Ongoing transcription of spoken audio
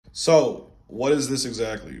So, what is this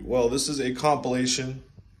exactly? Well, this is a compilation.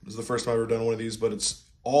 This is the first time I've ever done one of these, but it's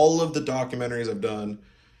all of the documentaries I've done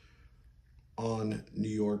on New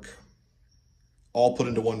York, all put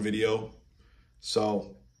into one video.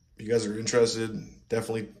 So, if you guys are interested,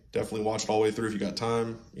 definitely watch it all the way through if you got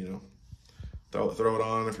time. You know, throw it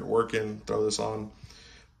on if you're working. Throw this on,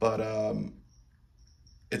 but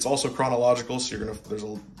it's also chronological,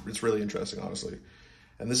 so it's really interesting, honestly.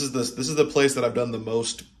 And this is the place that I've done the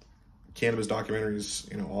most cannabis documentaries,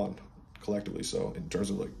 on collectively. So in terms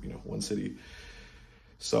of one city.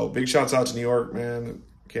 So big shouts out to New York, man.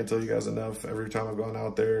 Can't tell you guys enough. Every time I've gone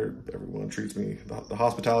out there, everyone treats me. The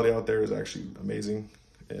hospitality out there is actually amazing,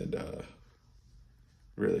 and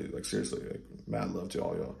really, seriously, mad love to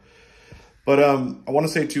all y'all. But I want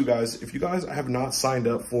to say too, guys, if you guys have not signed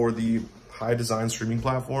up for the High Design streaming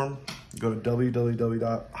platform, go to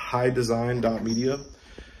www.highdesign.media.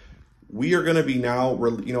 We are going to be now,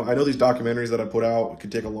 I know these documentaries that I put out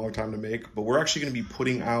could take a long time to make, but we're actually going to be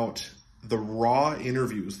putting out the raw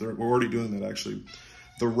interviews. We're already doing that, actually.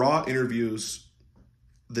 The raw interviews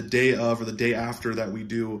the day of or the day after that we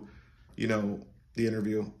do, the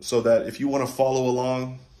interview. So that if you want to follow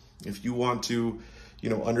along, if you want to,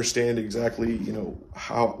 understand exactly,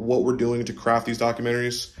 what we're doing to craft these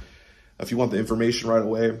documentaries, if you want the information right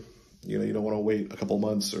away, you don't want to wait a couple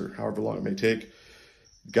months or however long it may take,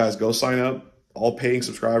 guys, go sign up. All paying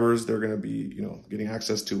subscribers, they're going to be, getting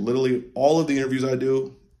access to literally all of the interviews I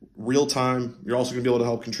do, real time. You're also going to be able to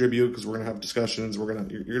help contribute because we're going to have discussions. You're going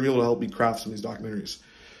to be able to help me craft some of these documentaries.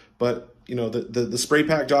 But, the spray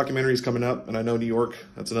pack documentary is coming up, and I know New York,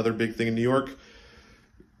 that's another big thing in New York.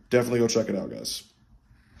 Definitely go check it out, guys.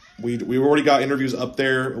 We've already got interviews up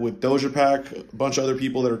there with Doja Pack, a bunch of other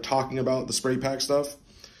people that are talking about the spray pack stuff.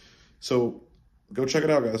 So go check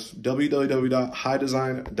it out, guys.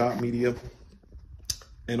 www.highdesign.media.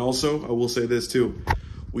 And also, I will say this too.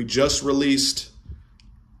 We just released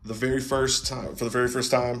for the very first time,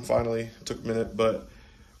 finally, it took a minute, but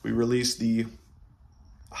we released the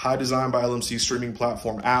High Design by LMC streaming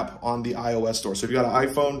platform app on the iOS store. So if you got an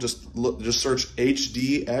iPhone, just search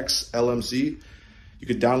HDX LMC. You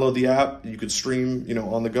could download the app. You could stream,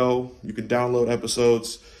 on the go. You could download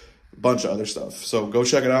episodes, a bunch of other stuff. So go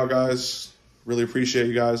check it out, guys. Really appreciate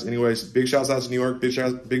you guys. Anyways, big shouts out to New York. Big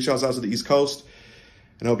shouts out to the East Coast.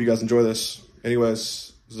 And I hope you guys enjoy this.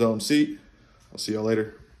 Anyways, this is LMC. I'll see y'all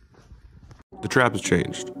later. The trap has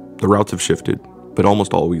changed. The routes have shifted, but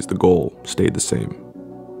almost always the goal stayed the same.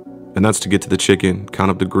 And that's to get to the chicken, count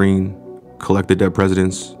up the green, collect the dead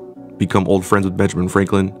presidents, become old friends with Benjamin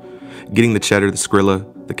Franklin, getting the cheddar, the Skrilla,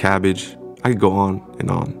 the cabbage. I could go on and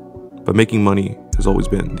on. But making money has always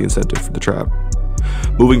been the incentive for the trap.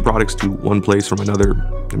 Moving products to one place from another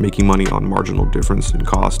and making money on marginal difference in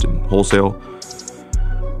cost and wholesale.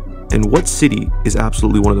 And what city is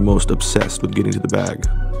absolutely one of the most obsessed with getting to the bag?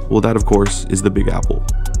 Well, that of course is the Big Apple,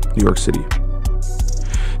 New York City.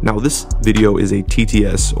 Now this video is a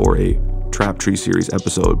TTS or a Trap Tree series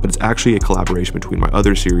episode, but it's actually a collaboration between my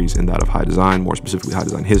other series and that of High Design, more specifically High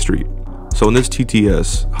Design History. So in this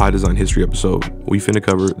TTS High Design History episode, we finna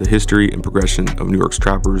cover the history and progression of New York's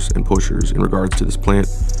trappers and pushers in regards to this plant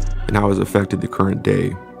and how it has affected the current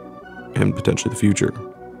day and potentially the future.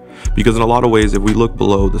 Because in a lot of ways, if we look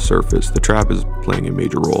below the surface, the trap is playing a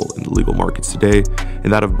major role in the legal markets today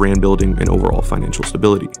and that of brand building and overall financial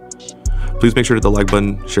stability. Please make sure to hit the like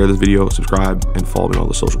button, share this video, subscribe, and follow me on all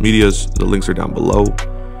the social medias. The links are down below.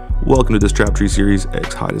 Welcome to this Trap Tree Series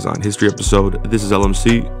X High Design History episode. This is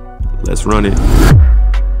LMC. Let's run it.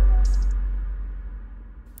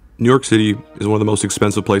 New York City is one of the most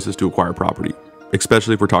expensive places to acquire property,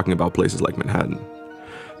 especially if we're talking about places like Manhattan.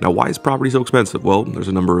 Now, why is property so expensive? Well, there's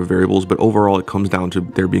a number of variables, but overall it comes down to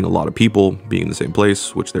there being a lot of people being in the same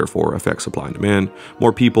place, which therefore affects supply and demand.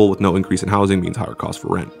 More people with no increase in housing means higher cost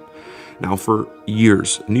for rent. Now, for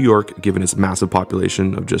years, New York, given its massive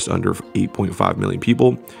population of just under 8.5 million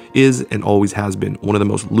people, is and always has been one of the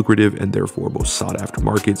most lucrative and therefore most sought after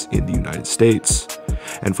markets in the United States.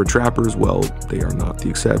 And for trappers, well, they are not the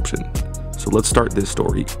exception. So let's start this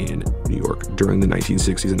story in New York during the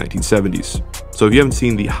 1960s and 1970s. So if you haven't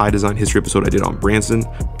seen the High Design History episode I did on Branson,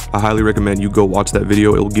 I highly recommend you go watch that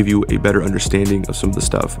video. It will give you a better understanding of some of the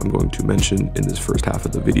stuff I'm going to mention in this first half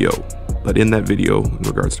of the video. But in that video, in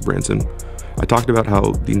regards to Branson, I talked about how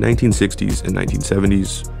the 1960s and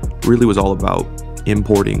 1970s really was all about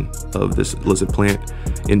importing of this illicit plant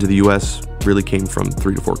into the US really came from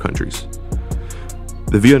 3 to 4 countries.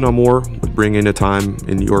 The Vietnam War would bring in a time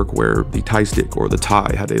in New York where the Thai stick or the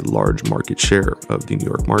Thai had a large market share of the New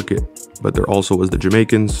York market, but there also was the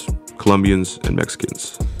Jamaicans, Colombians, and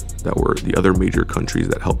Mexicans. that were the other major countries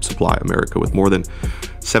that helped supply America with more than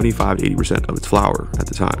 75 to 80% of its flour at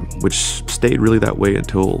the time, which stayed really that way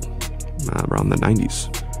until around the 90s.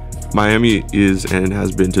 Miami is and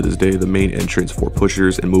has been to this day the main entrance for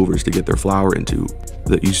pushers and movers to get their flour into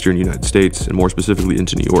the eastern United States, and more specifically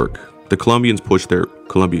into New York. The Colombians pushed their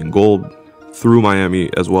Colombian gold through Miami,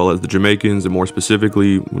 as well as the Jamaicans, and more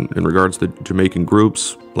specifically in regards to Jamaican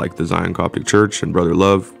groups like the Zion Coptic Church and Brother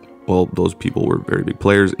Love. Well, those people were very big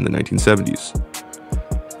players in the 1970s.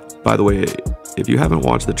 By the way, if you haven't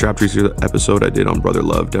watched the Trap Trees episode I did on Brother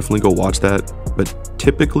Love, definitely go watch that. But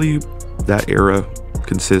typically that era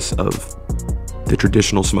consists of the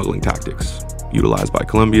traditional smuggling tactics utilized by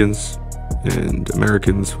Colombians and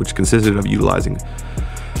Americans, which consisted of utilizing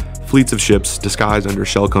fleets of ships disguised under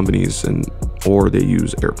shell companies, or they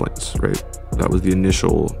use airplanes, right? That was the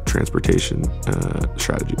initial transportation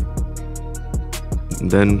strategy. And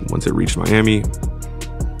then once it reached Miami,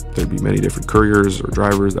 there'd be many different couriers or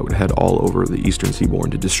drivers that would head all over the eastern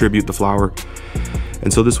seaboard to distribute the flour.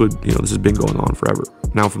 And so this has been going on forever.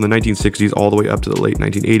 Now, from the 1960s all the way up to the late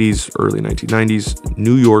 1980s, early 1990s,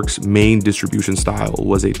 New York's main distribution style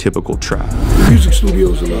was a typical trap. Music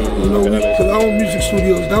studios a lot, you know, because I own music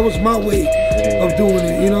studios. That was my way of doing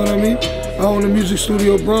it, you know what I mean? I own a music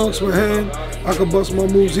studio, Bronx, my hand. I could bust my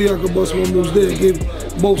moves here, I could bust my moves there. It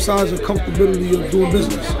gave both sides the comfortability of doing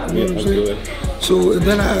business, you know what I'm saying? So, and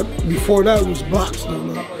then before that, it was blocks though.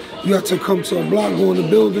 Like, you had to come to a block, go in the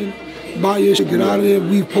building, buy your shit, get out of there,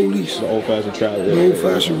 weave police. The old-fashioned trap. The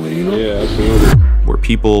old-fashioned way, you know? Yeah, absolutely. Where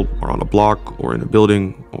people are on a block or in a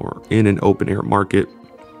building or in an open-air market,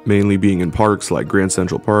 mainly being in parks like Grand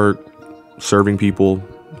Central Park, serving people,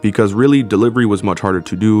 because really delivery was much harder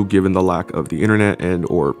to do given the lack of the internet and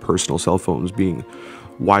or personal cell phones being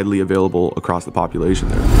widely available across the population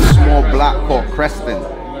there. Small block called Creston.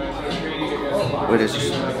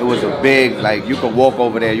 It was a big, like, you could walk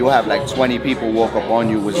over there, you'll have like 20 people walk up on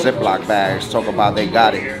you with Ziploc bags, talk about they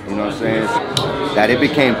got it, you know what I'm saying? That it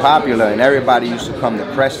became popular and everybody used to come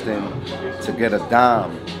to Creston to get a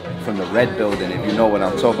dime from the Red Building, if you know what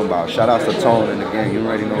I'm talking about. Shout out to Tone and the gang, you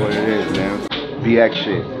already know what it is, man. VX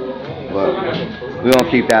shit, but we don't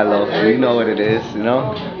keep that low, you know what it is, you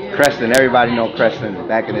know? Creston, everybody know Creston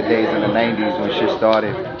back in the days in the 90s when shit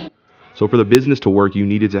started. So for the business to work, you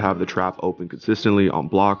needed to have the trap open consistently on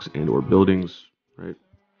blocks and or buildings, right?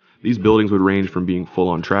 These buildings would range from being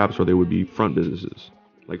full-on traps, or they would be front businesses.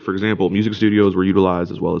 Like, for example, music studios were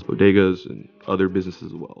utilized as well as bodegas and other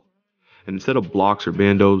businesses as well. And instead of blocks or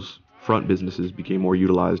bandos, front businesses became more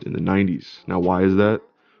utilized in the 90s. Now, why is that?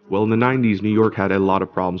 Well, in the 90s, New York had a lot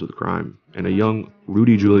of problems with crime, and a young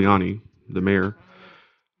Rudy Giuliani, the mayor,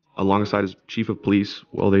 alongside his chief of police,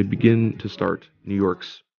 well, they begin to start New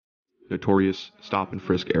York's notorious stop and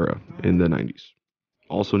frisk era in the 90s,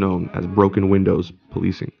 also known as broken windows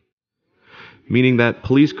policing, meaning that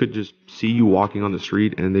police could just see you walking on the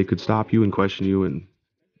street and they could stop you and question you, and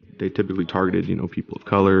they typically targeted, people of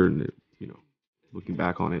color, and looking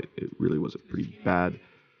back on it, it really was a pretty bad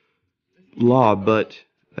law, but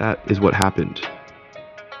that is what happened.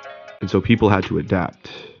 And so people had to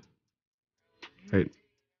adapt, right?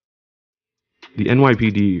 The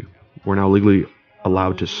NYPD were now legally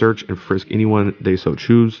allowed to search and frisk anyone they so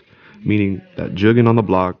choose, meaning that jugging on the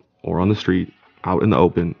block or on the street out in the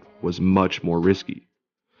open was much more risky.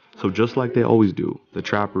 So just like they always do, the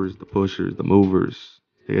trappers, the pushers, the movers,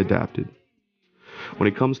 they adapted. When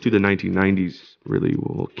it comes to the 1990s, really,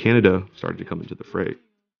 Canada started to come into the fray.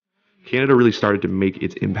 Canada really started to make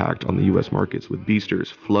its impact on the US markets, with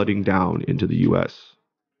beasters flooding down into the US,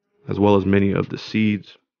 as well as many of the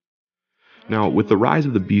seeds. Now, with the rise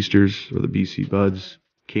of the beasters, or the BC Buds,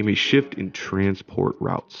 came a shift in transport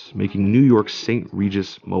routes, making New York's St.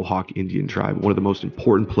 Regis Mohawk Indian tribe one of the most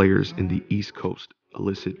important players in the East Coast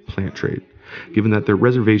illicit plant trade, given that their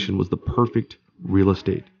reservation was the perfect real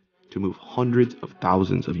estate to move hundreds of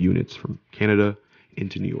thousands of units from Canada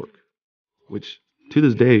into New York, which to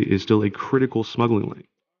this day is still a critical smuggling lane.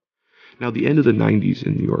 Now, the end of the 90s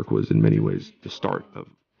in New York was in many ways the start of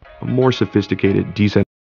a more sophisticated, decentralized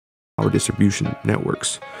power distribution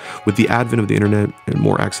networks. With the advent of the internet and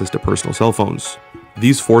more access to personal cell phones,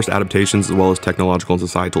 these forced adaptations, as well as technological and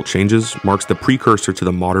societal changes, marks the precursor to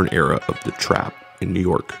the modern era of the trap in New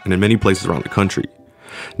York and in many places around the country.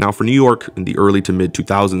 Now, for New York in the early to mid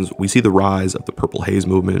 2000s, we see the rise of the Purple Haze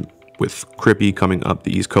movement, with Crippy coming up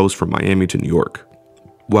the East Coast from Miami to New York.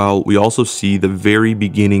 While we also see the very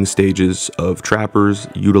beginning stages of trappers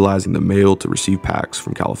utilizing the mail to receive packs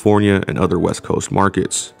from California and other West Coast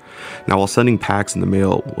markets. Now, while sending packs in the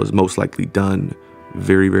mail was most likely done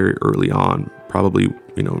very, very early on, probably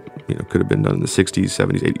could have been done in the 60s,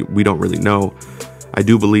 70s, 80s. We don't really know. I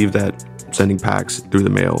do believe that sending packs through the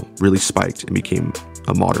mail really spiked and became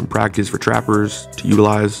a modern practice for trappers to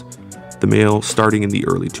utilize the mail starting in the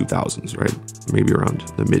early 2000s, right? Maybe around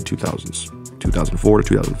the mid 2000s, 2004 to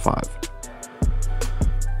 2005.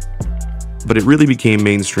 But it really became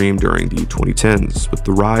mainstream during the 2010s with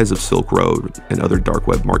the rise of Silk Road and other dark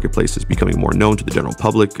web marketplaces becoming more known to the general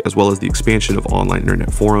public, as well as the expansion of online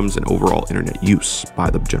internet forums and overall internet use by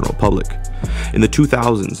the general public. In the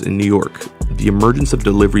 2000s in New York, the emergence of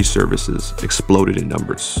delivery services exploded in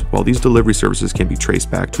numbers. While these delivery services can be traced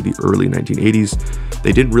back to the early 1980s,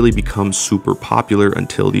 they didn't really become super popular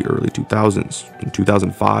until the early 2000s. In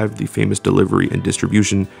 2005, the famous delivery and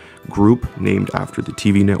distribution group, named after the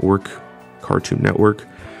TV network Cartoon Network,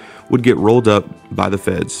 would get rolled up by the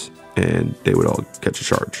feds and they would all catch a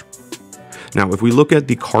charge. Now, if we look at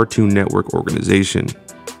the Cartoon Network organization,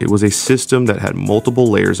 it was a system that had multiple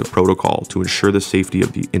layers of protocol to ensure the safety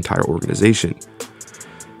of the entire organization.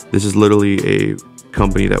 This is literally a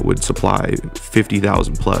company that would supply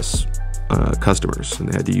 50,000 plus customers, and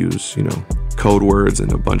they had to use, code words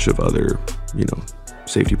and a bunch of other,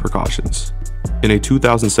 safety precautions. In a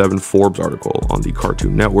 2007 Forbes article on the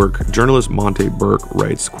Cartoon Network, journalist Monte Burke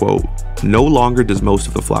writes, quote, "No longer does most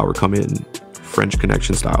of the flour come in French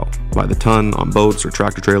Connection style, by the ton on boats or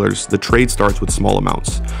tractor trailers. The trade starts with small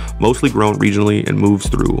amounts, mostly grown regionally and moves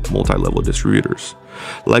through multi-level distributors.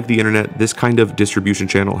 Like the internet, this kind of distribution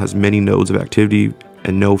channel has many nodes of activity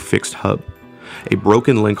and no fixed hub. A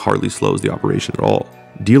broken link hardly slows the operation at all.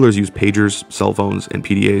 Dealers use pagers, cell phones, and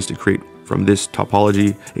PDAs to create from this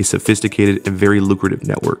topology a sophisticated and very lucrative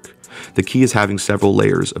network. The key is having several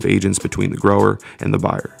layers of agents between the grower and the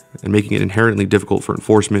buyer, and making it inherently difficult for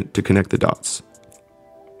enforcement to connect the dots.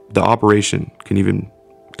 The operation can even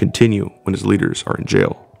continue when its leaders are in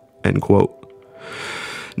jail." End quote.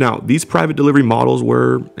 Now, these private delivery models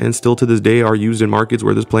were, and still to this day, are used in markets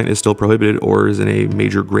where this plant is still prohibited or is in a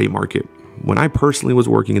major gray market. When I personally was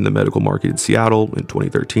working in the medical market in Seattle in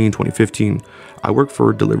 2013, 2015, I worked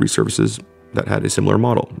for delivery services that had a similar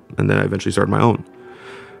model. And then I eventually started my own,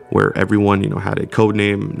 where everyone, had a code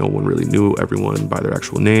name. No one really knew everyone by their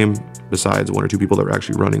actual name, besides one or two people that were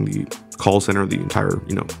actually running the call center, the entire,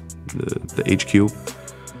 the HQ,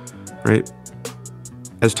 right?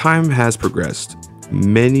 As time has progressed,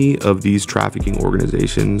 many of these trafficking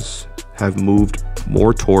organizations have moved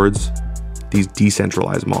more towards these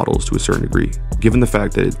decentralized models to a certain degree, given the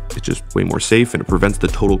fact that it's just way more safe and it prevents the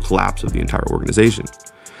total collapse of the entire organization.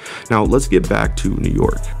 Now, let's get back to New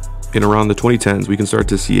York. In around the 2010s, we can start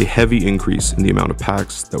to see a heavy increase in the amount of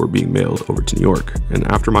packs that were being mailed over to New York. And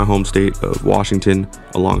after my home state of Washington,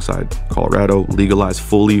 alongside Colorado, legalized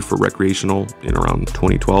fully for recreational in around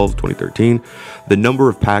 2012, 2013, the number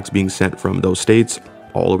of packs being sent from those states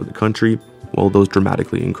all over the country, well, those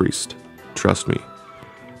dramatically increased. Trust me.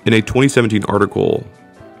 In a 2017 article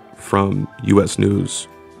from US News,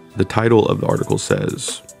 the title of the article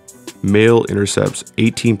says, "Mail intercepts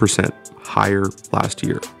 18% higher last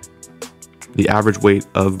year. The average weight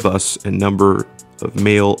of bus and number of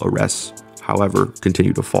mail arrests, however,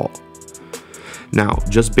 continue to fall." Now,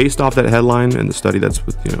 just based off that headline and the study that's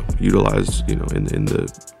utilized in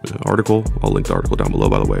the article, I'll link the article down below,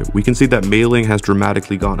 by the way, we can see that mailing has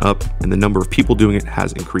dramatically gone up and the number of people doing it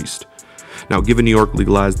has increased. Now, given New York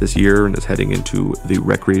legalized this year and is heading into the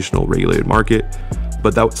recreational regulated market,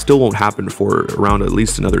 but that still won't happen for around at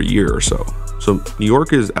least another year or so. So New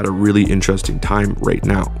York is at a really interesting time right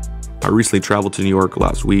now. I recently traveled to New York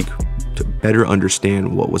last week to better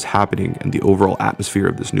understand what was happening and the overall atmosphere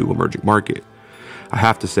of this new emerging market. I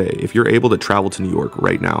have to say, if you're able to travel to New York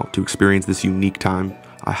right now to experience this unique time,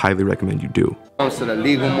 I highly recommend you do. When it comes to the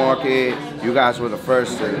legal market, you guys were the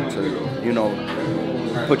first to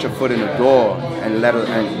put your foot in the door and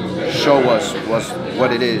and show us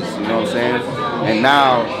what it is, you know what I'm saying? And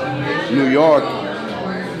now New York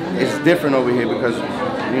is different over here because,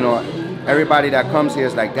 everybody that comes here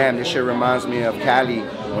is like, damn, this shit reminds me of Cali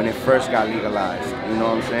when it first got legalized, you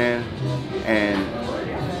know what I'm saying?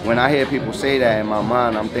 And when I hear people say that in my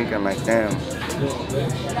mind, I'm thinking like, damn,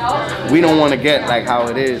 we don't want to get like how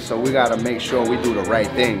it is, so we got to make sure we do the right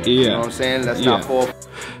thing, you know what I'm saying? Let's not fall.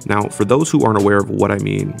 Now, for those who aren't aware of what I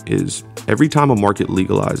mean, is every time a market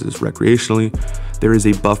legalizes recreationally, there is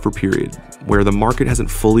a buffer period where the market hasn't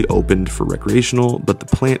fully opened for recreational, but the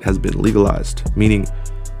plant has been legalized, meaning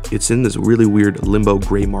it's in this really weird limbo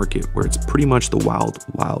gray market where it's pretty much the wild,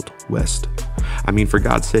 wild west. I mean, for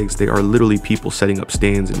God's sakes, they are literally people setting up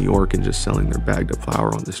stands in New York and just selling their bagged up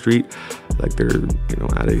flour on the street like they're,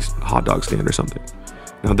 at a hot dog stand or something.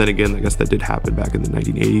 Now, then again, I guess that did happen back in the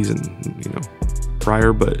 1980s and,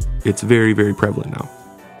 prior, but it's very, very prevalent now.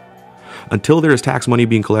 Until there is tax money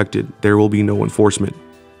being collected, there will be no enforcement.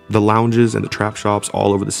 The lounges and the trap shops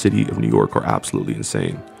all over the city of New York are absolutely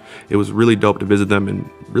insane. It was really dope to visit them and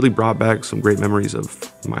really brought back some great memories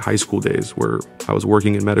of my high school days where I was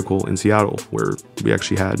working in medical in Seattle, where we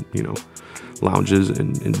actually had, lounges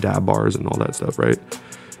and dab bars and all that stuff, right?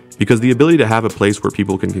 Because the ability to have a place where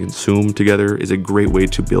people can consume together is a great way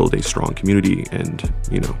to build a strong community and,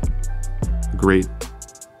 a great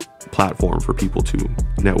platform for people to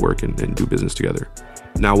network and do business together.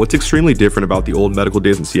 Now, what's extremely different about the old medical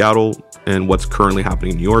days in Seattle and what's currently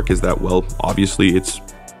happening in New York is that, well, obviously it's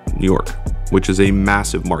New York, which is a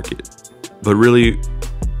massive market. But really,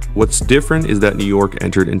 what's different is that New York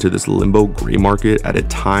entered into this limbo gray market at a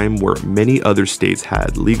time where many other states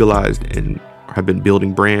had legalized and have been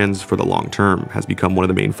building brands for the long term, has become one of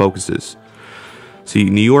the main focuses. See,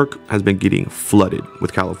 New York has been getting flooded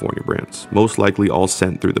with California brands, most likely all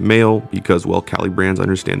sent through the mail because, well, Cali brands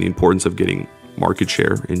understand the importance of getting market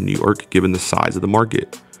share in New York given the size of the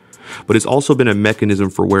market. But it's also been a mechanism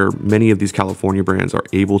for where many of these California brands are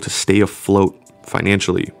able to stay afloat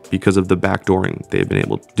financially because of the backdooring they've been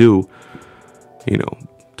able to do,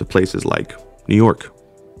 to places like New York.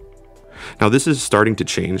 Now, this is starting to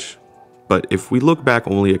change, but if we look back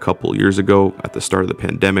only a couple years ago at the start of the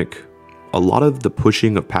pandemic, a lot of the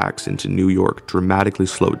pushing of packs into New York dramatically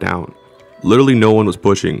slowed down. Literally no one was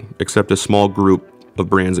pushing except a small group of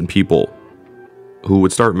brands and people who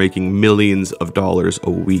would start making millions of dollars a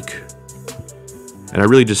week. And I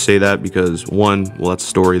really just say that because one, well, that's a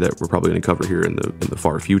story that we're probably going to cover here in the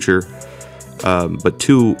far future. But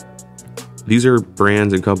two, these are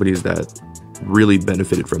brands and companies that really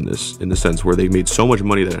benefited from this in the sense where they made so much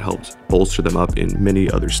money that it helped bolster them up in many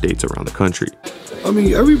other states around the country. I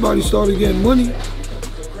mean, everybody started getting money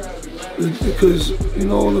because,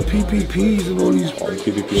 all the PPPs and all these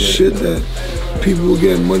shit that people were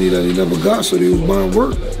getting money that they never got, so they was buying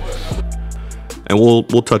work. And we'll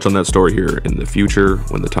touch on that story here in the future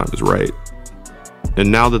when the time is right.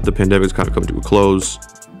 And now that the pandemic's kind of come to a close,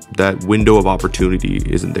 that window of opportunity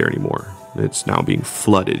isn't there anymore. It's now being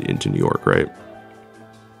flooded into New York, right?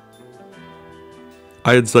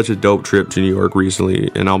 I had such a dope trip to New York recently,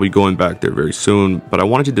 and I'll be going back there very soon, but I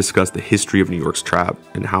wanted to discuss the history of New York's trap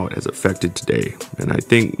and how it has affected today. And I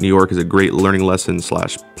think New York is a great learning lesson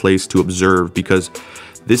 / place to observe because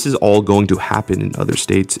this is all going to happen in other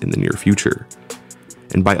states in the near future.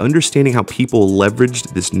 And by understanding how people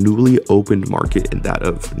leveraged this newly opened market in that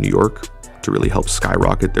of New York to really help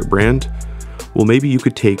skyrocket their brand, well, maybe you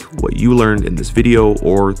could take what you learned in this video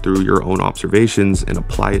or through your own observations and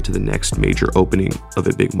apply it to the next major opening of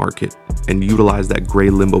a big market and utilize that gray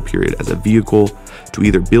limbo period as a vehicle to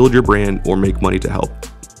either build your brand or make money to help,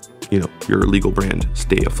 your legal brand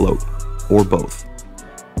stay afloat, or both.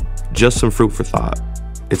 Just some food for thought.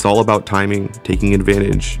 It's all about timing, taking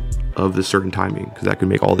advantage of the certain timing, because that can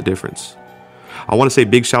make all the difference. I want to say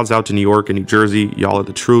big shouts out to New York and New Jersey. Y'all are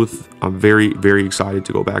the truth. I'm very, very excited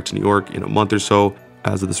to go back to New York in a month or so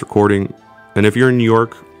as of this recording. And if you're in New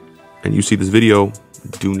York and you see this video,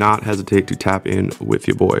 do not hesitate to tap in with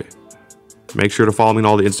your boy. Make sure to follow me on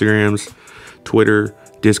all the Instagrams, Twitter,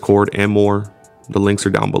 Discord, and more. The links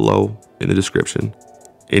are down below in the description.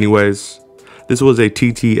 Anyways, this was a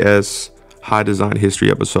TTS High Design History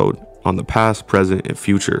episode on the past, present, and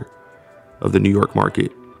future of the New York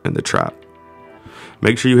market and the trap.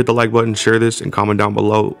 Make sure you hit the like button, share this, and comment down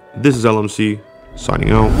below. This is LMC, signing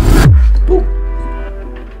out.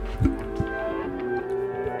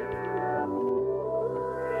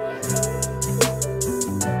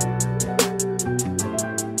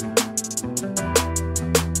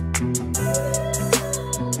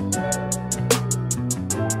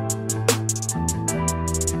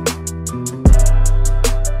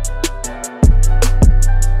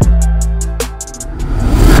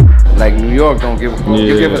 Like New York don't give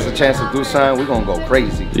you give us a chance to do something, we're gonna go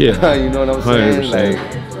crazy. Yeah. You know what I'm saying? 100%.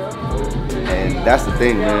 Like, and that's the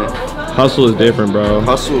thing, man. Hustle is different, bro.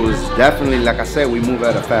 Hustle is definitely, like I said, we move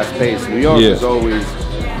at a fast pace. New York is always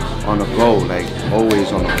on the go, like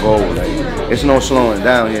always on the go. Like it's no slowing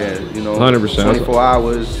down here, 100%. 24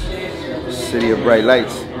 hours, city of bright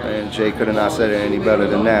lights. And Jay could have not said it any better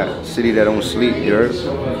than that. City that don't sleep, you heard?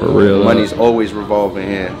 For real. Money's always revolving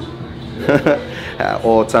here. At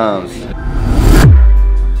all times.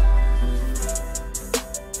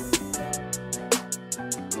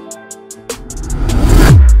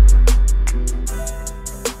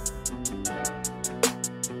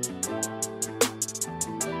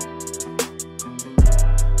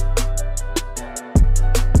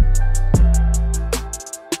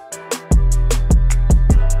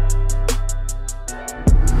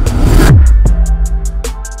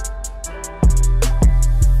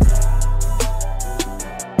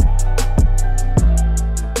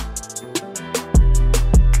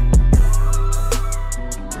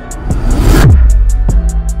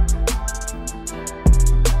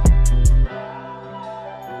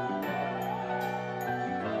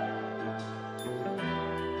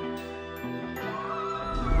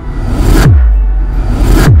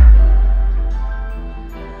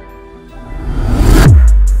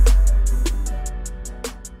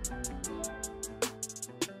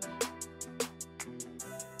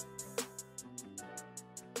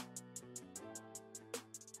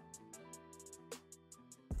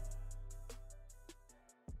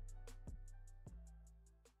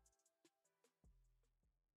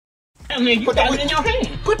 And then you got it in your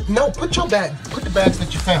hand. Put your bag. Put the bags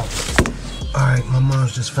that you found. All right, my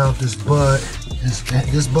mom's just found this bud.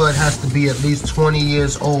 This bud has to be at least 20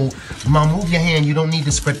 years old. Mom, move your hand. You don't need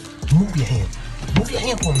to spread. Move your hand. Move your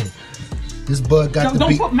hand for me. This bud got to be.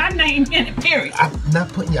 Don't put my name in it, period. I'm not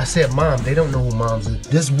putting you. I said mom. They don't know who mom's is.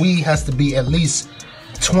 This weed has to be at least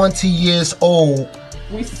 20 years old.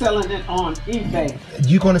 We selling it on eBay.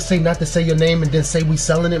 You gonna say not to say your name and then say we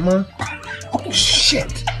selling it, mom? Oh,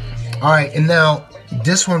 shit. All right, and now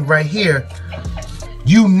this one right here.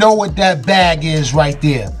 You know what that bag is right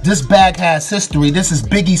there. This bag has history. This is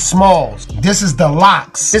Biggie Smalls. This is The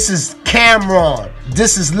Locks. This is Cameron.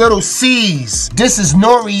 This is Little C's. This is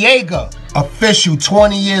Noriega. Official,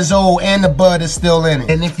 20 years old, and the bud is still in it.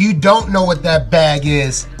 And if you don't know what that bag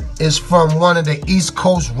is from one of the East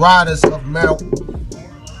Coast riders of marijuana,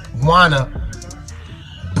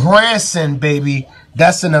 Branson, baby.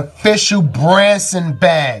 That's an official Branson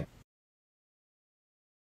bag.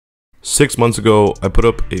 6 months ago, I put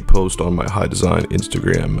up a post on my High Design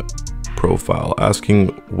Instagram profile asking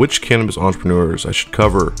which cannabis entrepreneurs I should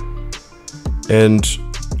cover. And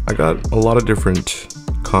I got a lot of different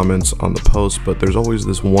comments on the post, but there's always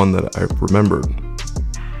this one that I remembered.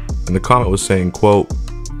 And the comment was saying, quote,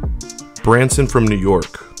 Branson from New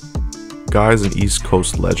York. Guy's an East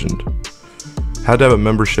Coast legend. Had to have a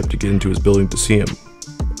membership to get into his building to see him.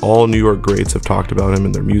 All New York greats have talked about him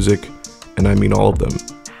in their music, and I mean all of them.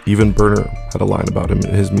 Even Burner had a line about him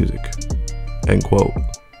in his music. End quote.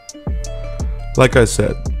 Like I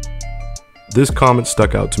said, this comment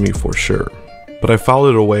stuck out to me for sure, but I filed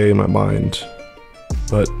it away in my mind.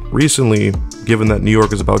 But recently, given that New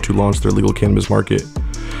York is about to launch their legal cannabis market,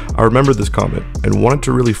 I remembered this comment and wanted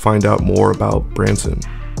to really find out more about Branson.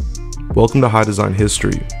 Welcome to High Design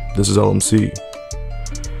History. This is LMC.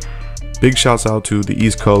 Big shouts out to the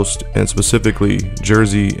East Coast and specifically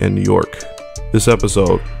Jersey and New York. This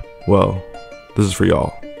episode, well, this is for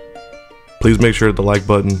y'all. Please make sure to hit the like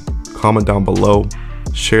button, comment down below,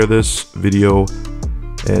 share this video,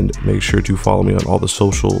 and make sure to follow me on all the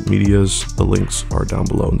social medias. The links are down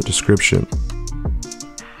below in the description.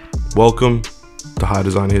 Welcome to High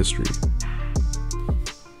Design History.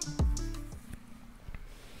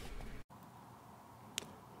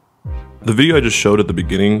 The video I just showed at the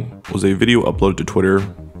beginning was a video uploaded to Twitter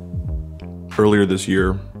earlier this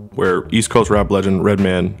year where East Coast rap legend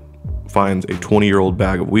Redman finds a 20-year-old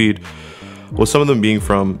bag of weed, with some of them being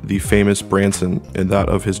from the famous Branson and that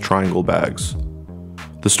of his triangle bags.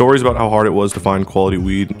 The stories about how hard it was to find quality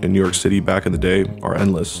weed in New York City back in the day are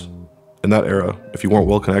endless. In that era, if you weren't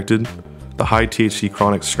well connected, the high THC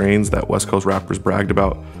chronic strains that West Coast rappers bragged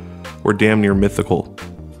about were damn near mythical.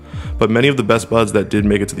 But many of the best buds that did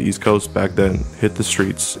make it to the East Coast back then hit the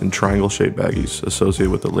streets in triangle-shaped baggies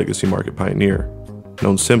associated with the legacy market pioneer,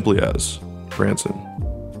 known simply as Branson.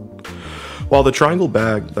 While the triangle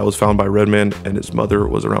bag that was found by Redman and his mother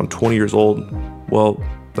was around 20 years old, well,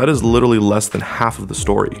 that is literally less than half of the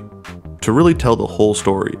story. To really tell the whole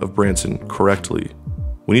story of Branson correctly,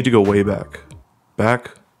 we need to go way back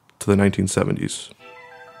to the 1970s.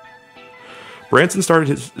 Branson started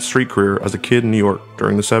his street career as a kid in New York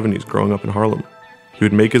during the 70s, growing up in Harlem. He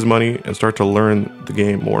would make his money and start to learn the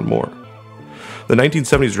game more and more. The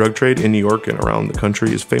 1970s drug trade in New York and around the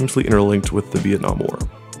country is famously interlinked with the Vietnam War.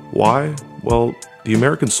 Why? Well, the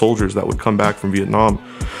American soldiers that would come back from Vietnam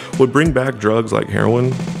would bring back drugs like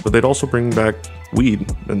heroin, but they'd also bring back weed,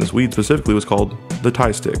 and this weed specifically was called the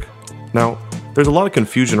Thai stick. Now, there's a lot of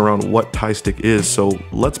confusion around what Thai stick is, so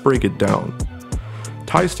let's break it down.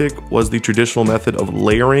 Thai stick was the traditional method of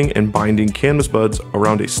layering and binding cannabis buds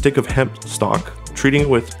around a stick of hemp stalk, treating it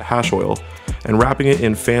with hash oil, and wrapping it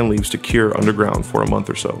in fan leaves to cure underground for a month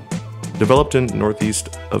or so. Developed in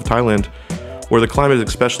northeast of Thailand, where the climate is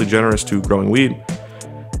especially generous to growing weed,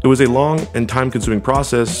 it was a long and time-consuming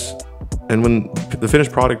process, and when the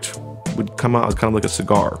finished product would come out as kind of like a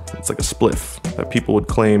cigar, it's like a spliff that people would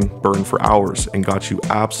claim burned for hours and got you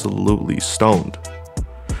absolutely stoned.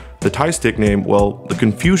 The Thai stick name, well, the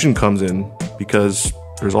confusion comes in because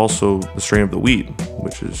there's also the strain of the weed,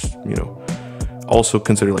 which is, also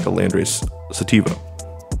considered like a landrace sativa,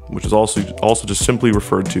 which is also just simply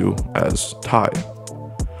referred to as Thai.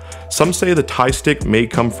 Some say the Thai stick may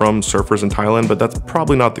come from surfers in Thailand, but that's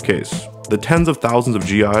probably not the case. The tens of thousands of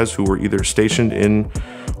GIs who were either stationed in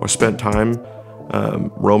or spent time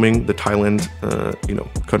roaming the Thailand,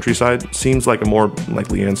 countryside seems like a more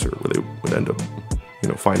likely answer where they would end up,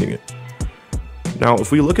 finding it. Now,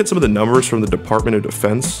 if we look at some of the numbers from the Department of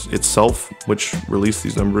Defense itself, which released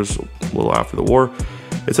these numbers a little after the war,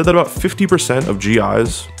 it said that about 50% of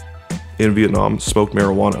GIs in Vietnam smoked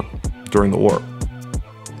marijuana during the war.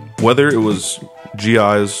 Whether it was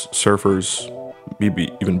GIs, surfers,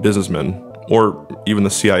 maybe even businessmen, or even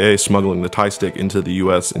the CIA smuggling the Thai stick into the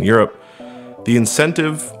US and Europe, the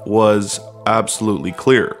incentive was absolutely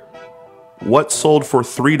clear. What sold for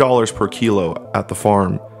 $3 per kilo at the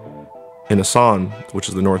farm in Asan, which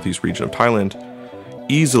is the northeast region of Thailand,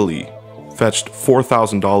 easily fetched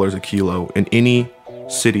 $4,000 a kilo in any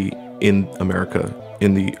city in America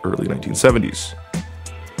in the early 1970s.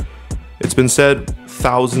 It's been said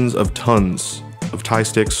thousands of tons of Thai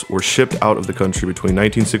sticks were shipped out of the country between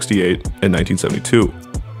 1968 and 1972.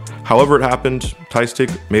 However it happened, Thai stick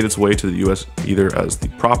made its way to the US either as the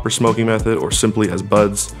proper smoking method or simply as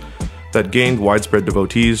buds that gained widespread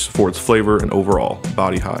devotees for its flavor and overall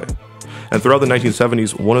body high. And throughout the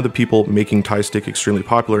 1970s, one of the people making Thai stick extremely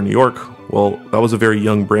popular in New York, well, that was a very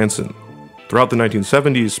young Branson. Throughout the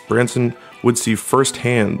 1970s, Branson would see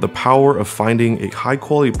firsthand the power of finding a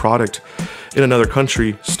high-quality product in another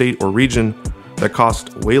country, state, or region that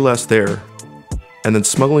cost way less there, and then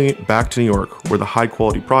smuggling it back to New York where the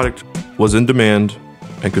high-quality product was in demand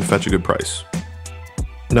and could fetch a good price.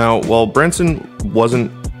 Now, while Branson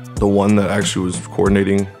wasn't the one that actually was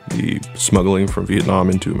coordinating the smuggling from Vietnam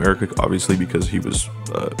into America, obviously because he was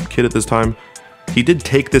a kid at this time, he did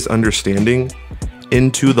take this understanding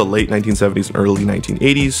into the late 1970s and early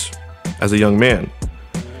 1980s as a young man.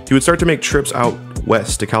 He would start to make trips out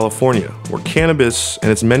west to California, where cannabis and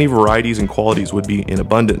its many varieties and qualities would be in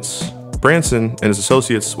abundance. Branson and his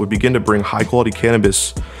associates would begin to bring high-quality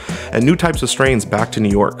cannabis and new types of strains back to New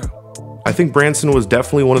York. I think Branson was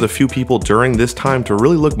definitely one of the few people during this time to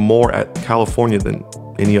really look more at California than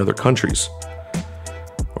any other countries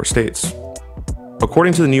or states.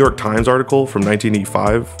 According to the New York Times article from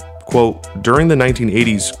 1985, quote, during the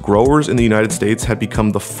 1980s, growers in the United States had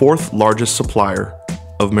become the fourth largest supplier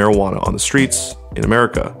of marijuana on the streets in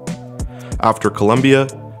America, after Colombia,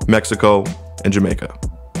 Mexico, and Jamaica.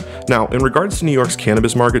 Now, in regards to New York's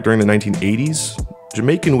cannabis market during the 1980s,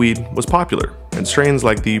 Jamaican weed was popular, and strains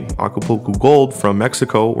like the Acapulco Gold from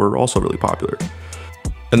Mexico were also really popular.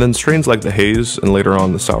 And then strains like the Haze and later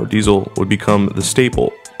on the Sour Diesel would become the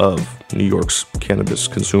staple of New York's cannabis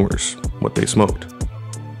consumers, what they smoked.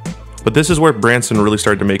 But this is where Branson really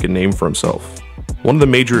started to make a name for himself. One of the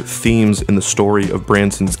major themes in the story of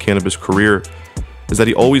Branson's cannabis career is that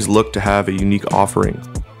he always looked to have a unique offering.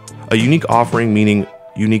 A unique offering meaning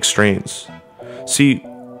unique strains. See,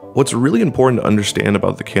 what's really important to understand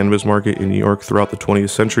about the cannabis market in New York throughout the 20th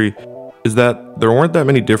century is that there weren't that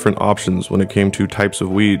many different options when it came to types of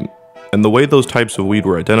weed, and the way those types of weed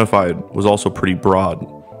were identified was also pretty broad.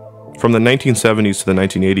 From the 1970s to the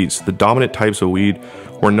 1980s, the dominant types of weed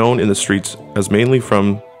were known in the streets as mainly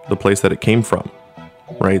from the place that it came from,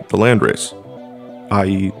 right? The landrace,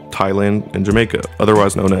 i.e. Thailand and Jamaica,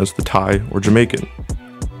 otherwise known as the Thai or Jamaican.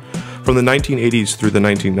 From the 1980s through the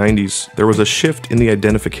 1990s, there was a shift in the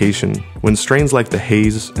identification when strains like the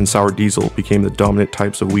Haze and Sour Diesel became the dominant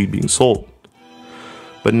types of weed being sold.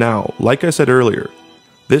 But now, like I said earlier,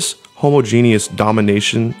 this homogeneous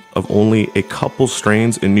domination of only a couple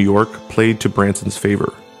strains in New York played to Branson's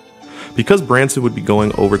favor. Because Branson would be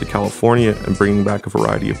going over to California and bringing back a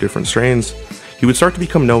variety of different strains, he would start to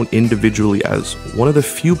become known individually as one of the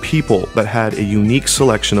few people that had a unique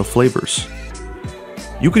selection of flavors.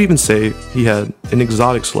 You could even say he had an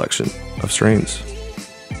exotic selection of strains.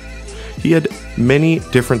 He had many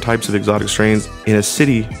different types of exotic strains in a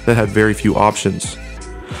city that had very few options.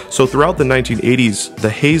 So throughout the 1980s, the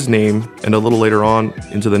Haze name, and a little later on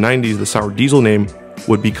into the 90s, the Sour Diesel name,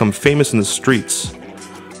 would become famous in the streets.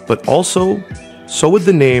 But also, so would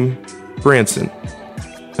the name Branson.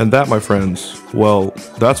 And that, my friends, well,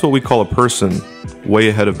 that's what we call a person way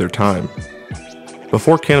ahead of their time.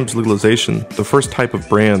 Before cannabis legalization, the first type of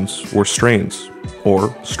brands were strains,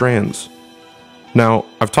 or strands. Now,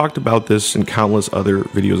 I've talked about this in countless other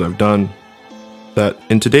videos I've done, that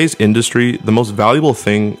in today's industry, the most valuable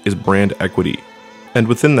thing is brand equity, and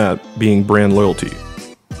within that being brand loyalty.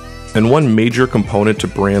 And one major component to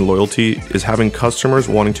brand loyalty is having customers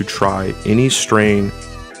wanting to try any strain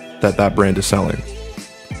that brand is selling.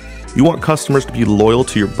 You want customers to be loyal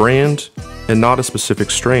to your brand and not a specific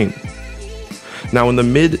strain. Now, in the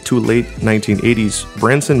mid to late 1980s,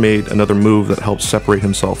 Branson made another move that helped separate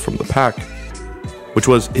himself from the pack, which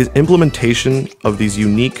was his implementation of these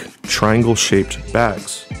unique triangle-shaped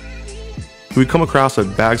bags. He would come across a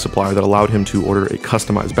bag supplier that allowed him to order a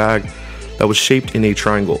customized bag that was shaped in a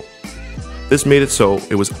triangle. This made it so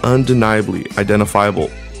it was undeniably identifiable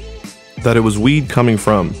that it was weed coming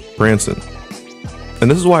from Branson. And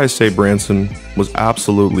this is why I say Branson was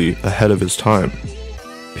absolutely ahead of his time.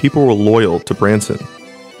 People were loyal to Branson,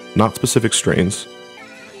 not specific strains.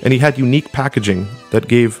 and he had unique packaging that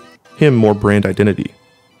gave him more brand identity.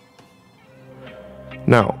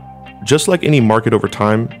 Now, just like any market over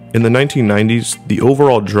time, in the 1990s, the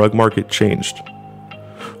overall drug market changed.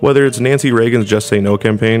 Whether it's Nancy Reagan's Just Say No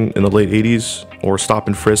campaign in the late 80s, or Stop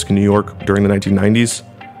and Frisk in New York during the 1990s,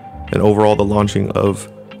 and overall the launching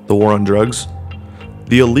of the war on drugs,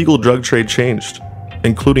 the illegal drug trade changed,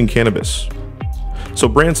 including cannabis. So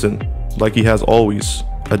Branson, like he has always,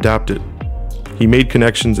 adapted. He made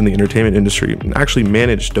connections in the entertainment industry and actually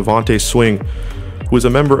managed Devontae Swing, who was a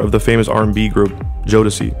member of the famous R&B group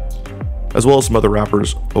Jodeci, as well as some other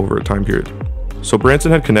rappers over a time period. So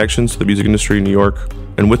Branson had connections to the music industry in New York,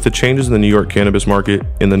 and with the changes in the New York cannabis market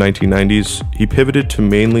in the 1990s, he pivoted to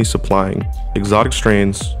mainly supplying exotic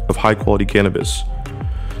strains of high-quality cannabis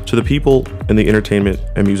to the people in the entertainment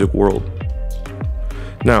and music world.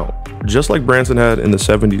 Now, just like Branson had in the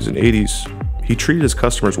 70s and 80s, he treated his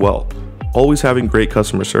customers well, always having great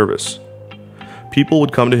customer service. People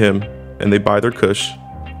would come to him and they'd buy their kush,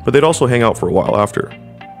 but they'd also hang out for a while after.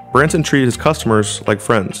 Branson treated his customers like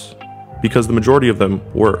friends, because the majority of them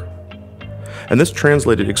were. And this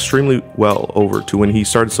translated extremely well over to when he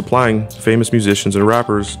started supplying famous musicians and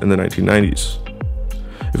rappers in the 1990s.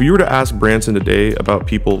 If you were to ask Branson today about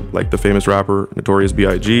people like the famous rapper Notorious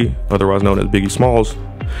B.I.G., otherwise known as Biggie Smalls,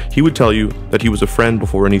 he would tell you that he was a friend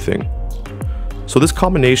before anything. So this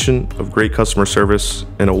combination of great customer service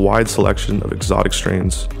and a wide selection of exotic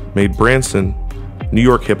strains made Branson New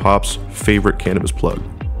York hip-hop's favorite cannabis plug.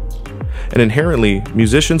 And inherently,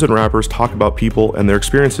 musicians and rappers talk about people and their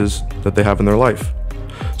experiences that they have in their life.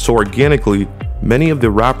 So organically, many of the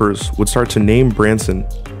rappers would start to name Branson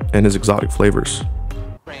and his exotic flavors.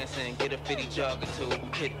 Branson, get a 50 jog or two,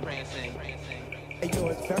 hit Branson. Hey yo,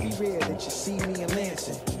 it's very rare that you see me and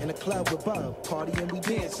Lansing in a club with Bub, party and we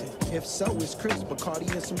dancing. If so, it's Chris, Bacardi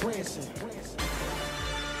and some Branson.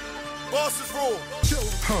 Boss's rule.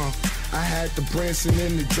 I had the Branson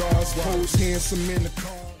in the drawers, hoes handsome in the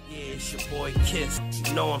car. Yeah, it's your boy Kiss.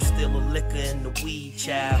 You know I'm still a liquor and the weed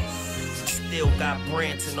child. Still got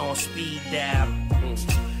Branson on speed dial.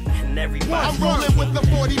 And everybody. I'm rolling with the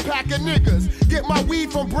 40 pack of niggas. Get my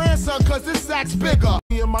weed from Branson, cause this sack's bigger.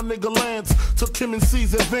 Me and my nigga Lance took Kim and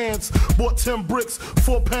C's advance. Bought 10 bricks,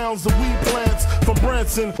 4 pounds of weed plants from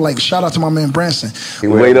Branson. Like, shout out to my man Branson. He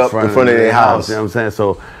wait up in front of their house, you know what I'm saying?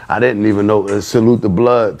 So I didn't even know, salute the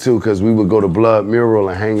blood too, because we would go to Blood Mural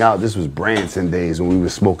and hang out. This was Branson days when we were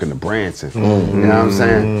smoking the Branson. You know what I'm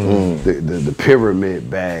saying? The pyramid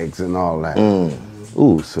bags and all that.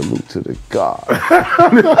 Ooh, salute to the God.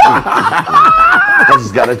 I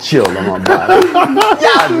just got a chill on my body.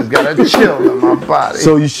 I just got a chill on my body.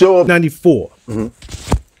 So you show up 94.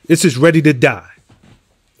 This is Ready to Die,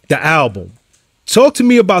 the album. Talk to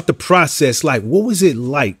me about the process. Like, what was it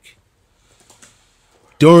like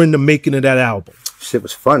during the making of that album? Shit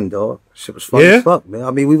was fun, dog. Shit was fun as fuck, man.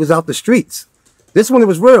 I mean, we was out the streets. This one, it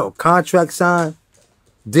was real. Contract signed,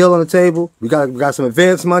 deal on the table. We got some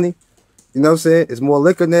advance money. You know what I'm saying? It's more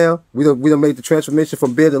liquor now. We done made the transformation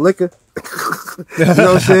from beer to liquor. You know what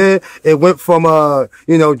I'm saying? It went from,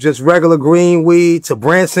 you know, just regular green weed to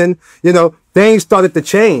Branson. You know, things started to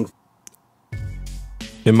change.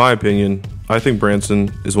 In my opinion, I think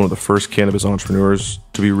Branson is one of the first cannabis entrepreneurs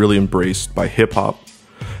to be really embraced by hip-hop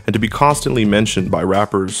and to be constantly mentioned by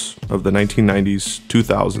rappers of the 1990s,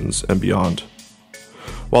 2000s, and beyond.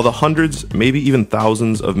 While the hundreds, maybe even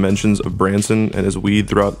thousands of mentions of Branson and his weed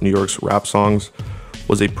throughout New York's rap songs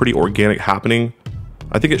was a pretty organic happening,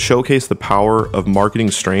 I think it showcased the power of marketing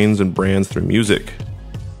strains and brands through music.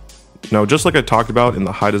 Now, just like I talked about in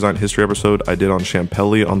the High Design History episode I did on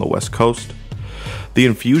Champelli on the West Coast, the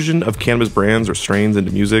infusion of cannabis brands or strains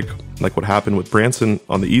into music, like what happened with Branson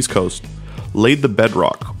on the East Coast, laid the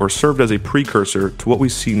bedrock or served as a precursor to what we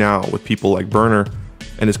see now with people like Berner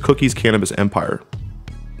and his Cookies cannabis empire.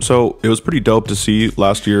 So it was pretty dope to see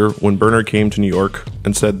last year when Berner came to New York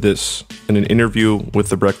and said this in an interview with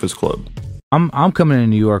The Breakfast Club. I'm coming to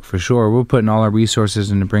New York for sure. We're putting all our resources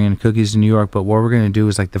into bringing Cookies to New York, but what we're going to do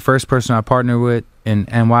is, like, the first person I partnered with in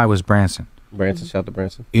NY was Branson. Branson, shout out to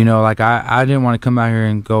Branson. You know, like, I didn't want to come out here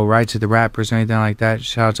and go right to the rappers or anything like that.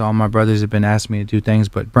 Shout out to all my brothers that have been asking me to do things,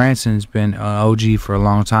 but Branson's been an OG for a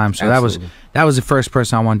long time. So that was the first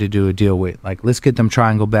person I wanted to do a deal with. Like, let's get them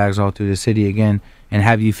triangle bags all through the city again and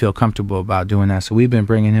have you feel comfortable about doing that. So we've been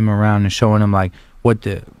bringing him around and showing him, like, what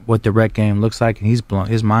the rec game looks like, and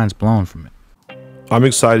his mind's blown from it. I'm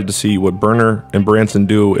excited to see what Berner and Branson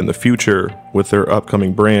do in the future with their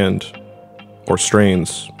upcoming brand or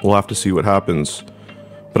strains. We'll have to see what happens.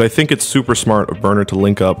 But I think it's super smart of Berner to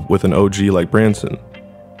link up with an OG like Branson.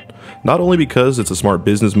 Not only because it's a smart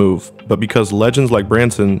business move, but because legends like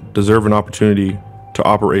Branson deserve an opportunity to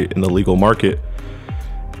operate in the legal market.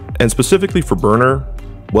 And specifically for Burner,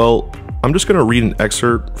 well, I'm just going to read an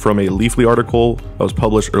excerpt from a Leafly article that was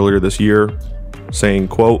published earlier this year saying,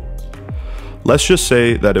 quote, "Let's just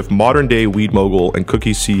say that if modern day weed mogul and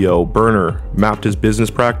cookie CEO Burner mapped his business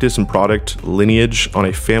practice and product lineage on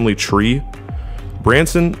a family tree,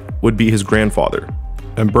 Branson would be his grandfather.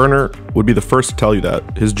 And Burner would be the first to tell you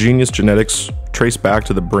that his genius genetics trace back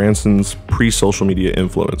to the Branson's pre-social media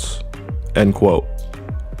influence." End quote.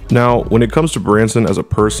 Now, when it comes to Branson as a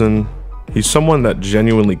person, he's someone that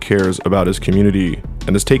genuinely cares about his community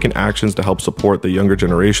and has taken actions to help support the younger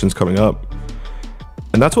generations coming up.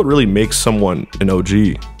 And that's what really makes someone an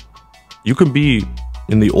OG. You can be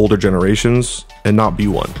in the older generations and not be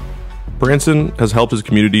one. Branson has helped his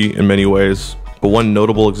community in many ways, but one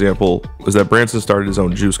notable example is that Branson started his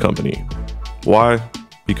own juice company. Why?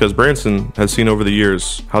 Because Branson has seen over the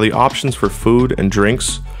years how the options for food and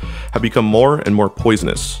drinks have become more and more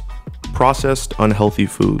poisonous, processed, unhealthy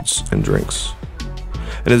foods and drinks.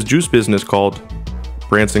 And his juice business, called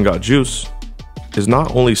Branson Got Juice, is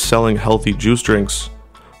not only selling healthy juice drinks,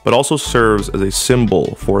 but also serves as a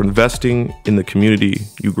symbol for investing in the community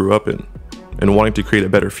you grew up in and wanting to create a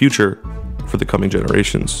better future for the coming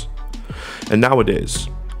generations. And nowadays,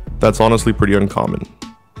 that's honestly pretty uncommon.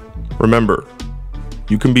 Remember,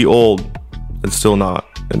 you can be old and still not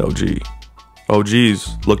an OG.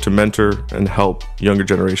 OGs look to mentor and help younger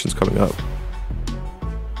generations coming up.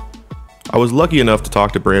 I was lucky enough to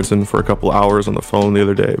talk to Branson for a couple hours on the phone the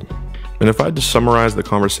other day, and if I had to summarize the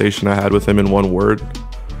conversation I had with him in one word,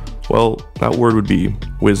 well, that word would be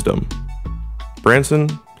wisdom. Branson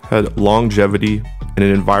had longevity in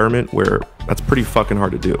an environment where that's pretty fucking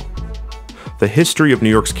hard to do. The history of New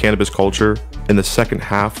York's cannabis culture in the second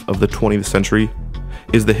half of the 20th century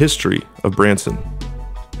is the history of Branson.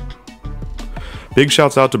 Big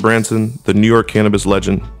shouts out to Branson, the New York cannabis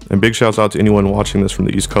legend, and big shouts out to anyone watching this from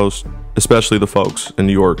the East Coast, especially the folks in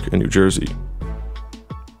New York and New Jersey.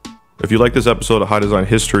 If you like this episode of High Design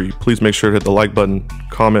History, please make sure to hit the like button,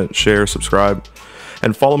 comment, share, subscribe,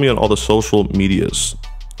 and follow me on all the social medias.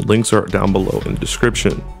 The links are down below in the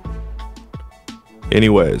description.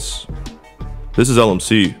 Anyways, this is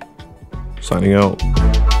LMC, signing out.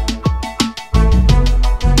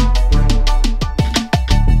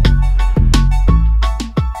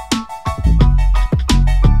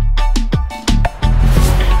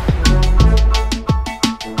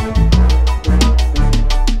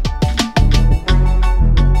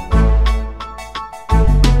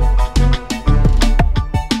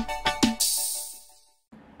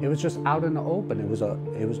 It was just out in the open. It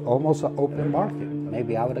was almost an open market.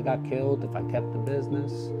 Maybe I would have got killed if I kept the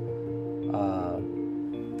business.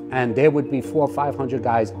 And there would be 400 or 500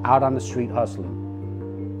 guys out on the street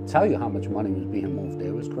hustling. Tell you how much money was being moved there.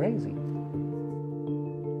 It was crazy.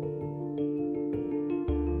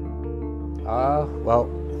 Well,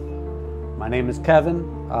 my name is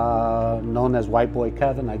Kevin, known as White Boy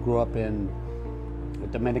Kevin. I grew up in a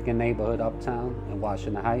Dominican neighborhood uptown in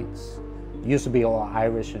Washington Heights. It used to be all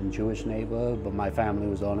Irish and Jewish neighborhood, but my family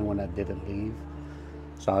was the only one that didn't leave.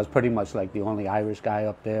 So I was pretty much like the only Irish guy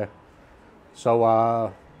up there. So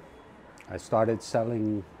I started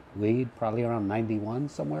selling weed probably around 91,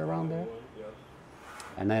 somewhere around there.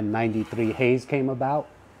 And then 93 Haze came about.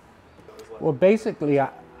 Well, basically,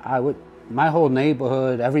 my whole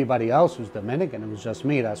neighborhood, everybody else was Dominican. It was just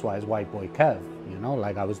me. That's why it's White Boy Kev, you know,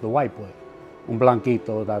 like I was the white boy. Un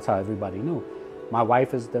blanquito, that's how everybody knew. My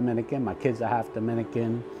wife is Dominican, my kids are half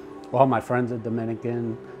Dominican, all my friends are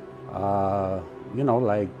Dominican, you know,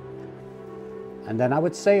 like, and then I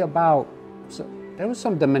would say about, there was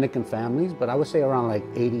some Dominican families, but I would say around like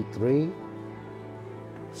 83,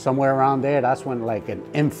 somewhere around there, that's when like an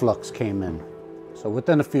influx came in. So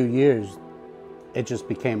within a few years, it just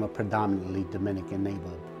became a predominantly Dominican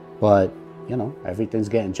neighborhood. But, you know, everything's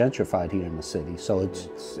getting gentrified here in the city, so it's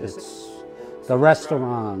the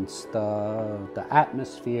restaurants, the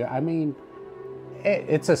atmosphere. I mean,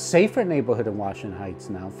 it's a safer neighborhood in Washington Heights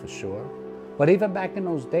now, for sure. But even back in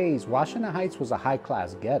those days, Washington Heights was a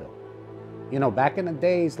high-class ghetto. You know, back in the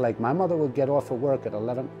days, like my mother would get off of work at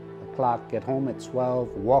 11 o'clock, get home at 12,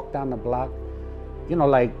 walk down the block. You know,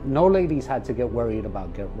 like no ladies had to get worried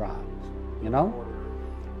about getting robbed, you know?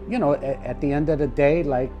 You know, at the end of the day,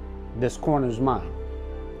 like, this corner's mine.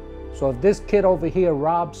 So if this kid over here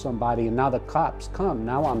robs somebody and now the cops come,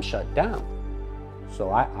 now I'm shut down.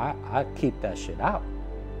 So I keep that shit out,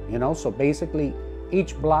 you know? So basically,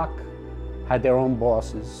 each block had their own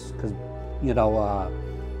bosses because, you know,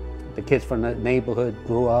 The kids from the neighborhood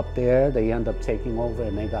grew up there. They end up taking over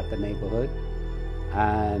and they got the neighborhood.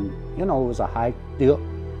 And, you know, it was a high deal.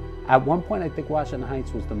 At one point, I think Washington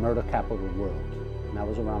Heights was the murder capital of the world. And that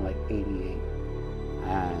was around like 88.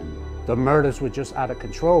 And the murders were just out of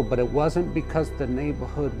control, but it wasn't because the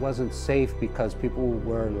neighborhood wasn't safe, because people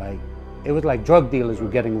were like, it was like drug dealers were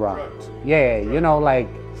getting robbed. Yeah, you know, like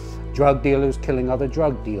drug dealers killing other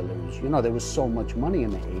drug dealers. You know, there was so much money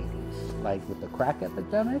in the 80s. Like with the crack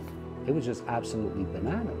epidemic, it was just absolutely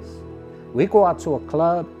bananas. We go out to a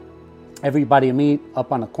club, everybody meet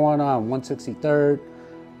up on the corner on 163rd,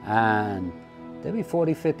 and there'd be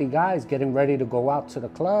 40, 50 guys getting ready to go out to the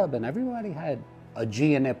club, and everybody had a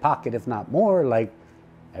G in their pocket, if not more. Like,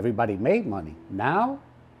 everybody made money. Now,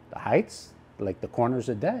 the Heights, like, the corners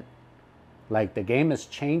are dead. Like, the game has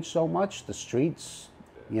changed so much, the streets,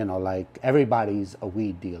 you know, like, everybody's a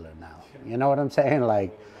weed dealer now. You know what I'm saying?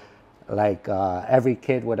 Like every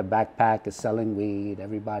kid with a backpack is selling weed.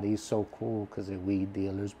 Everybody's so cool because they're weed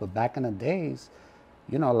dealers. But back in the days,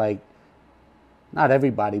 you know, like, not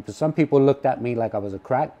everybody, but some people looked at me like I was a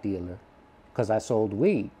crack dealer because I sold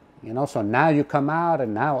weed. You know, so now you come out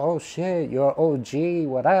and now, oh shit, you're OG,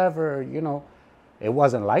 whatever, you know. It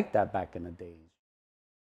wasn't like that back in the days.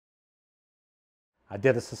 I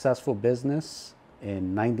did a successful business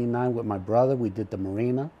in '99 with my brother. We did the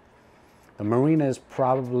marina. The marina is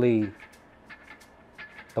probably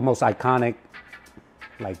the most iconic,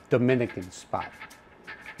 like, Dominican spot.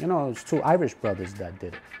 You know, it's two Irish brothers that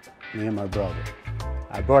did it, me and my brother.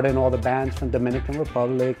 I brought in all the bands from Dominican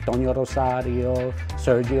Republic, Toño Rosario,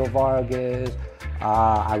 Sergio Vargas.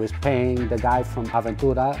 I was paying the guy from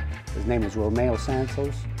Aventura, his name is Romeo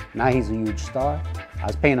Santos. Now he's a huge star. I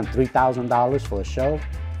was paying him $3,000 for a show.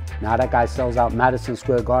 Now that guy sells out Madison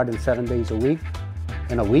Square Garden 7 days a week,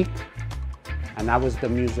 in a week. And that was the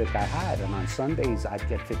music I had. And on Sundays, I'd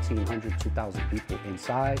get 1,500, 2,000 people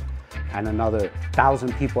inside, and another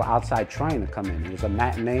 1,000 people outside trying to come in. It was a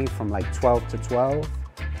matinee from like 12 to 12.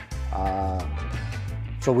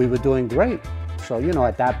 So we were doing great. So, you know,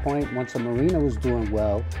 at that point, once the marina was doing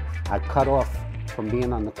well, I cut off from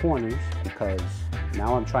being on the corners because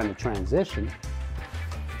now I'm trying to transition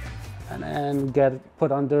and then get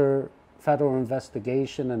put under federal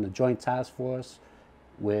investigation and a joint task force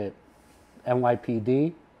with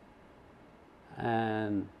NYPD.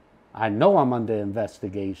 And I know I'm under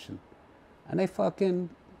investigation. And they fucking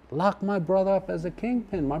locked my brother up as a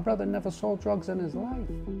kingpin. My brother never sold drugs in his life.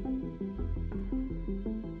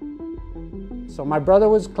 So my brother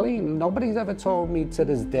was clean. Nobody's ever told me to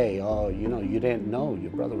this day, oh, you know, you didn't know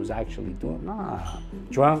your brother was actually doing, nah.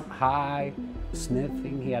 Drunk, high,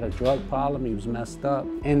 sniffing, he had a drug problem, he was messed up.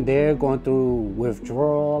 In there, going through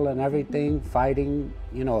withdrawal and everything, fighting,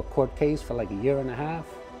 you know, a court case for like 1.5 years.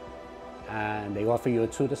 And they offer you a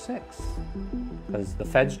 2 to 6. Because the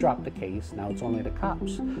feds dropped the case, now it's only the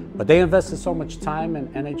cops. But they invested so much time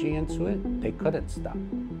and energy into it, they couldn't stop,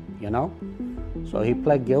 you know? So he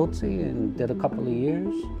pled guilty and did a couple of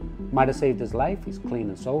years. Might have saved his life. He's clean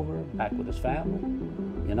and sober, back with his family.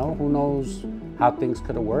 You know, who knows how things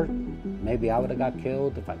could have worked. Maybe I would have got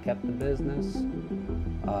killed if I kept the business.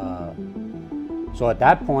 So at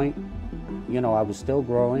that point, you know, I was still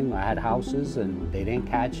growing. I had houses and they didn't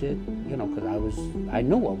catch it, you know, because I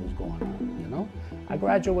knew what was going on, you know. I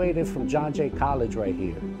graduated from John Jay College right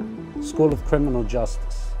here, School of Criminal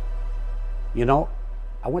Justice. You know,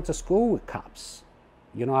 I went to school with cops.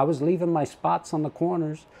 You know, I was leaving my spots on the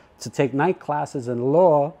corners to take night classes in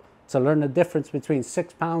law to learn the difference between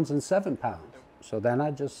 6 pounds and 7 pounds. So then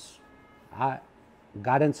I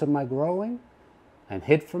got into my growing and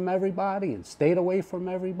hid from everybody and stayed away from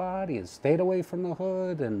everybody and stayed away from the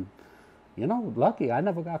hood. And, you know, lucky, I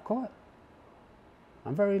never got caught.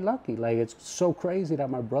 I'm very lucky. Like, it's so crazy that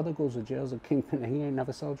my brother goes to jail as a kingpin and he ain't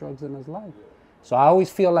never sold drugs in his life. So I always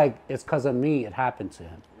feel like it's because of me it happened to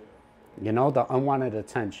him. You know, the unwanted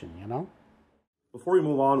attention, you know? Before we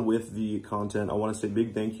move on with the content, I want to say a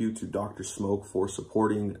big thank you to Dr. Smoke for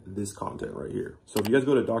supporting this content right here. So if you guys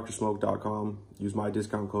go to drsmoke.com, use my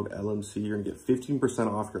discount code LMC, you're going to get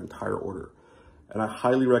 15% off your entire order. And I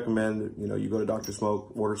highly recommend, you know, you go to Dr.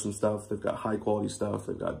 Smoke, order some stuff. They've got high quality stuff.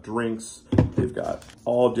 They've got drinks. They've got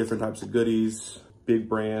all different types of goodies, big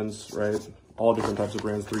brands, right? All different types of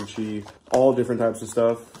brands, 3 Chi, all different types of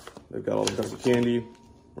stuff. They've got all different types of candy,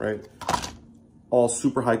 right? All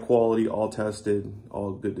super high quality, all tested,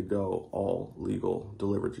 all good to go, all legal,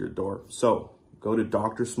 delivered to your door. So go to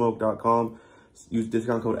drsmoke.com, use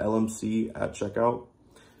discount code LMC at checkout,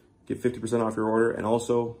 get 50% off your order. And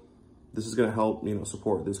also, this is gonna help, you know,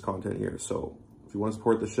 support this content here. So if you wanna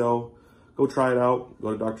support the show, Go try it out.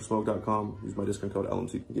 Go to drsmoke.com. Use my discount code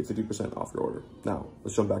LMC and get 50% off your order. Now,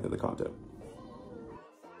 let's jump back to the content.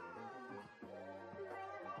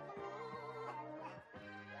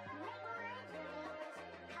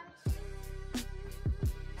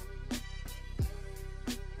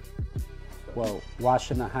 Well,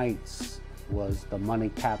 Washington Heights was the money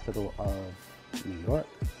capital of New York.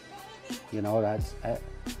 You know,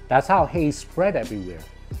 that's how haze spread everywhere,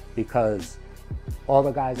 because all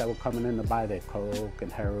the guys that were coming in to buy their coke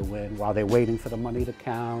and heroin while they're waiting for the money to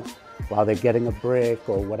count, while they're getting a brick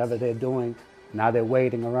or whatever they're doing, now they're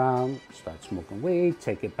waiting around, start smoking weed,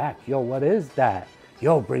 take it back. Yo, what is that?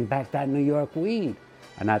 Yo, bring back that New York weed.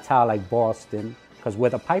 And that's how, like Boston, because we're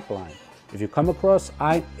the pipeline. If you come across,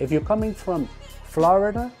 if you're coming from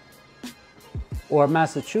Florida or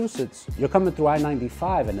Massachusetts, you're coming through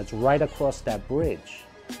I-95 and it's right across that bridge.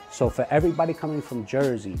 So for everybody coming from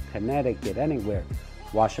Jersey, Connecticut, anywhere,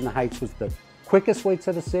 Washington Heights was the quickest way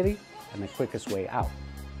to the city and the quickest way out.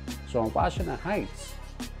 So in Washington Heights,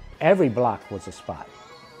 every block was a spot.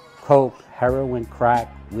 Coke, heroin,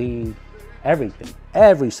 crack, weed, everything,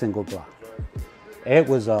 every single block. It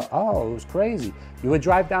was it was crazy. You would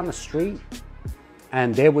drive down the street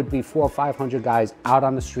and there would be 400 or 500 guys out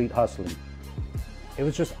on the street hustling. It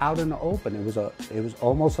was just out in the open. It was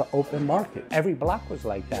almost an open market. Every block was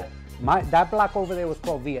like that. That block over there was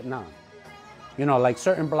called Vietnam. You know, like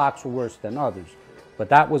certain blocks were worse than others, but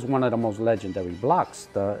that was one of the most legendary blocks.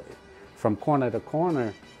 From corner to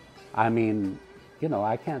corner, I mean, you know,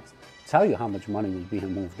 I can't tell you how much money was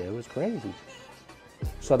being moved there. It was crazy.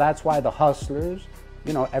 So that's why the hustlers,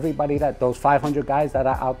 you know, everybody those 500 guys that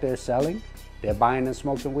are out there selling, they're buying and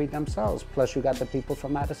smoking weed themselves. Plus you got the people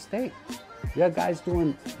from out of state. You have guys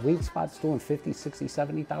doing weed spots doing $50,000,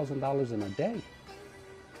 $60,000, $70,000 in a day.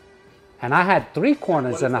 And I had 3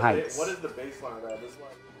 corners in the Heights. What is the baseline of that?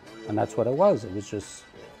 And that's what it was. It was just,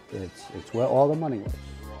 it's where all the money was.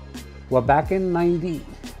 Well, back in I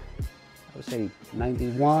would say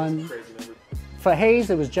 91. For haze,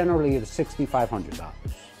 it was generally $6,500.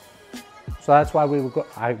 So that's why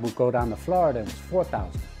I would go down to Florida and it was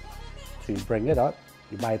 $4,000. So you bring it up,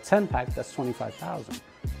 you buy a 10-pack, that's $25,000.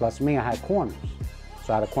 Plus me, I had corners.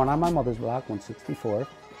 So I had a corner on my mother's block, 164th.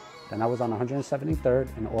 Then I was on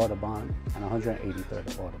 173rd in Audubon and 183rd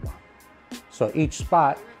in Audubon. So each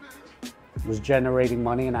spot was generating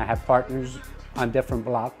money, and I had partners on different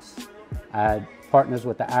blocks. I had partners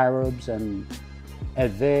with the Arabs and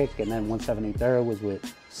Ed Vic, and then 173rd was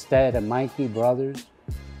with Stead and Mikey brothers,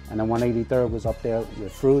 and then 183rd was up there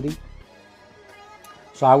with Fruity.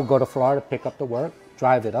 So I would go to Florida, pick up the work,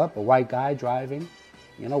 drive it up, a white guy driving,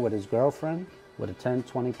 you know, with his girlfriend, with a 10,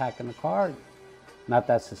 20 pack in the car. Not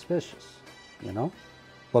that suspicious, you know?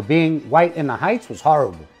 But being white in the Heights was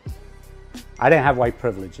horrible. I didn't have white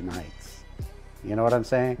privilege in the Heights. You know what I'm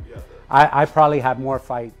saying? Yeah. I probably had more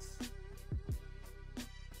fights.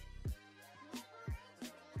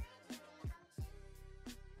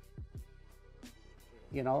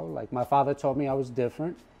 You know, like my father told me I was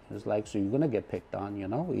different. It was like, so you're gonna get picked on, you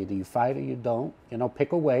know? Either you fight or you don't. You know,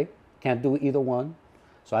 pick a way. Can't do either one.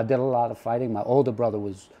 So I did a lot of fighting. My older brother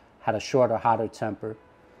had a shorter, hotter temper.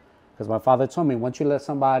 Because my father told me, once you let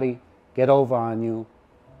somebody get over on you,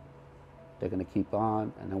 they're gonna keep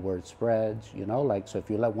on, and the word spreads, you know? Like, so if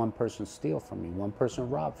you let one person steal from you, one person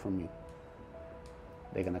rob from you,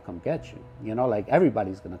 they're gonna come get you. You know, like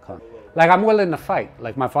everybody's gonna come. Like, I'm willing to fight.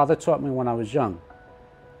 Like my father taught me when I was young.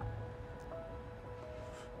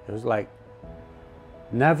 It was like,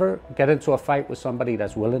 never get into a fight with somebody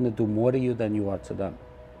that's willing to do more to you than you are to them.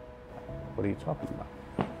 What are you talking about?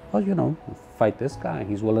 Well, you know, fight this guy.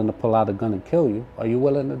 He's willing to pull out a gun and kill you. Are you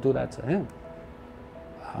willing to do that to him?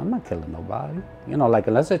 I'm not killing nobody. You know, like,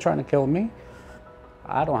 unless they're trying to kill me,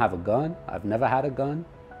 I don't have a gun. I've never had a gun.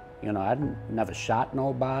 You know, I've never shot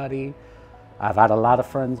nobody. I've had a lot of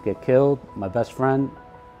friends get killed. My best friend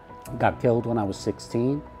got killed when I was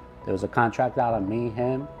 16. There was a contract out on me,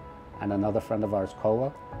 him, and another friend of ours,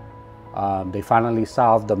 Koa. They finally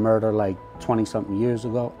solved the murder like 20-something years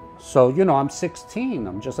ago. So, you know, I'm 16.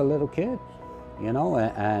 I'm just a little kid, you know,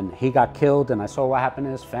 and he got killed, and I saw what happened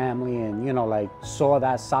to his family, and, you know, like, saw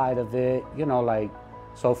that side of it, you know, like,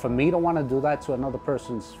 so for me to want to do that to another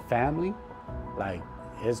person's family, like,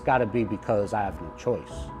 it's got to be because I have no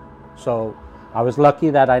choice. So I was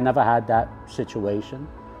lucky that I never had that situation.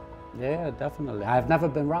 Yeah, definitely. I've never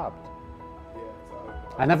been robbed.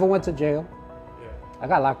 I never went to jail. I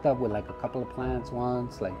got locked up with like a couple of plants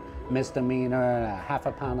once, like misdemeanor, a half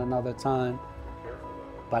a pound another time.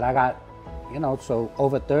 But I got, you know, so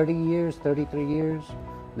over 30 years, 33 years,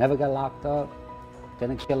 never got locked up,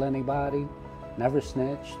 didn't kill anybody, never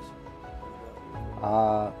snitched.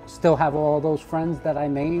 Still have all those friends that I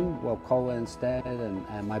named. Well, Koa instead,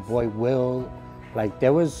 and my boy Will. Like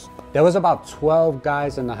there was about 12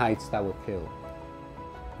 guys in the Heights that were killed,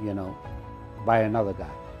 you know, by another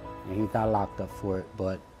guy, and he got locked up for it.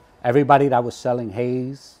 But everybody that was selling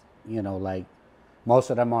haze, you know, like most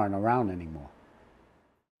of them aren't around anymore.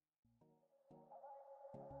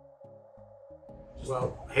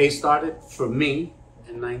 Well, haze started for me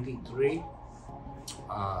in '93.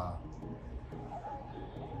 I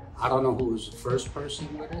don't know who was the first person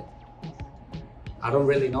with it. I don't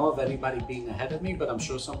really know of anybody being ahead of me, but I'm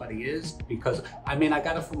sure somebody is, because I mean, I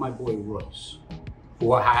got it from my boy Royce,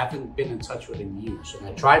 who I haven't been in touch with in years. And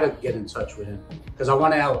I try to get in touch with him because I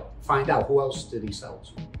want to find out who else did he sell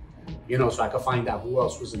to, you know, so I could find out who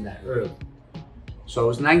else was in that early. So it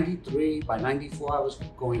was '93. By '94, I was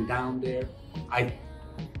going down there.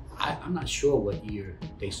 I'm not sure what year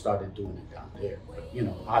they started doing it down there, but you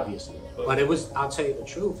know, obviously. But it was, I'll tell you the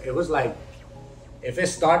truth, it was like, if it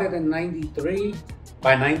started in '93,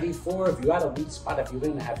 by '94, if you had a weed spot, if you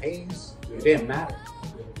didn't have haze, it didn't matter.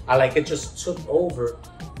 It just took over,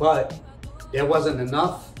 but there wasn't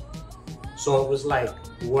enough. So it was like,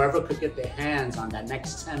 whoever could get their hands on that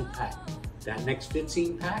next 10 pack, that next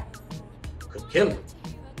 15 pack, could kill it,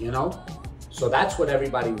 you know? So that's what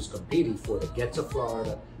everybody was competing for, to get to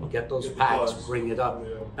Florida, get those packs, bring it up.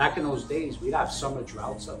 Back in those days, we'd have summer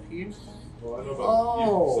droughts up here.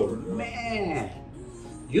 Oh, man.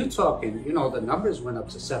 You talking, you know, the numbers went up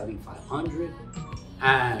to 7,500,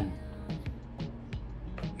 and,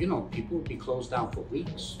 you know, people would be closed down for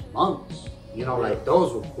weeks, months. You know, like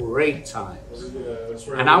those were great times.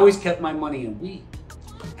 And I always kept my money in weed.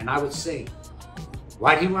 And I would say,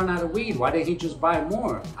 why'd he run out of weed? Why didn't he just buy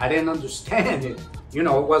more? I didn't understand it. You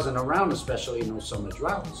know, it wasn't around, especially in those summer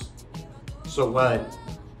droughts. So when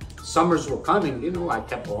summers were coming, you know, I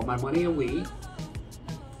kept all my money in weed.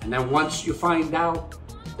 And then once you find out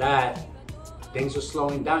that things are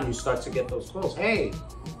slowing down, you start to get those calls. Hey,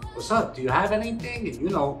 what's up? Do you have anything? And you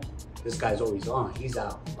know, this guy's always on. He's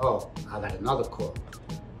out. Oh, I got another call.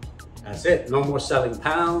 That's it. No more selling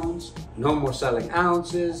pounds. No more selling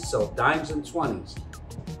ounces. So dimes and 20s.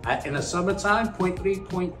 In the summertime,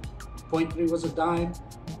 0.3 was a dime.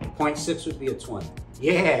 0.6 would be a 20.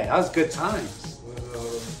 Yeah, that was good times.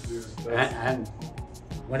 And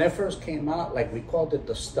when it first came out, like, we called it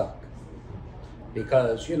the stuck.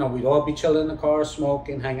 Because, you know, we'd all be chilling in the car,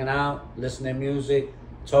 smoking, hanging out, listening to music,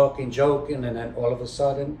 talking, joking, and then all of a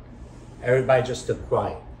sudden, everybody just stood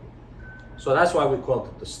quiet. So that's why we called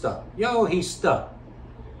it the stuck. Yo, he's stuck.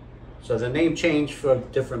 So the name changed for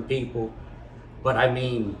different people. But I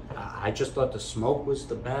mean, I just thought the smoke was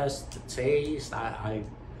the best, the taste, I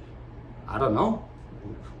don't know.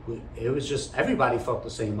 It was just, everybody felt the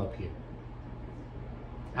same up here.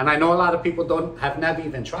 And I know a lot of people have never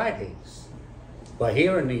even tried haze. But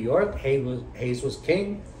here in New York, haze was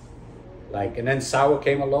king. Like, and then sour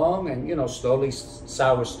came along, and, you know, slowly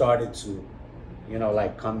sour started to, you know,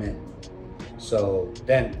 like, come in. So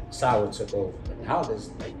then sour took over. But now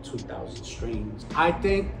there's like 2,000 strains. I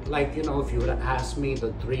think, like, you know, if you would have asked me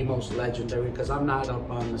the 3 most legendary, because I'm not up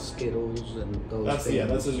on the Skittles and those things. Yeah,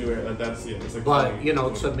 that's a new era. That's a but, you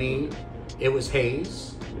know, to me, it was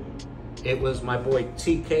haze. It was my boy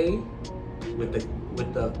TK with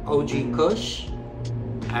the OG Kush.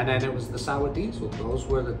 And then it was the sour diesel. Those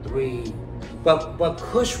were the 3. But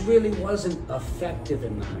Kush really wasn't effective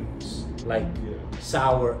in the Heights, like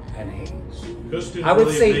sour and haze. Kush didn't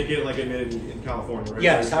really make it like it did in California, right?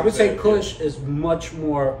 Yes, I would say Kush is much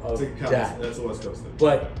more of that. That's the West Coast thing.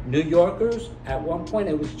 But New Yorkers, at one point,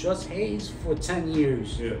 it was just haze for 10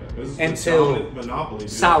 years. Yeah, until monopoly,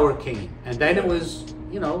 sour came. And then it was,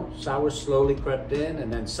 you know, sour slowly crept in,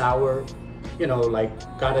 and then sour, you know, like,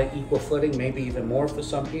 got an equal footing, maybe even more for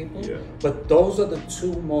some people. Yeah. But those are the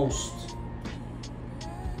 2 most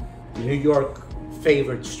New York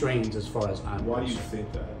favored strains as far as I'm concerned. Why do you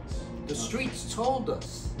think that? The streets told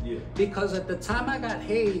us. Yeah. Because at the time I got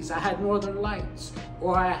haze, I had Northern Lights,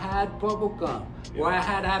 or I had bubblegum, or I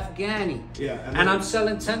had Afghani. Yeah. And I'm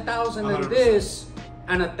selling 10,000 in this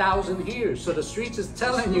and 1,000 here. So the streets is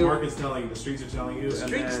telling you. The market's telling you. The streets are telling you. The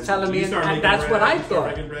streets telling me, and that's what I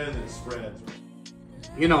thought. Bread and it spreads.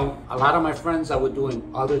 You know, a lot of my friends that were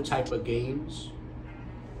doing other type of games,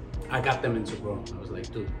 I got them into growing. I was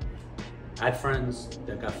like, dude, I had friends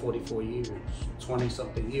that got 44 years,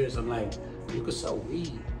 20-something years. I'm like, you could sell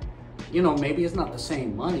weed. You know, maybe it's not the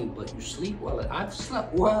same money, but you sleep well. I've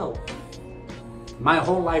slept well my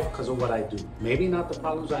whole life because of what I do. Maybe not the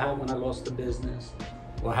problems I had when I lost the business,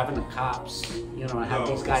 or having the cops, you know, and have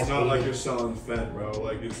these guys. It's not like hating. you're selling fent, bro.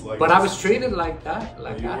 Like it's like. But I was treated like that,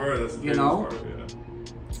 like you that. were. That's the you know. part, yeah.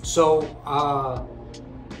 So,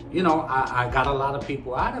 you know, I got a lot of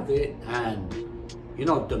people out of it, and you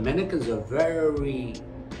know, Dominicans are very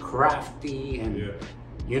crafty, and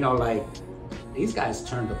you know, like these guys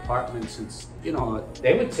turned apartments, and you know,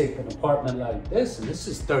 they would take an apartment like this, and this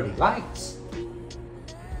is 30 lights.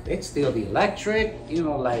 They'd steal the electric, you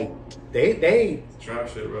know, like they trap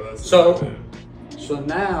shit, bro. That's so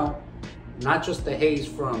now, not just the haze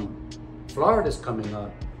from Florida's coming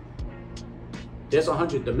up. There's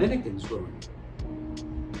 100 Dominicans growing.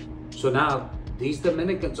 So now these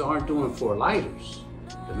Dominicans aren't doing 4 lighters.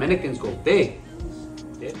 Dominicans go big.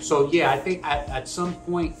 So yeah, I think at some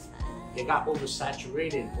point it got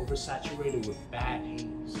oversaturated with bad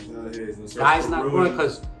haze. Guys not growing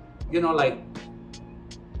because, you know, like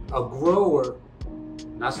a grower,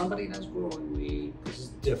 not somebody that's growing weed, because it's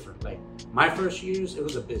different. Like my first years, it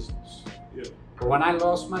was a business. Yeah. But when I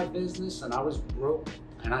lost my business and I was broke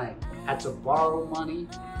and I had to borrow money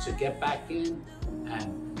to get back in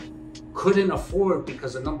and couldn't afford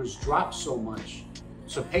because the numbers dropped so much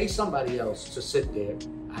to pay somebody else to sit there,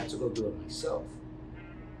 I had to go do it myself.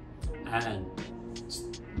 And it's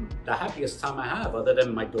the happiest time I have, other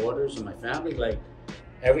than my daughters and my family. Like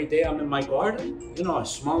every day I'm in my garden, you know, I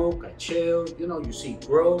smoke, I chill, you know, you see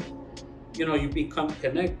growth, you know, you become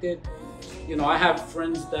connected. You know, I have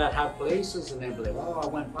friends that have places and they're like, oh, I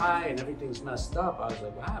went by and everything's messed up. I was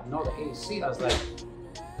like, I have no AC. I was like,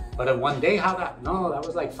 but then one day, that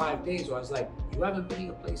was like 5 days. So I was like, you haven't been in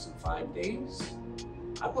a place in 5 days?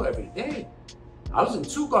 I go every day. I was in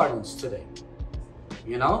 2 gardens today,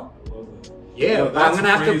 you know? Yeah, but I'm gonna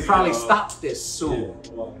have to probably stop this soon.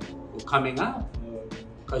 We're coming out.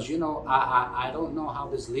 Because, you know, I don't know how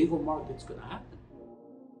this legal market's gonna happen.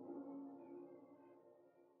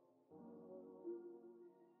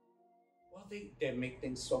 They make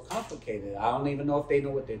things so complicated. I don't even know if they know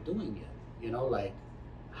what they're doing yet. You know, like,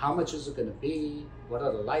 how much is it gonna be? What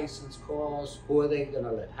are the license costs? Who are they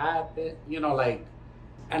gonna let have it? You know, like,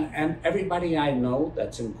 and everybody I know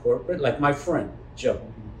that's in corporate, like my friend, Joe,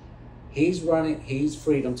 he's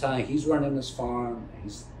Freedom Time, he's running his farm,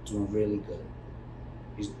 he's doing really good.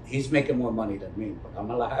 He's making more money than me, but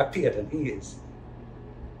I'm a lot happier than he is.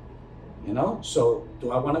 You know, so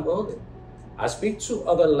do I wanna go there? I speak to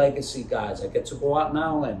other legacy guys. I get to go out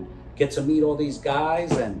now and get to meet all these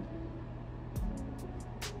guys, and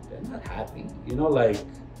they're not happy, you know, like,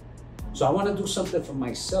 so I want to do something for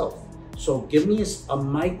myself. So give me a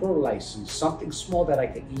micro license, something small that I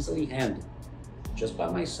can easily handle just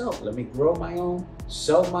by myself. Let me grow my own,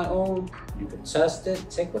 sell my own. You can test it,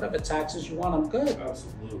 take whatever taxes you want, I'm good.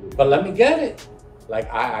 Absolutely. But let me get it.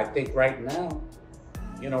 Like, I think right now,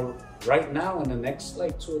 you know, right now in the next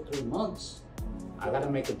like 2 or 3 months, I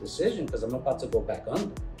gotta make a decision because I'm about to go back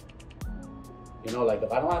under. You know, like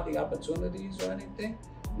if I don't have the opportunities or anything,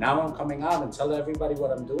 now I'm coming out and telling everybody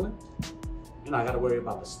what I'm doing. You know, I gotta worry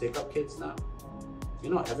about the stick-up kids now.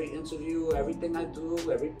 You know, every interview, everything I do,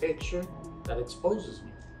 every picture that exposes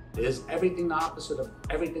me is everything the opposite of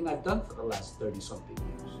everything I've done for the last 30-something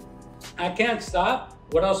years. I can't stop.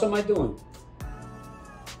 What else am I doing?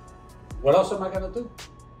 What else am I gonna do?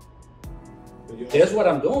 Here's what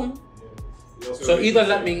I'm doing. So either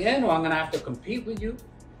let me in or I'm gonna have to compete with you.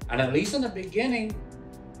 And at least in the beginning,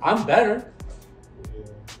 I'm better.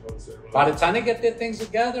 By the time they get their things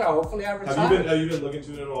together, hopefully I retire. Have you been looking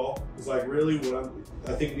to it at all? Because like really,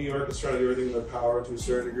 I think New York is trying to do everything in their power to a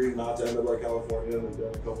certain degree, not to end up like California, and they've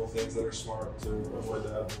done a couple of things that are smart to avoid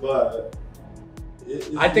that. But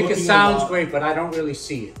I think it sounds great, but I don't really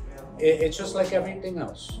see it. It's just like everything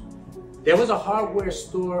else. There was a hardware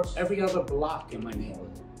store every other block in my neighborhood.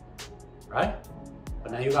 Right?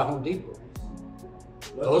 But now you got Home Depot.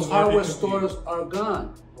 Those hardware stores are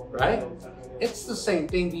gone, right? It's the same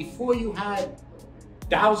thing. Before you had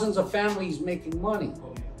thousands of families making money.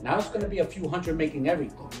 Now it's gonna be a few hundred making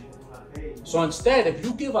everything. So instead, if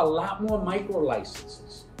you give a lot more micro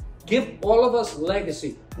licenses, give all of us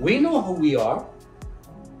legacy. We know who we are.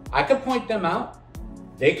 I can point them out.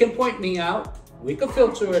 They can point me out. We can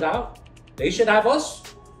filter it out. They should have us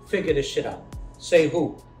figure this shit out. Say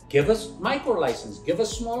who? Give us micro license, give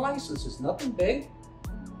us small licenses, nothing big.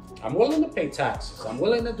 I'm willing to pay taxes. I'm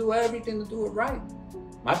willing to do everything to do it right.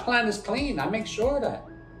 My plan is clean, I make sure of that.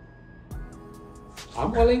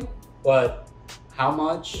 I'm willing, but how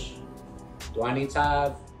much do I need to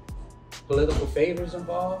have political favors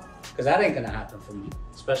involved? Because that ain't gonna happen for me,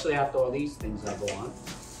 especially after all these things that go on,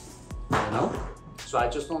 you know? So I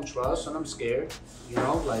just don't trust and I'm scared, you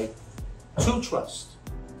know, like to trust.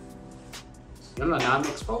 You know, now I'm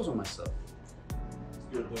exposing myself.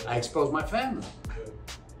 I expose my family.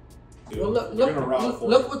 Well,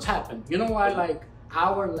 look what's happened. You know why, like,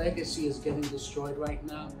 our legacy is getting destroyed right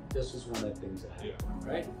now? This is one of the things that happened,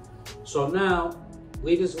 right? So now,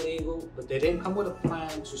 weed is legal, but they didn't come with a plan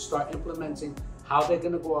to start implementing how they're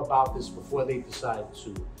gonna go about this before they decide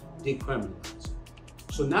to decriminalize it.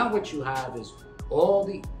 So now what you have is all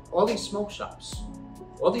these smoke shops,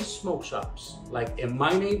 like in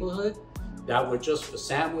my neighborhood, that were just for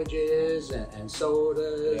sandwiches and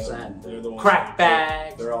sodas and crack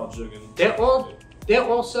bags. They're all jigging. They're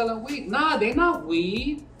all selling weed. Nah, they're not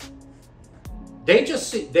weed. They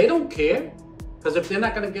just they don't care, because if they're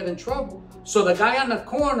not gonna get in trouble. So the guy on the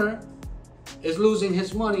corner is losing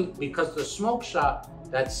his money because the smoke shop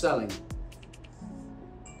that's selling it.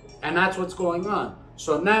 And that's what's going on.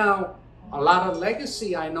 So now a lot of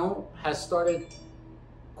legacy, I know, has started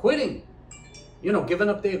quitting, you know, giving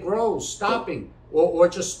up their grows, stopping, or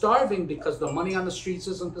just starving because the money on the streets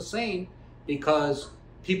isn't the same, because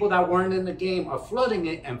people that weren't in the game are flooding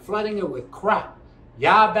it with crap.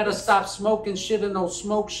 Y'all better stop smoking shit in those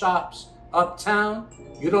smoke shops uptown.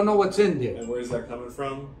 You don't know what's in there. And where's that coming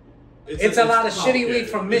from? It's a lot of shitty weed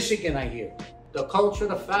from Michigan, I hear. The culture,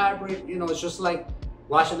 the fabric, you know, it's just like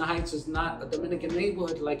Washington Heights is not a Dominican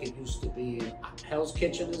neighborhood like it used to be. Hell's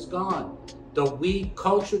Kitchen is gone. The weed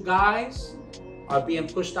culture guys are being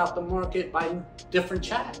pushed out the market by different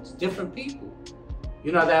chats, different people.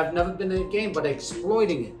 You know, that have never been in the game, but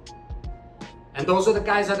exploiting it. And those are the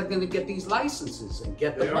guys that are going to get these licenses and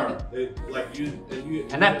get the money.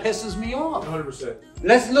 And that pisses me off. 100%.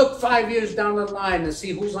 Let's look 5 years down the line and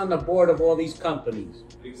see who's on the board of all these companies.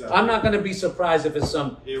 Exactly. I'm not going to be surprised if it's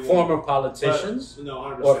some former politicians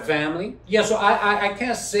or family. Yeah, so I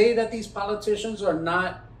can't say that these politicians are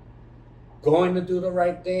not going to do the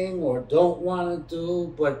right thing or don't want to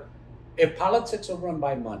do, but if politics are run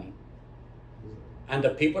by money, and the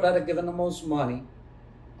people that are given the most money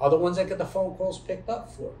are the ones that get the phone calls picked up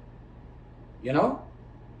for, you know?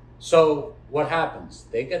 So what happens?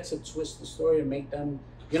 They get to twist the story and make them,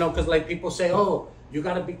 you know, because like people say, oh, you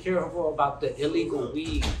got to be careful about the illegal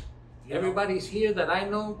weed. Everybody's here that I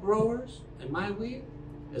know, growers, and my weed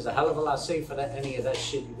is a hell of a lot safer than any of that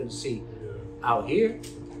shit you're going to see out here.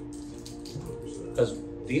 Because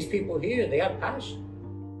these people here, they have passion.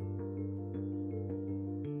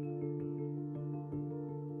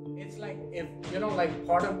 It's like, if, you know, like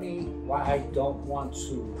part of me, why I don't want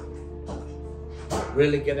to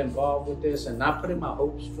really get involved with this and not put in my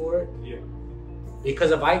hopes for it. Yeah.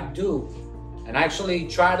 Because if I do, and actually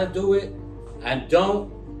try to do it, and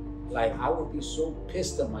don't, like, I would be so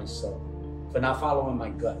pissed at myself for not following my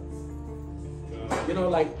gut. You know,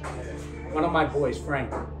 like, one of my boys,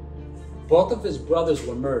 Frank, both of his brothers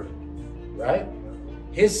were murdered, right?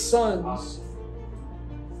 His sons,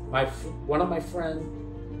 one of my friends,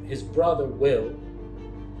 his brother, Will,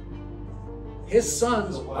 his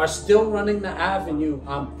sons are still running the avenue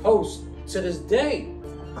on post to this day.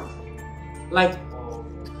 Like,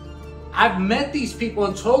 I've met these people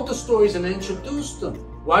and told the stories and introduced them.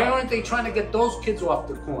 Why aren't they trying to get those kids off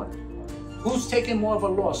the corner? Who's taking more of a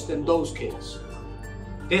loss than those kids?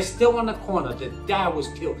 They're still on the corner. Their dad was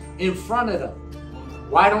killed in front of them.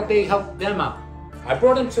 Why don't they help them out? I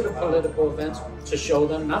brought them to the political events to show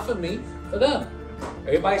them, not for me, for them.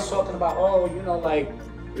 Everybody's talking about, oh, you know, like,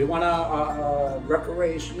 we want to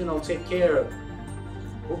reparation, you know, take care of.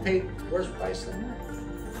 Who paid worse price than that?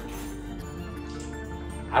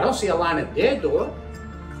 I don't see a line at their door.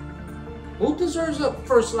 Who deserves a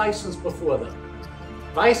first license before them?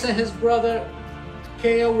 Vice and his brother,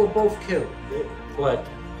 KO, were both killed. But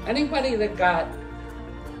anybody that got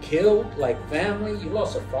killed, like family, you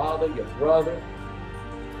lost a father, your brother,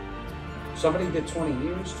 somebody did 20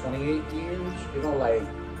 years, 28 years, you know, like,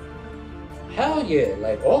 hell yeah,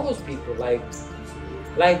 like all those people, like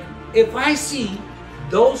if I see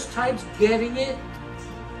those types getting it,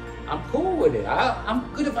 I'm cool with it.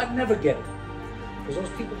 I'm good if I never get it. Because those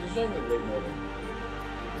people deserve it way more than me.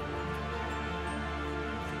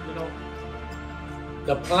 You know,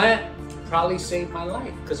 the plant probably saved my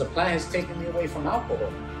life because the plant has taken me away from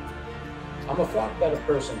alcohol. I'm a far better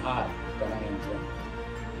person high than I am drunk.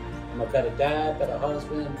 I'm a better dad, better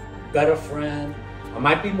husband, better friend. I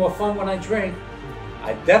might be more fun when I drink.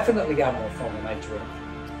 I definitely got more fun when I drink.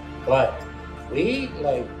 But weed,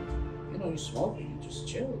 like, you know, you smoke it, you just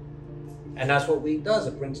chill. And that's what weed does.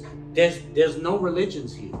 It brings, there's no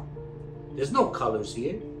religions here. There's no colors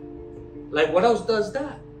here. Like, what else does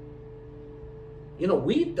that? You know,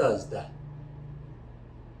 weed does that.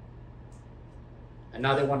 And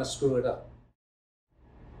now they want to screw it up.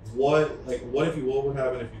 What would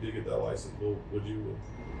happen if you did get that license? Would you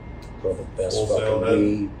Bro, the best wholesale fucking that?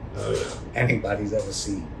 weed Yeah. anybody's ever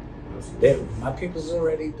seen. My people's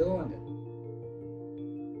already doing it.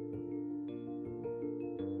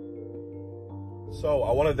 So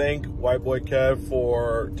I want to thank White Boy Kev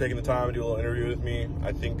for taking the time to do a little interview with me.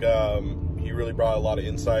 I think he really brought a lot of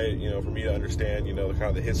insight, for me to understand, kind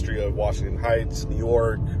of the history of Washington Heights, New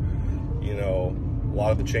York, a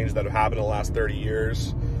lot of the changes that have happened in the last 30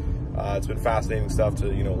 years. It's been fascinating stuff to,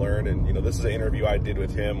 learn. And, this is an interview I did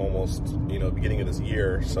with him almost, beginning of this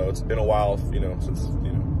year. So it's been a while, since,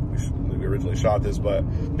 we originally shot this. But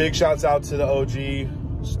big shouts out to the OG.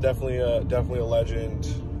 It's definitely a legend.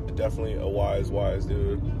 Definitely a wise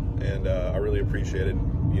dude. And I really appreciated,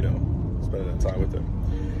 spending that time with him.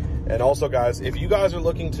 And also, guys, if you guys are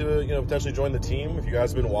looking to, potentially join the team, if you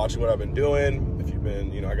guys have been watching what I've been doing, if you've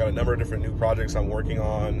been, I got a number of different new projects I'm working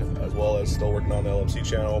on, as well as still working on the LMC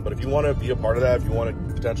channel. But if you want to be a part of that, if you want to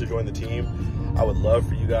potentially join the team, I would love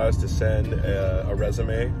for you guys to send a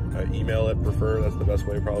resume, email it, prefer. That's the best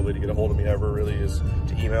way probably to get a hold of me ever, really, is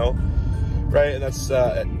to email. Right, and that's,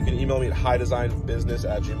 you can email me at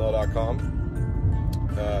highdesignbusiness@gmail.com.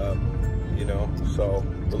 So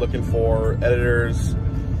we're looking for editors,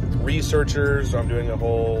 researchers. I'm doing a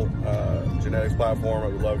whole genetics platform. I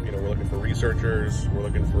would love, we're looking for researchers. We're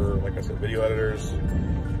looking for, like I said, video editors,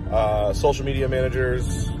 social media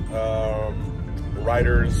managers,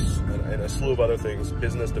 writers, and a slew of other things,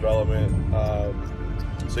 business development.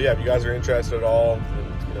 So yeah, if you guys are interested at all in,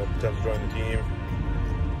 potentially joining the team,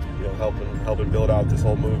 helping build out this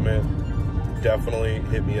whole movement, definitely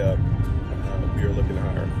hit me up. We are looking to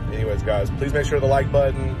hire. Anyways, guys, please make sure to the like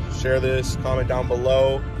button, share this, comment down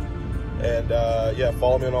below, and yeah,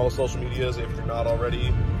 follow me on all the social medias if you're not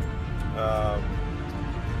already. And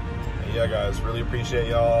yeah, guys, really appreciate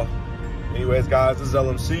y'all. Anyways, guys, this is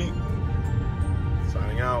LMC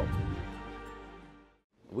signing out.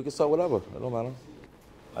 We can start whatever. It don't matter.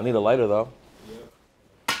 I need a lighter though.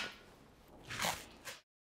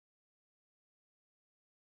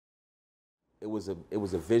 It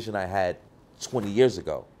was a vision I had 20 years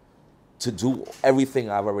ago to do everything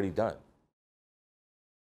I've already done.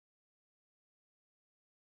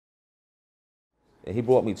 And he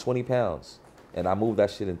brought me 20 pounds and I moved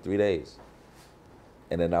that shit in 3 days.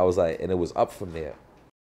 And then I was like, and it was up from there.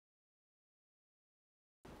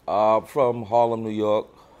 From Harlem, New York,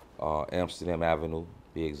 Amsterdam Avenue,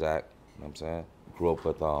 be exact, you know what I'm saying? Grew up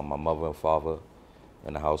with my mother and father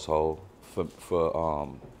in the household. For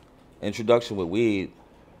introduction with weed,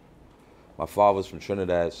 my father's from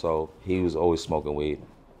Trinidad, so he was always smoking weed.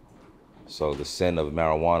 So the scent of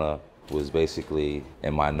marijuana was basically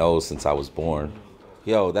in my nose since I was born.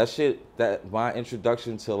 Yo, that shit, my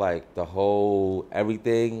introduction to like the whole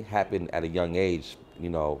everything happened at a young age,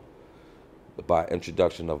 by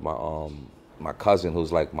introduction of my cousin,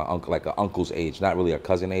 who's like my uncle, like an uncle's age, not really a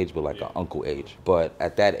cousin age, but like an uncle age. But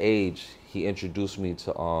at that age, he introduced me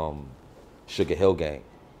to Sugar Hill Gang,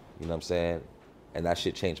 you know what I'm saying? And that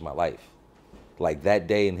shit changed my life. Like that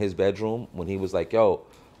day in his bedroom when he was like, yo,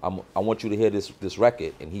 I want you to hear this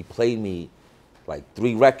record. And he played me like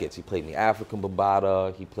 3 records. He played me African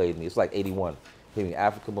Bambaataa, he played me, it's like 81. He played me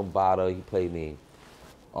African Bambaataa, he played me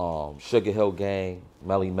Sugar Hill Gang,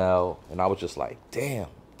 Melly Mel, and I was just like, damn,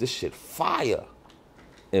 this shit fire.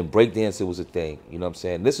 And breakdancing was a thing, you know what I'm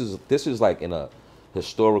saying? This is like in a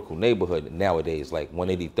historical neighborhood nowadays, like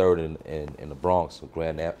 183rd in the Bronx,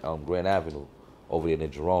 Grand Avenue, over there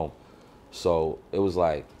in Jerome. So it was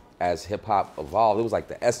like, as hip hop evolved, it was like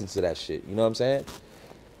the essence of that shit, you know what I'm saying?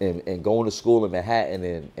 And going to school in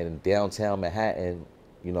Manhattan and downtown Manhattan,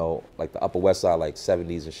 like the Upper West Side, like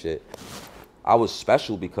 70s and shit, I was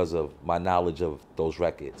special because of my knowledge of those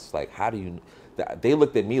records. Like, how do you, they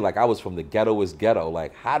looked at me like I was from the ghettoest ghetto.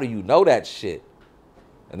 Like, how do you know that shit?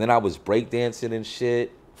 And then I was breakdancing and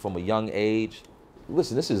shit from a young age.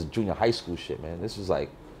 Listen, this is junior high school shit, man. This is like,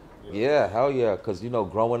 yeah, hell yeah. Because,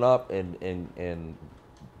 growing up and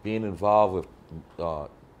being involved with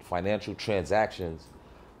financial transactions,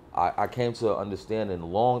 I came to understanding a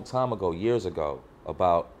long time ago, years ago,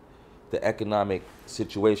 about the economic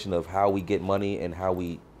situation of how we get money and how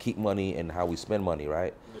we keep money and how we spend money,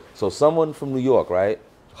 right? So someone from New York, right,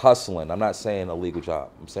 hustling, I'm not saying a legal job,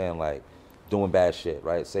 I'm saying like doing bad shit,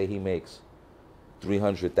 right? Say he makes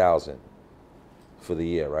 $300,000 for the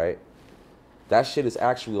year, right? That shit is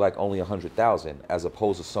actually like only $100,000 as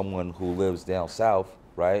opposed to someone who lives down south,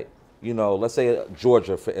 right? Let's say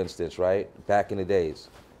Georgia, for instance, right? Back in the days.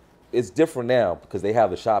 It's different now because they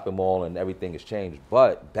have the shopping mall and everything has changed.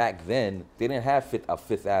 But back then, they didn't have a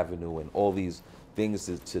Fifth Avenue and all these things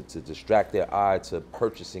to distract their eye to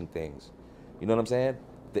purchasing things. You know what I'm saying?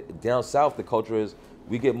 Down south, the culture is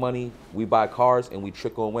we get money, we buy cars, and we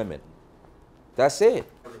trick on women. That's it.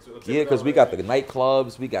 Yeah, because we got the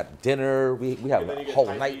nightclubs, we got dinner, we have a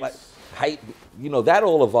whole night, like, hype. You know, that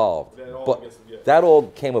all evolved. That all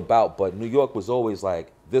came about, but New York was always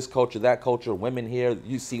like, this culture, that culture, women here.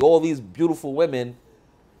 You see all these beautiful women,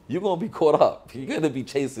 you're going to be caught up. You're going to be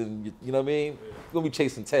chasing, you know what I mean? You're going to be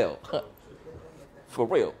chasing tail. For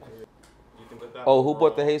real. Oh, who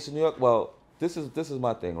bought the haze to New York? Well, this is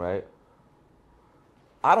my thing, right?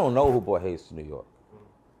 I don't know who bought haze to New York.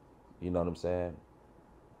 You know what I'm saying?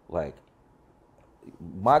 Like,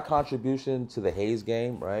 my contribution to the haze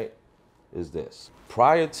game, right, is this.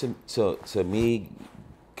 Prior to me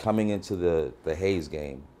coming into the haze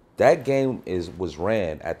game, that game was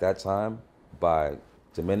ran at that time by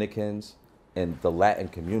Dominicans and the Latin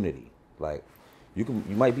community. Like, you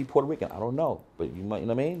might be Puerto Rican, I don't know, but you might, you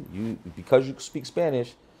know what I mean? Because you speak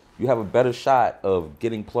Spanish, you have a better shot of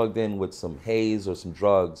getting plugged in with some haze or some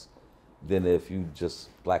drugs than if you just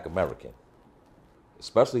Black American,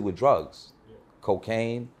 especially with drugs.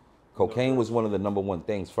 Cocaine was one of the #1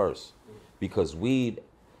 things first, because weed,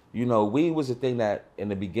 you know, weed was a thing that in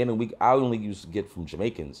the beginning I only used to get from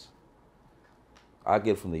Jamaicans. I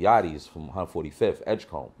get from the Yachties from 145th,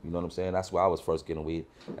 Edgecombe. You know what I'm saying? That's where I was first getting weed,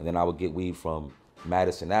 and then I would get weed from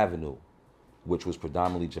Madison Avenue, which was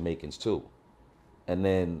predominantly Jamaicans too. And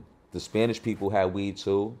then the Spanish people had weed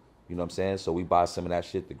too, you know what I'm saying? So we buy some of that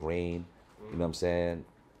shit, the green, you know what I'm saying?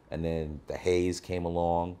 And then the haze came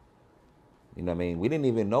along, you know what I mean? We didn't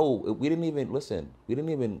even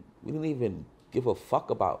give a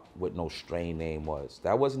fuck about what no strain name was.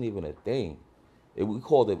 That wasn't even a thing.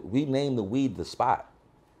 We named the weed the spot.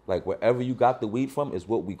 Like, wherever you got the weed from is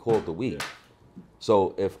what we called the weed.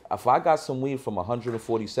 So if I got some weed from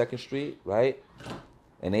 142nd Street, right,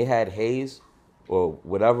 and they had haze or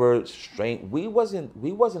whatever strain, we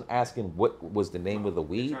wasn't asking what was the name of the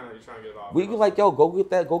weed. We were like, yo,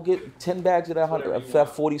 go get 10 bags of that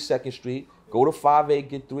 42nd Street, go to 5A,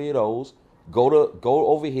 get 3 of those, go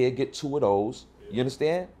over here, get 2 of those. You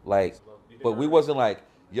understand? Like, but we wasn't like,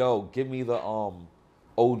 yo, give me the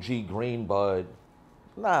OG green bud.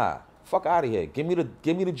 Nah, fuck out of here. Give me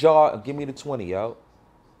the jar and give me the 20, yo.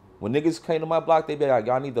 When niggas came to my block, they be like,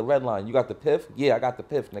 y'all need the red line. You got the piff? Yeah, I got the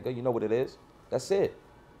piff, nigga. You know what it is? That's it.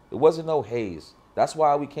 It wasn't no haze. That's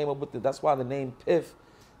why we came up with that's why the name Piff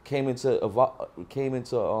came into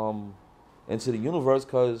the universe,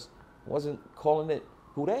 because I wasn't calling it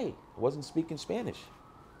Houday. I wasn't speaking Spanish.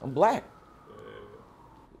 I'm Black.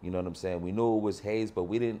 You know what I'm saying? We knew it was haze, but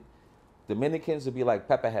we didn't. Dominicans would be like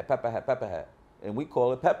pepperhead, pepperhead, pepperhead. And we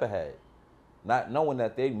call it pepperhead, not knowing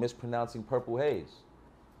that they mispronouncing purple haze.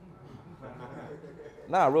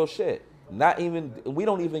 Nah, real shit. We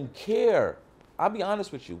don't even care. I'll be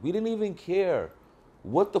honest with you. We didn't even care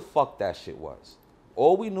what the fuck that shit was.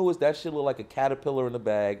 All we knew is that shit looked like a caterpillar in a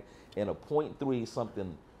bag, and a .3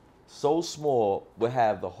 something so small would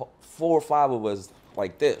have the 4 or 5 of us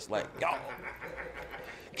like this, like, yo,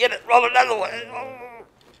 get it, roll another one.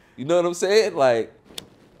 You know what I'm saying? Like,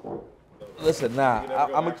 listen, I'm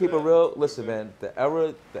gonna keep it real. Listen, man, the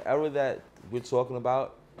era that we're talking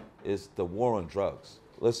about is the war on drugs.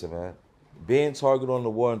 Listen, man, being targeted on the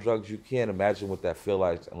war on drugs, you can't imagine what that feel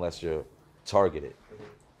like unless you're targeted,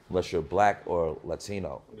 unless you're Black or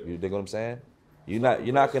Latino. You dig what I'm saying? You're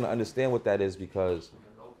not gonna understand what that is, because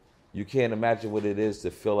you can't imagine what it is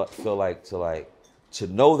to feel like to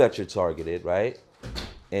know that you're targeted, right?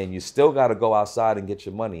 And you still got to go outside and get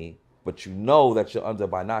your money, but you know that you're under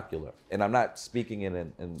binocular. And I'm not speaking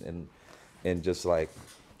in just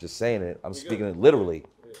saying it. I'm speaking it literally.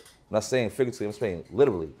 I'm not saying figuratively. I'm saying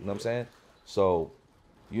literally. You know what I'm saying? So,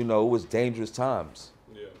 you know, it was dangerous times.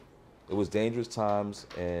 Yeah. It was dangerous times,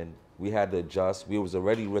 and we had to adjust. We was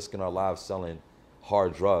already risking our lives selling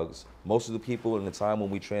hard drugs. Most of the people in the time when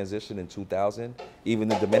we transitioned in 2000, even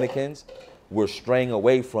the Dominicans, were straying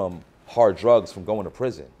away from hard drugs, from going to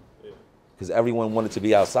prison, because everyone wanted to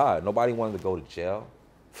be outside. Nobody wanted to go to jail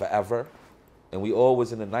forever. And we all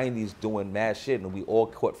was in the 90s doing mad shit, and we all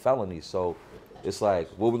caught felonies. So it's like,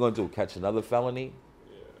 what are we gonna do? Catch another felony?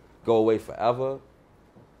 Go away forever?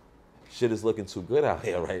 Shit is looking too good out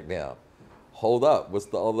here right now. Hold up, what's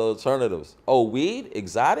the other alternatives? Oh, weed?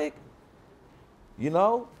 Exotic? You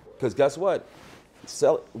know? Because guess what?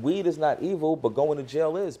 Weed is not evil, but going to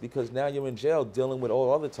jail is, because now you're in jail dealing with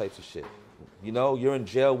all other types of shit. You know, you're in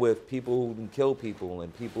jail with people who done kill people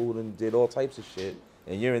and people who done did all types of shit,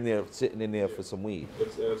 and you're in there sitting in there for some weed.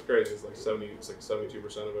 It's crazy. It's like 72%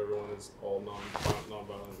 of everyone is all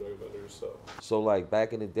non-violent drug offenders. So like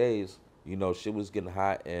back in the days, you know, shit was getting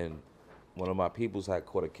hot, and one of my peoples had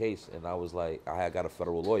caught a case, and I was like, I had got a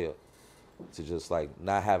federal lawyer to just like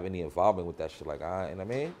not have any involvement with that shit. Like, you know what I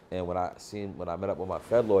mean? And when I met up with my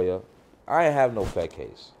Fed lawyer, I didn't have no Fed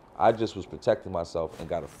case. I just was protecting myself and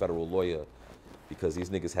got a federal lawyer because these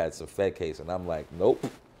niggas had some Fed case. And I'm like, nope,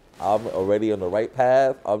 I'm already on the right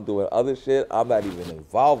path. I'm doing other shit. I'm not even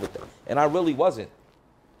involved with that. And I really wasn't.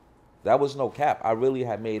 That was no cap. I really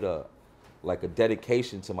had made a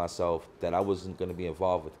dedication to myself that I wasn't gonna be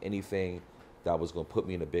involved with anything that was gonna put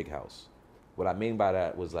me in a big house. What I mean by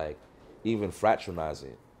that was like, even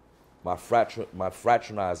fraternizing. My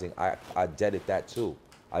fraternizing, I deaded that too.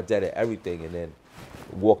 I deaded everything and then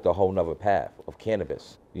walked a whole nother path of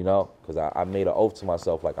cannabis, you know? Because I made an oath to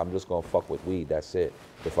myself, like, I'm just gonna fuck with weed, that's it.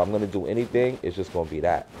 If I'm gonna do anything, it's just gonna be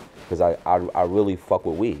that. Because I really fuck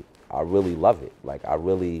with weed. I really love it. Like, I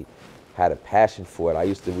really had a passion for it. I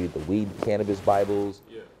used to read the weed cannabis Bibles.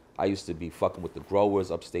 Yeah. I used to be fucking with the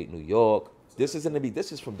growers upstate New York. This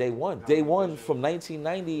is from day one. Day one, from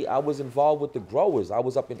 1990, I was involved with the growers. I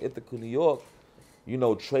was up in Ithaca, New York, you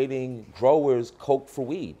know, trading growers coke for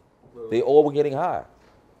weed. They all were getting high.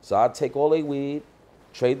 So I'd take all their weed,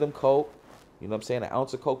 trade them coke. You know what I'm saying? An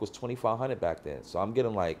ounce of coke was $2,500 back then. So I'm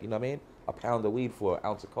getting like, you know what I mean? A pound of weed for an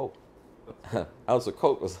ounce of coke. Ounce of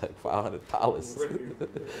coke was like $500.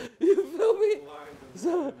 You feel me?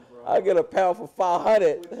 So I get a pound for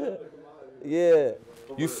 $500. Yeah.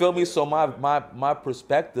 You feel me? So my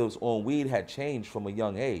perspectives on weed had changed from a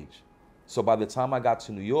young age. So by the time I got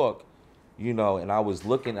to New York, you know, and I was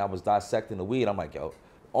dissecting the weed, I'm like, yo,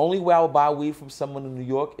 only way I would buy weed from someone in New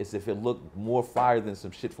York is if it looked more fire than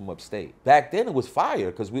some shit from upstate. Back then it was fire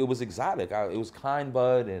because it was exotic. It was kind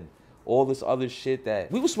bud and all this other shit that...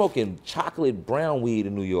 We were smoking chocolate brown weed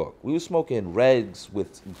in New York. We were smoking Reds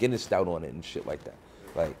with Guinness Stout on it and shit like that.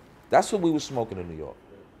 Like, that's what we were smoking in New York.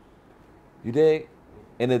 You dig?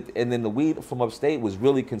 And then the weed from upstate was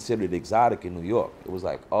really considered exotic in New York. It was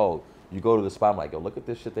like, oh, you go to the spot, I'm like, yo, look at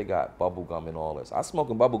this shit they got, bubble gum and all this. I was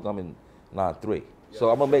smoking bubble gum in 9-3. So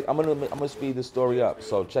I'm gonna speed this story up.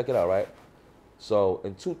 So check it out, right? So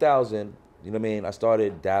in 2000, you know what I mean, I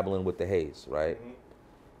started dabbling with the haze, right?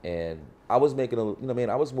 And I was making you know what I mean,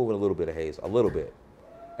 I was moving a little bit of haze, a little bit.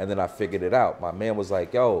 And then I figured it out. My man was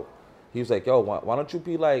like, yo, why don't you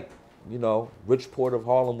be like, you know, Rich Port of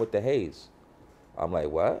Harlem with the haze? I'm like,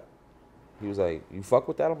 what? He was like, you fuck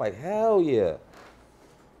with that? I'm like, hell yeah.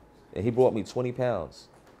 And he brought me 20 pounds.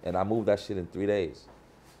 And I moved that shit in 3 days.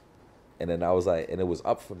 And then I was like, and it was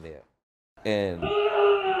up from there. And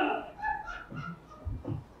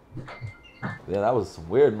yeah, that was some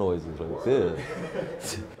weird noises right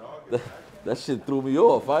there. That shit threw me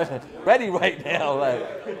off. I ain't ready right now, like.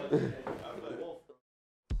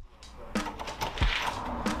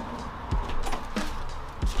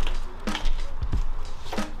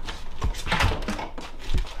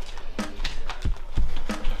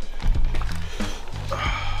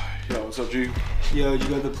 Yo, what's up, G? Yo, you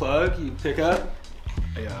got the plug? You pick up?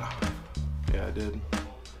 Yeah, I did.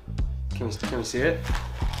 Can we see it?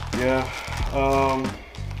 Yeah, I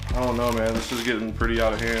don't know, man. This is getting pretty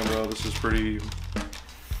out of hand, bro. This is pretty...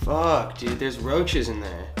 Fuck, dude, there's roaches in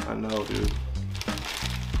there. I know, dude.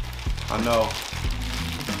 I know.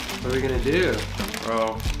 What are we gonna do?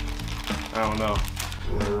 Bro, I don't know.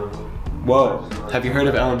 Whoa, have you heard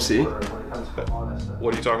of LMC?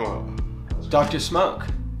 What are you talking about? Dr. Smoke.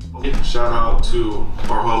 Shout out to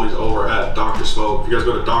our homies over at Dr. Smoke. If you guys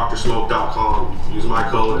go to drsmoke.com, use my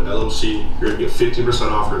code LMC, you're gonna get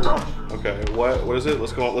 15% off your time. Okay, what is it?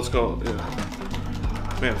 Let's go. Yeah.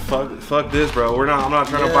 Man, fuck this, bro. I'm not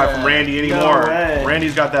trying to buy from Randy anymore. No way.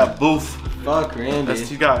 Randy's got that booth. Fuck Randy.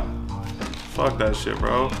 Fuck that shit,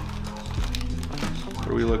 bro. What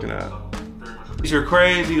are we looking at? You're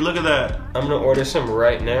crazy. Look at that. I'm gonna order some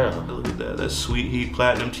right now. Look at that. That's Sweet Heat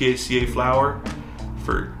Platinum THCA flower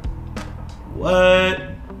for what?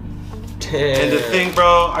 Damn. And the thing,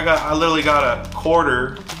 bro, I literally got a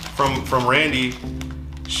quarter from Randy.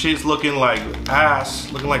 Shit's looking like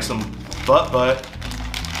ass, looking like some butt.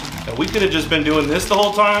 And we could have just been doing this the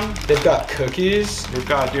whole time. They've got cookies. They've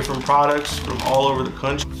got different products from all over the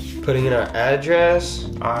country. Putting in our address.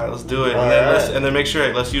 All right, let's do it. And then make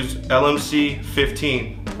sure, let's use LMC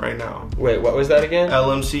 15 right now. Wait, what was that again?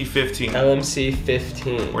 LMC 15. LMC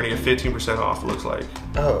 15. We're gonna get 15% off, it looks like.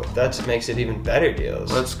 Oh, that makes it even better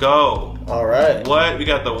deals. Let's go. All right. What? We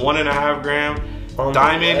got the 1.5 gram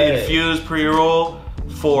diamond infused pre-roll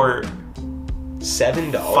for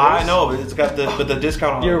 $7. $5. No, it's got the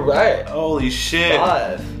discount on it. You're right. Holy shit.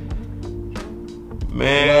 $5.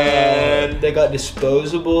 Man. They got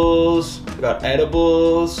disposables. They got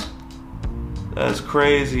edibles. That's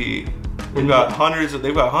crazy. They've got hundreds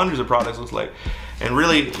of products, looks like. And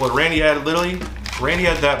really, what Randy had, Randy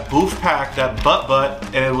had that boof pack, that butt,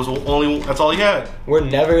 and it was that's all he had. We're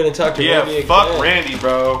never gonna talk to Randy again. Yeah, fuck Randy,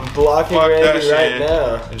 bro. Blocking Randy right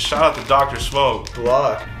now. And shout out to Dr. Smoke.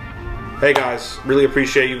 Block. Hey guys, really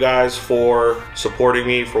appreciate you guys for supporting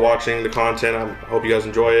me, for watching the content. I hope you guys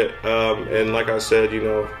enjoy it. And like I said, you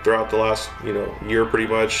know, throughout the last, you know, year pretty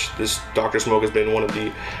much, this Dr. Smoke has been one of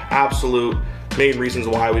the absolute main reasons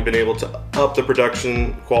why we've been able to up the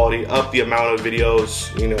production quality, up the amount of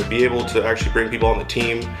videos, you know, be able to actually bring people on the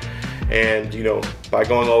team. And, you know, by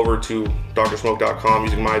going over to drsmoke.com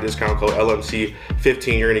using my discount code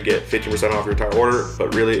LMC15, you're gonna get 15% off your entire order.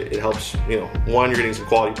 But really, it helps, you know, one, you're getting some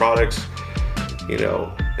quality products, you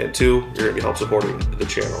know, and two, you're gonna be help supporting the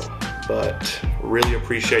channel. But really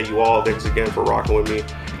appreciate you all. Thanks again for rocking with me.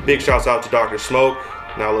 Big shouts out to Dr. Smoke.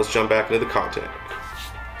 Now let's jump back into the content.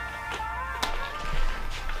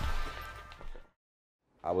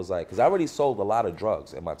 I was like, because I already sold a lot of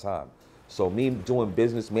drugs in my time. So me doing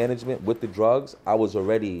business management with the drugs, I was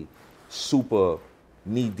already super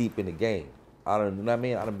knee deep in the game. You know what I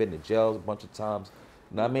mean? I done been to jails a bunch of times.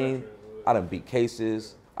 You know what I mean? I done beat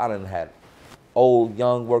cases. I done had old,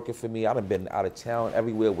 young working for me. I done been out of town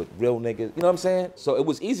everywhere with real niggas. You know what I'm saying? So it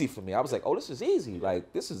was easy for me. I was like, oh, this is easy.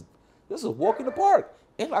 Like, this is a walk in the park.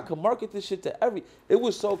 And I could market this shit to it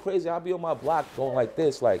was so crazy. I'd be on my block going like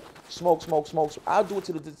this, like, smoke, smoke, smoke. I'll do it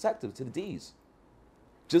to the detective, to the D's.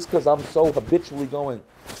 Just because I'm so habitually going,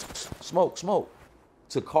 smoke, smoke,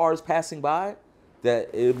 to cars passing by, that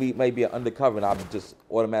it may be an undercover, and I'll just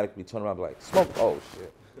automatically turn around and be like, smoke, oh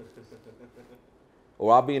shit.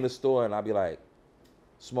 Or I'll be in the store and I'll be like,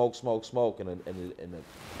 smoke, smoke, smoke, and be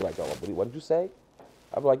like, oh, what did you say?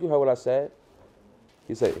 I'll be like, you heard what I said?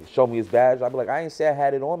 He said, show me his badge. I'll be like, I ain't say I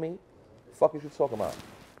had it on me. The fuck is you talking about?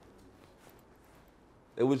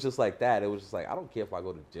 It was just like that. It was just like, I don't care if I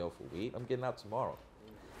go to jail for weed. I'm getting out tomorrow.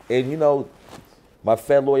 And you know, my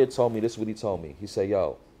Fed lawyer told me, this is what he told me. He said,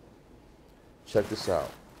 yo, check this out.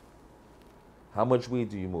 How much weed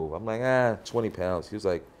do you move? I'm like, 20 pounds. He was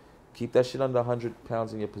like, keep that shit under 100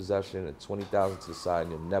 pounds in your possession and 20,000 to the side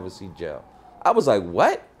and you'll never see jail. I was like,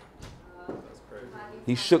 what?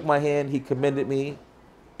 He shook my hand, he commended me,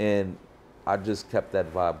 and I just kept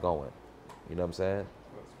that vibe going. You know what I'm saying?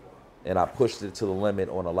 And I pushed it to the limit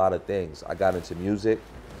on a lot of things. I got into music.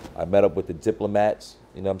 I met up with the Diplomats.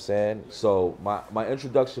 You know what I'm saying? So my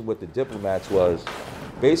introduction with the Diplomats was,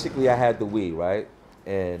 basically I had the weed, right?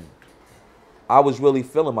 And I was really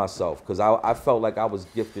feeling myself because I felt like I was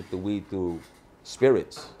gifted the weed through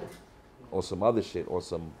spirits or some other shit or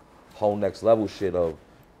some whole next level shit of,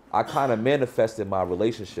 I kind of manifested my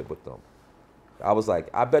relationship with them. I was like,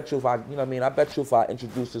 I bet you if I, you know what I mean? I bet you if I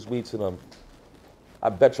introduce this weed to them, I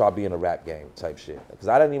bet you I'll be in a rap game type shit. Because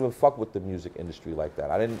I didn't even fuck with the music industry like that.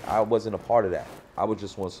 I wasn't a part of that. I was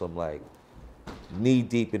just on some like knee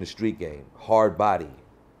deep in the street game, hard body,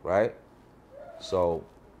 right? So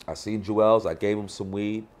I seen Joel's, I gave him some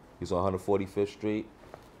weed. He's on 145th Street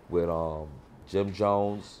with Jim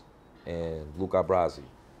Jones and Luka Brazi.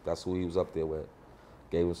 That's who he was up there with.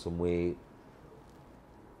 Gave him some weed.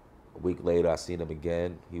 A week later, I seen him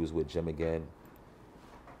again. He was with Jim again.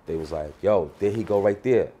 They was like, yo, there he go right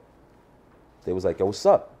there. They was like, yo, what's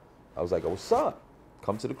up? I was like, yo, what's up?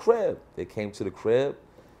 Come to the crib. They came to the crib,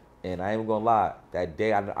 and I ain't gonna lie. That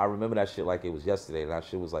day, I remember that shit like it was yesterday. And that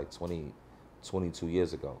shit was like 22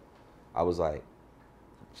 years ago. I was like,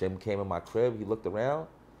 Jim came in my crib. He looked around.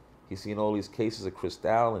 He seen all these cases of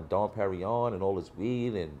Cristal and Dom Perignon and all this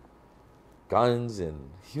weed and guns, and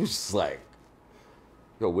he was just like,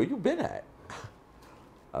 yo, where you been at?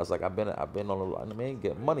 I was like, I've been on the main,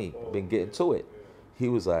 getting money, been getting to it. He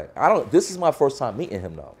was like, this is my first time meeting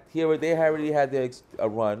him though. They already had a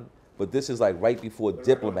run, but this is like right before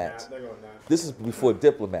Diplomats. This is before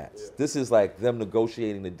Diplomats. This is like them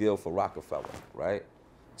negotiating the deal for Rockefeller, right?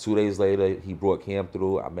 2 days later, he brought Cam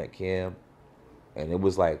through. I met Cam, and it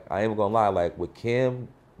was like, I ain't even gonna lie, like with Cam,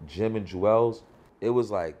 Jim, and Joel's, it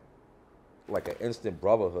was like an instant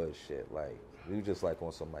brotherhood shit. Like we were just like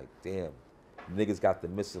on some like, damn, niggas got the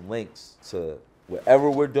missing links to whatever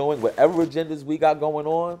we're doing, whatever agendas we got going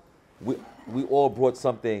on. We all brought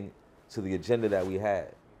something to the agenda that we had.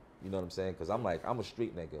 You know what I'm saying? Because I'm like, I'm a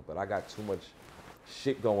street nigga, but I got too much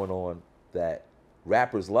shit going on that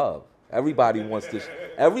rappers love. Everybody wants this.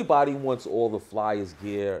 Everybody wants all the flyest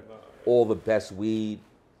gear, all the best weed.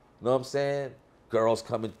 You know what I'm saying? Girls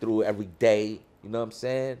coming through every day. You know what I'm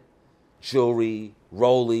saying? Jewelry,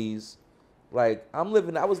 rollies. Like, I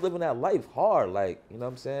was living that life hard. Like, you know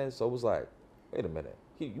what I'm saying? So it was like, wait a minute.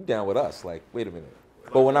 You down with us? Like, wait a minute.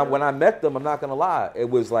 But when I met them, I'm not gonna lie, it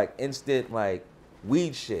was like instant like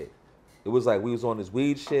weed shit. It was like we was on this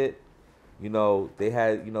weed shit. You know, they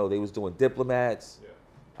had, you know, they was doing diplomats. Yeah.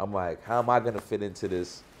 I'm like, how am I gonna fit into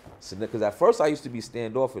this? Because at first I used to be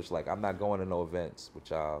standoffish, like I'm not going to no events with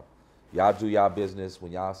y'all. Y'all do y'all business.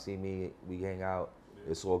 When y'all see me, we hang out.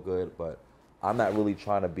 It's all good. But I'm not really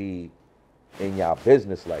trying to be in y'all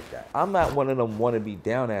business like that. I'm not one of them wanna be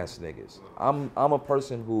down ass niggas. I'm a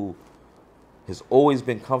person who has always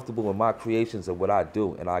been comfortable in my creations of what I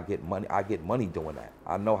do, and I get money doing that.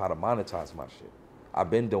 I know how to monetize my shit. I've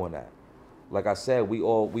been doing that. Like I said, we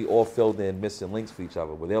all filled in missing links for each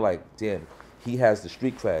other, where they're like, damn, he has the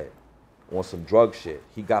street cred on some drug shit.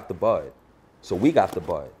 He got the bud. So we got the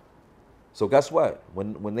bud. So guess what?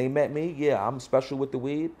 When they met me, yeah, I'm special with the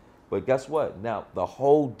weed, but guess what? Now, the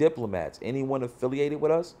whole diplomats, anyone affiliated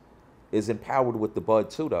with us, is empowered with the bud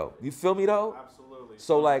too, though. You feel me, though? Absolutely.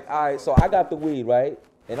 So like, all right, so I got the weed, right?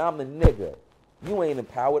 And I'm the nigga. You ain't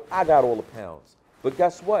empowered. I got all the pounds. But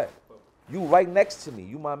guess what? You right next to me.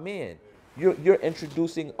 You my man. You're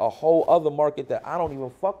introducing a whole other market that I don't even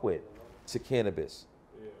fuck with to cannabis,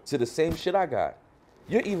 to the same shit I got.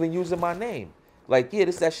 You're even using my name. Like, yeah,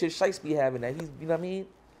 this that shit Shice be having that. He's, you know what I mean?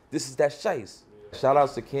 This is that Shice. Shout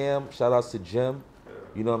outs to Cam, shout outs to Jim,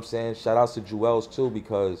 you know what I'm saying? Shout outs to Jewels too,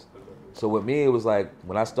 because, so with me, it was like,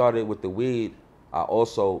 when I started with the weed, I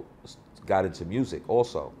also got into music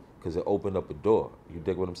also, because it opened up a door. You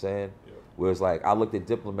dig what I'm saying? Whereas like, I looked at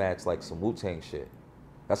diplomats like some Wu-Tang shit.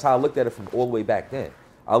 That's how I looked at it from all the way back then.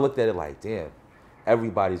 I looked at it like, damn,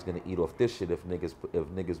 everybody's gonna eat off this shit if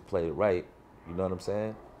niggas play it right. You know what I'm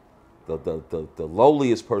saying? The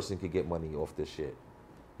lowliest person could get money off this shit,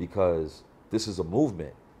 because this is a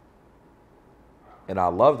movement. And I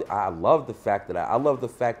love the fact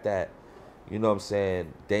that, you know what I'm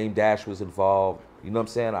saying, Dame Dash was involved. You know what I'm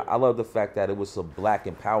saying? I love the fact that it was some black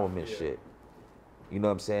empowerment shit. You know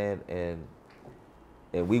what I'm saying?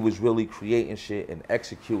 And we was really creating shit and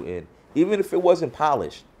executing, even if it wasn't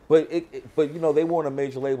polished. But but you know, they weren't a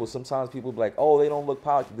major label. Sometimes people be like, oh, they don't look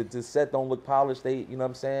polished. The set don't look polished. They, you know what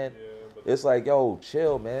I'm saying? Yeah, it's like, yo,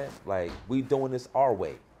 chill, man. Like, we doing this our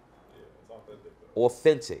way. Yeah, it's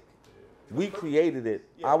authentic. Yeah. We created it.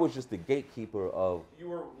 Yeah. I was just the gatekeeper of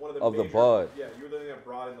the bud. Yeah, you were the thing that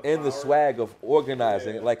brought in the swag of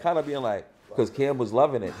organizing it. Like, kind of being like, because Cam was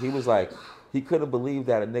loving it. He was like, he couldn't believe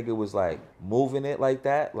that a nigga was like moving it like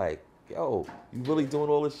that. Like, yo, you really doing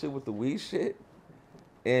all this shit with the weed shit?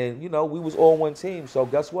 And, you know, we was all one team. So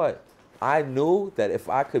guess what? I knew that if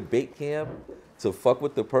I could bait Cam to fuck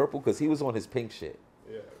with the purple, because he was on his pink shit.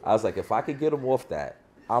 Yeah. I was like, if I could get him off that,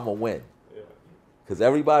 I'm going to win. Because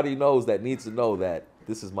everybody knows that needs to know that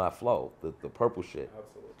this is my flow, the purple shit.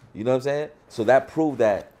 Absolutely. You know what I'm saying? So that proved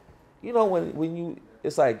that, you know, when you,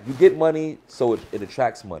 it's like you get money, so it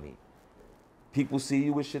attracts money. People see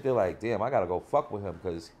you with shit, they're like, damn, I got to go fuck with him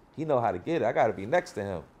because he know how to get it. I got to be next to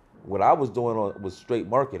him. What I was doing was straight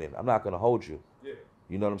marketing. I'm not going to hold you. Yeah.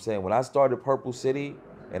 You know what I'm saying? When I started Purple City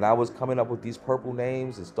and I was coming up with these purple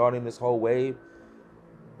names and starting this whole wave,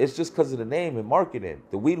 it's just because of the name and marketing.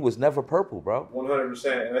 The weed was never purple, bro.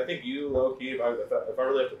 100%. And I think you, low-key, if I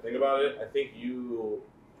really have to think about it, I think you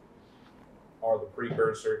are the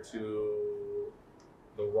precursor to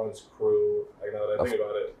the Runs crew. Like, now that I think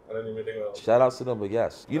about it, I didn't even think about it. Shout outs to them, but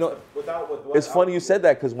yes. You know, it's funny you said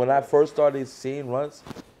that, because when I first started seeing Runs,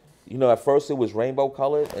 you know, at first it was rainbow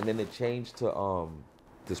colored, and then it changed to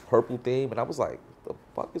this purple theme, and I was like, what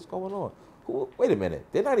the fuck is going on? Wait a minute,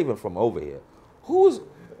 they're not even from over here.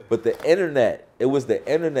 But the internet, it was the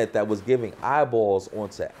internet that was giving eyeballs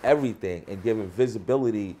onto everything and giving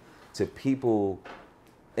visibility to people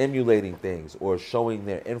emulating things or showing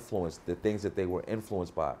their influence, the things that they were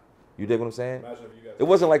influenced by. You dig what I'm saying? It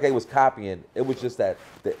wasn't like they was copying. It was just that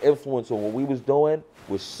the influence on what we was doing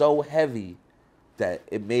was so heavy that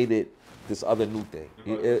it made it this other new thing.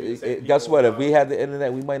 Guess what? If we had the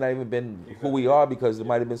internet, we might not even been who we are, because there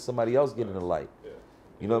might have been somebody else getting the light.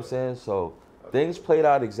 You know what I'm saying? So things played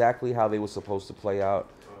out exactly how they were supposed to play out.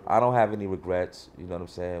 I don't have any regrets. You know what I'm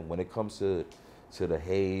saying? When it comes to the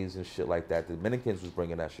haze and shit like that, the Dominicans was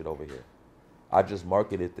bringing that shit over here. I just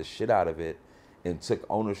marketed the shit out of it and took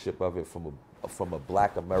ownership of it from a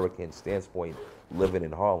black American standpoint living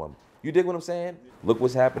in Harlem. You dig what I'm saying? Look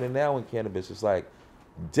what's happening now in cannabis. It's like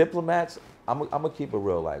diplomats, I'm gonna keep it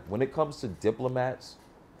real. Like, when it comes to diplomats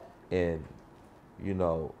and, you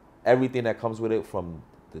know, everything that comes with it, from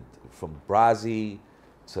Brazi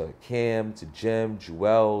to Cam to Jim,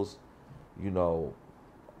 Jewels, you know,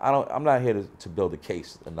 I'm not here to build a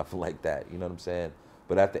case or nothing like that. You know what I'm saying?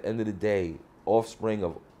 But at the end of the day, offspring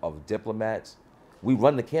of diplomats, we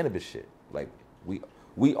run the cannabis shit. Like,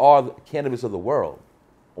 We are the cannabis of the world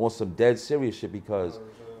on some dead serious shit, because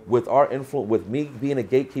with our influence, with me being a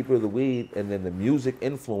gatekeeper of the weed, and then the music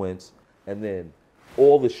influence, and then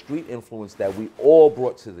all the street influence that we all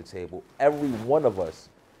brought to the table, every one of us,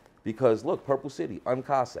 because look, Purple City,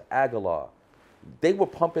 Uncasa, Aguilar, they were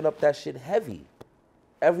pumping up that shit heavy.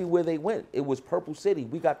 Everywhere they went, it was Purple City.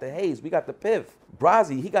 We got the haze, we got the piff.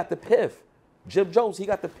 Brazi, he got the piff. Jim Jones, he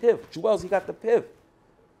got the piff. Jewels, he got the piff.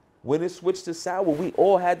 When it switched to sour, we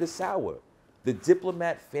all had the sour. The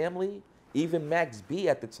Diplomat family, even Max B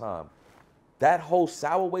at the time, that whole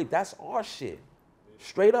sour way, that's our shit.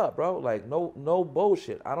 Straight up, bro. Like, no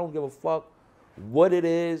bullshit. I don't give a fuck what it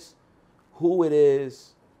is, who it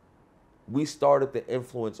is. We started the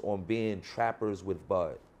influence on being trappers with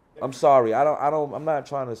bud. I'm sorry, I'm not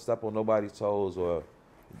trying to step on nobody's toes or,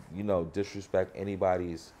 you know, disrespect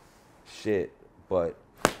anybody's shit, but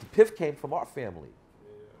the piff came from our family.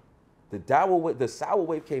 The sour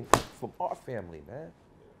wave came from our family, man.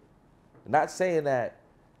 Not saying that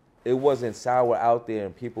it wasn't sour out there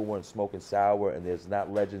and people weren't smoking sour and there's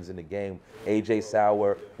not legends in the game, AJ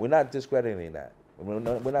Sour. We're not discrediting that. We're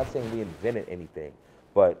not saying we invented anything,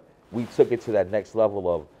 but we took it to that next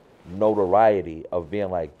level of notoriety of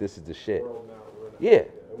being like, this is the shit. Yeah.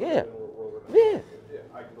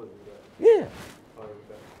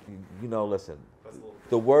 You know, listen,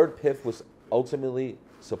 the word piff was ultimately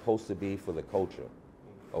supposed to be for the culture,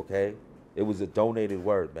 okay? It was a donated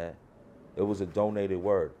word, man. It was a donated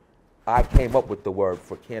word. I came up with the word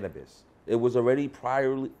for cannabis. It was already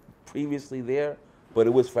previously there, but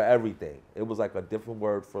it was for everything. It was like a different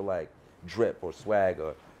word for like drip or swag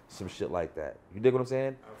or some shit like that. You dig what I'm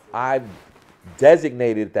saying? I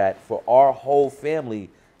designated that for our whole family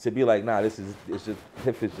to be like, nah, it's just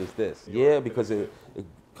piff is just this. Yeah, because it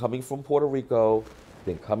coming from Puerto Rico,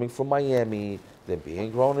 then coming from Miami, then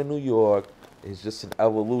being grown in New York, is just an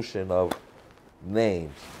evolution of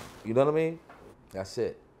names. You know what I mean? That's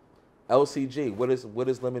it. LCG, what is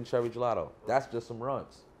lemon cherry gelato? That's just some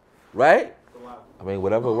runs, right? I mean,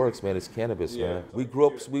 whatever works, man. It's cannabis, man. We grew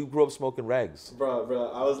up smoking regs.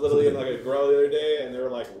 Bro, I was literally in like a grow the other day, and they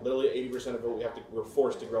were like, literally 80% of it we're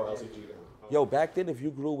forced to grow LCG now. Yo, back then, if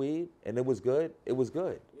you grew weed and it was good, it was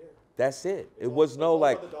good. Yeah. That's it. It was no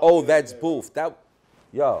like, oh, that's boof.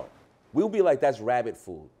 Yo, we'll be like, that's rabbit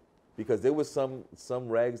food. Because there was some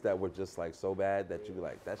regs that were just like so bad that you'd be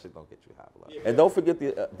like, that shit don't get you high. Yeah. And don't forget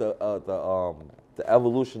the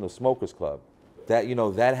evolution of Smokers Club. That, you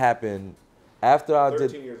know, that happened after I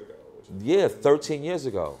did. 13 years ago. Yeah, 13 years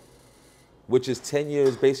ago. Which is 10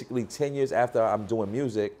 years, basically 10 years after I'm doing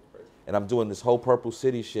music. And I'm doing this whole Purple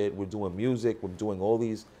City shit. We're doing music. We're doing all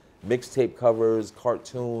these mixtape covers,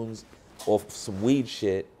 cartoons, or some weed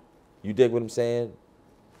shit. You dig what I'm saying?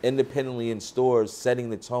 Independently in stores, setting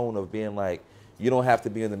the tone of being like, you don't have to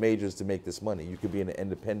be in the majors to make this money. You could be an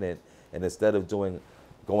independent, and instead of going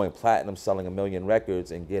platinum, selling 1 million records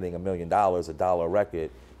and getting $1 million, $1 a record,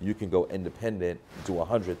 you can go independent, do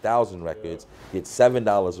 100,000 records, get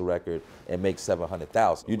 $7 a record, and make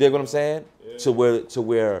 700,000. You dig what I'm saying? Yeah. To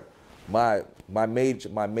where my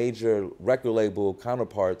major record label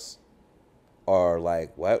counterparts are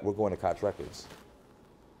like, what? We're going to Koch Records.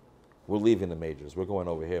 We're leaving the majors. We're going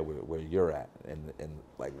over here where you're at. And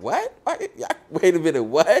like, what? Wait a minute,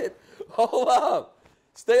 what? Hold up.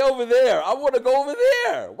 Stay over there. I want to go over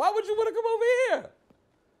there. Why would you want to come over here?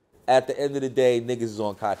 At the end of the day, niggas is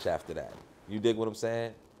on Koch after that. You dig what I'm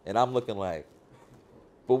saying? And I'm looking like,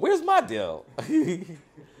 but where's my deal?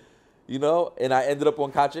 You know? And I ended up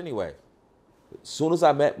on Koch anyway. As soon as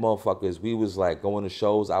I met motherfuckers, we was like going to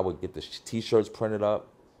shows. I would get the t-shirts printed up.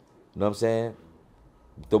 You know what I'm saying?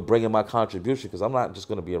 They'll bring in my contribution because I'm not just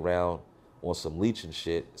going to be around on some leeching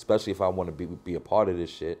shit, especially if I want to be a part of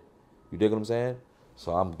this shit. You dig what I'm saying?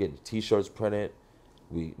 So I'm getting t-shirts printed.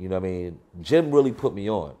 You know what I mean? Jim really put me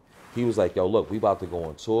on. He was like, yo, look, we about to go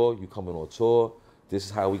on tour. You coming on tour. This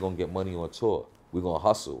is how we going to get money on tour. We're going to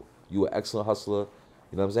hustle. You an excellent hustler.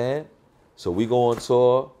 You know what I'm saying? So we go on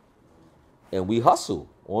tour and we hustle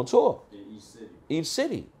on tour. Each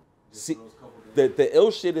city. See, the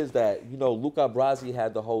ill shit is that, you know, Luka Brazi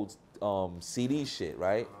had the whole CD shit,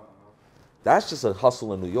 right? That's just a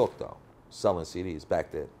hustle in New York, though, selling CDs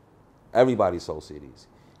back then. Everybody sold CDs.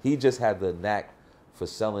 He just had the knack for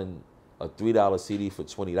selling a $3 CD for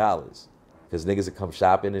 $20. Because niggas would come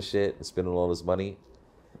shopping and shit and spending all this money.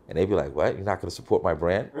 And they'd be like, what? You're not going to support my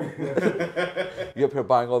brand? You're up here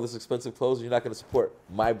buying all this expensive clothes and you're not going to support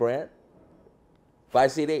my brand? Buy a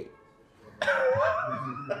CD.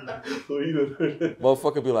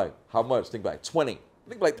 Motherfucker be like, how much? Think like 20.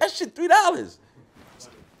 Think like, that shit $3.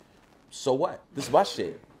 So what? This is my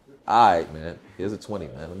shit. All right, man. Here's a 20,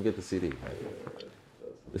 man. Let me get the CD,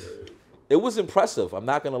 man. It was impressive. I'm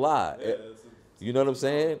not gonna lie. You know what I'm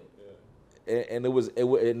saying?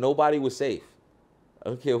 And nobody was safe. I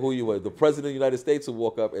don't care who you were. The president of the United States will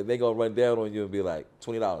walk up and they gonna run down on you and be like,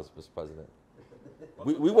 $20, Mr. President.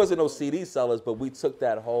 We wasn't no CD sellers, but we took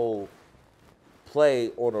that whole play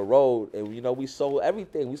on the road, and you know, we sold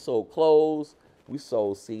everything. We sold clothes, we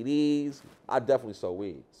sold CDs. I definitely sold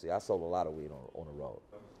weed. See, I sold a lot of weed on the road.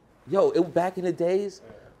 Yo, back in the days,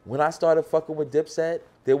 when I started fucking with Dipset,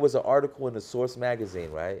 there was an article in the Source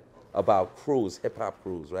magazine, right, about crews, hip hop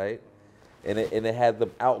crews, right, and it had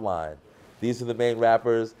them outlined. These are the main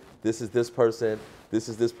rappers. This is this person. This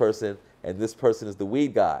is this person, and this person is the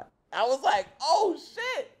weed guy. I was like, oh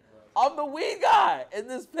shit, I'm the weed guy in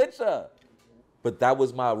this picture. But that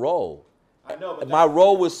was my role. I know, but my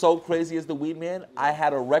role was so crazy as the weed man, I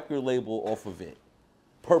had a record label off of it.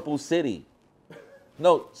 Purple City.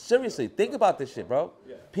 No, seriously, think about this shit, bro.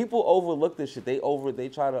 Yeah. People overlook this shit. They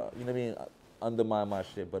try to, you know what I mean, undermine my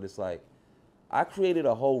shit. But it's like, I created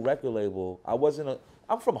a whole record label.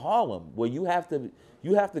 I'm from Harlem, where you have to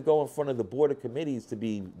go in front of the board of committees to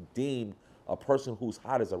be deemed a person who's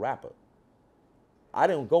hot as a rapper. I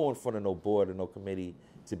didn't go in front of no board or no committee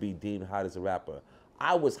to be deemed hot as a rapper.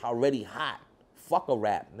 I was already hot. Fuck a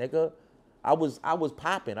rap, nigga. I was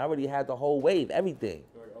popping. I already had the whole wave, everything.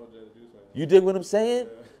 You dig what I'm saying?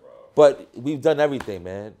 Yeah, but we've done everything,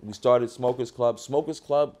 man. We started Smokers Club. Smokers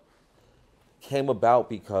Club came about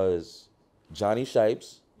because Johnny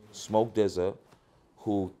Shipes, Smoke Dizza,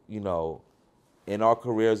 who, you know, in our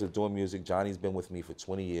careers of doing music, Johnny's been with me for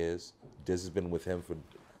 20 years. Diz has been with him for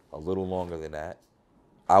a little longer than that.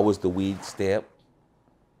 I was the weed stamp.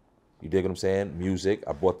 You dig what I'm saying? Music.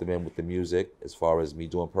 I brought them in with the music. As far as me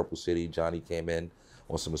doing Purple City, Johnny came in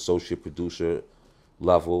on some associate producer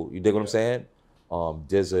level. You dig what I'm saying?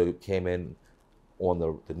 Dizza came in on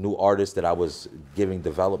the new artist that I was giving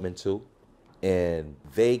development to. And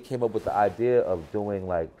they came up with the idea of doing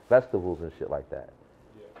like festivals and shit like that.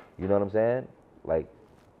 You know what I'm saying? Like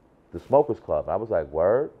the Smokers Club. I was like,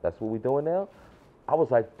 word? That's what we doing now? I was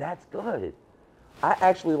like, that's good. I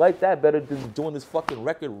actually like that better than doing this fucking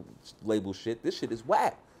record label shit. This shit is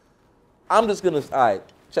whack. I'm just gonna, all right,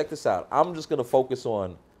 check this out. I'm just gonna focus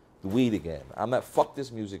on the weed again. I'm not, fuck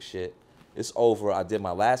this music shit. It's over. I did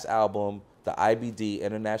my last album, the IBD,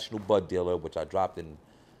 International Bud Dealer, which I dropped in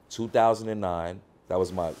 2009. That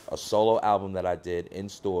was a solo album that I did in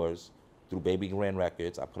stores through Baby Grand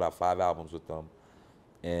Records. I put out 5 albums with them.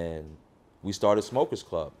 And we started Smokers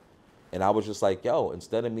Club. And I was just like, yo,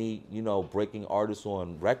 instead of me, you know, breaking artists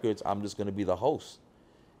on records, I'm just gonna be the host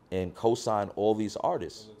and co-sign all these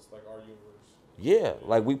artists. And it's like our universe. Yeah,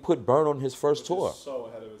 like we put Burn on his first tour. Is so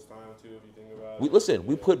ahead of its time too, if you think about it. Listen,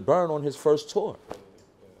 we put Burn on his first tour.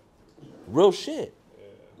 Real shit.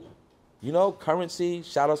 You know, Currency,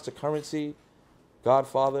 shout outs to Currency,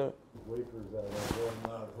 Godfather. Wafers at Rolling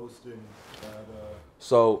Loud hosting that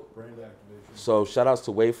brand activation. So shout outs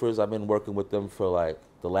to Wafers. I've been working with them for like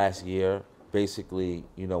the last year. Basically,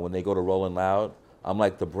 you know, when they go to Rolling Loud, I'm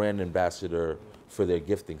like the brand ambassador for their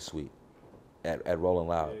gifting suite at Rolling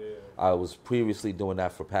Loud. I was previously doing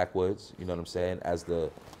that for Packwoods, you know what I'm saying, as the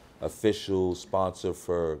official sponsor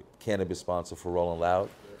for, cannabis sponsor for Rolling Loud.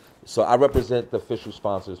 So I represent the official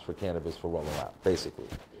sponsors for cannabis for Rolling Loud, basically.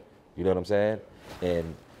 You know what I'm saying?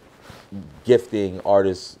 And gifting,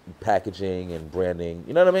 artists, packaging, and branding,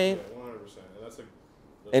 you know what I mean?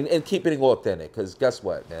 And keeping it authentic, because guess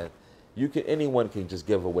what, man? Anyone can just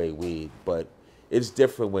give away weed, but it's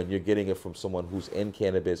different when you're getting it from someone who's in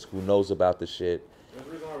cannabis, who knows about the shit. There's a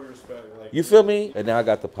reason why we respect, like, you feel me? And now I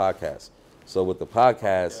got the podcast. So with the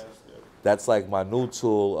podcast, that's like my new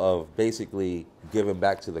tool of basically giving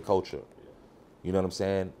back to the culture. You know what I'm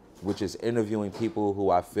saying? Which is interviewing people who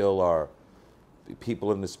I feel are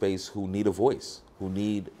people in the space who need a voice, who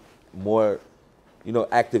need more, you know,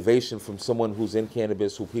 activation from someone who's in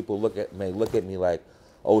cannabis, who people may look at me like,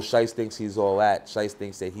 oh, Shice thinks he's all that. Shice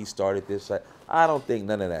thinks that he started this. I don't think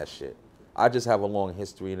none of that shit. I just have a long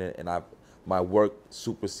history in it, and my work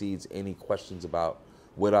supersedes any questions about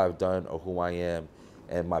what I've done or who I am.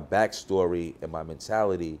 And my backstory and my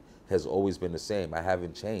mentality has always been the same. I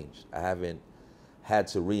haven't changed. I haven't had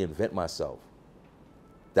to reinvent myself.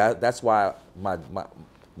 That's why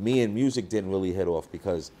me and music didn't really hit off,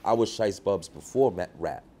 because I was Shice Bubs before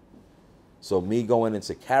rap. So me going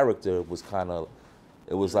into character was kind of,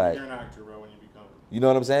 it was like, you're an actor, bro, when you become. You know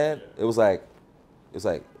what I'm saying? Yeah. It was like,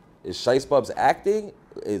 is Shice Bubs acting?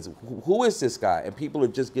 Who is this guy? And people are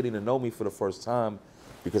just getting to know me for the first time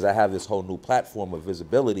because I have this whole new platform of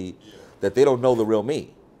visibility that they don't know the real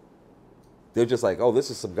me. They're just like, oh, this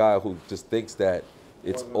is some guy who just thinks that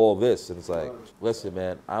it's all this, and it's like, listen,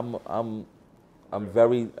 man, I'm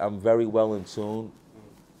very well in tune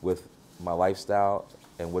with my lifestyle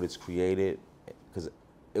and what it's created, because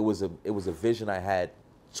it was a vision I had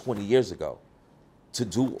 20 years ago to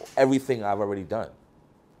do everything I've already done.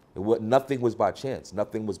 Nothing was by chance.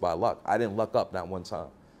 Nothing was by luck. I didn't luck up not one time.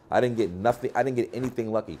 I didn't get nothing. I didn't get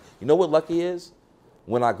anything lucky. You know what lucky is?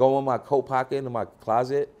 When I go in my coat pocket in my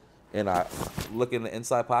closet and I look in the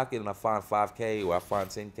inside pocket and I find 5K or I find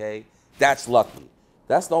 10K, that's lucky.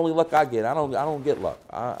 That's the only luck I get. I don't get luck.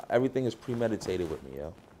 Everything is premeditated with me,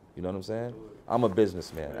 yo. You know what I'm saying? I'm a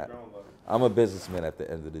businessman. I'm a businessman at the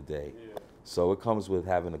end of the day. So it comes with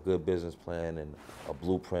having a good business plan and a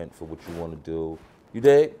blueprint for what you want to do. You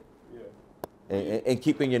dig? Yeah. And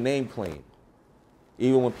keeping your name clean.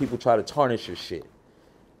 Even when people try to tarnish your shit.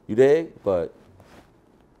 You dig? But,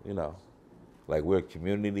 you know, like we're a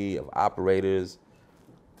community of operators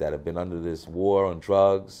that have been under this war on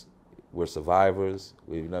drugs. We're survivors.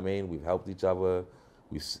 You know what I mean? We've helped each other.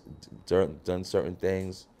 We've done certain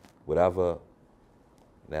things. Whatever.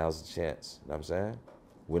 Now's the chance. You know what I'm saying?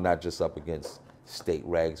 We're not just up against state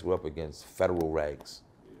regs. We're up against federal regs.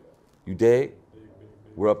 You dig?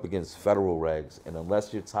 We're up against federal regs. And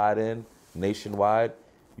unless you're tied in nationwide,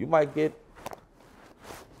 you might get,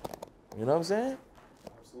 you know what I'm saying?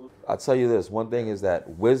 Absolutely. I'll tell you this. One thing is that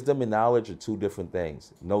wisdom and knowledge are two different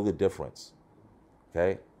things. Know the difference.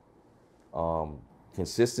 Okay?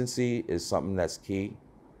 Consistency is something that's key.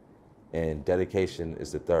 And dedication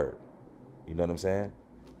is the third. You know what I'm saying?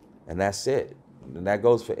 And that's it. And that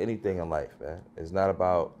goes for anything in life, man. It's not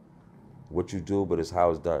about what you do, but it's how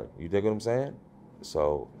it's done. You dig what I'm saying?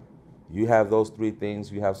 So you have those three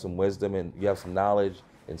things. You have some wisdom and you have some knowledge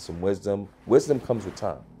and some wisdom. Wisdom comes with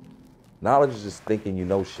time. Knowledge is just thinking you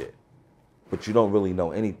know shit. But you don't really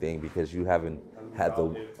know anything because you haven't had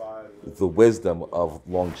the wisdom of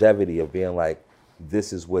longevity of being like,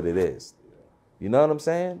 this is what it is. You know what I'm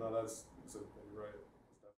saying? No, that's right.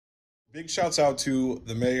 Big shouts out to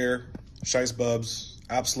the mayor, Shice Bubs,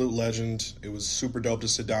 absolute legend. It was super dope to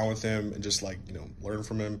sit down with him and just like, you know, learn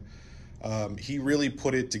from him. He really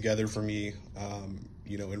put it together for me,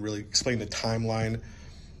 you know, and really explained the timeline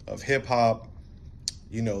of hip hop,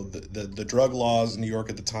 you know, the drug laws in New York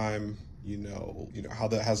at the time, you know, how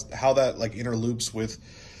that like interloops with,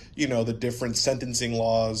 you know, the different sentencing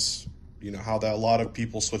laws, you know, how that a lot of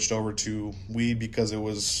people switched over to weed because it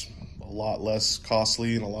was a lot less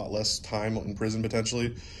costly and a lot less time in prison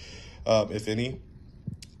potentially, if any.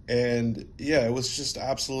 And yeah, it was just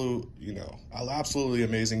absolutely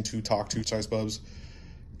amazing to talk to Shice Bubs.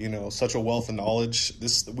 You know, such a wealth of knowledge.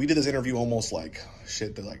 We did this interview almost like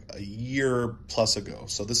a year plus ago.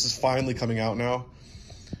 So this is finally coming out now.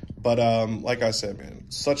 But like I said, man,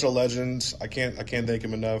 such a legend. I can't thank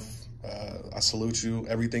him enough. I salute you.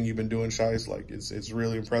 Everything you've been doing, Shice, like it's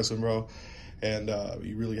really impressive, bro. And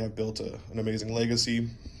you really have built an amazing legacy.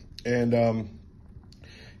 And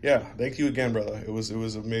yeah, thank you again, brother. It was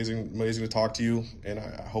amazing to talk to you, and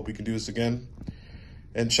I hope we can do this again.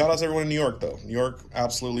 And shout out to everyone in New York, though. New York,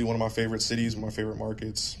 absolutely one of my favorite cities, one of my favorite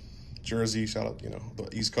markets. Jersey, shout out, you know,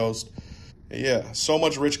 the East Coast. And yeah, so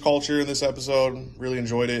much rich culture in this episode. Really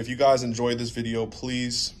enjoyed it. If you guys enjoyed this video,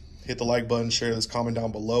 please hit the like button, share this, comment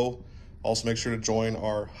down below. Also, make sure to join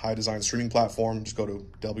our High Design streaming platform. Just go to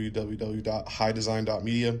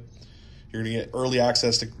www.highdesign.media. You're going to get early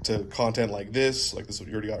access to content like this. Like this,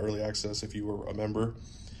 you already got early access if you were a member.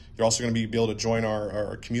 You're also going to be able to join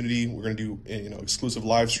our community. We're going to do, you know, exclusive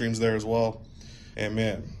live streams there as well. And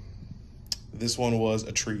man, this one was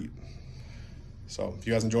a treat. So if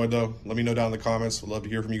you guys enjoyed though, let me know down in the comments. We'd love to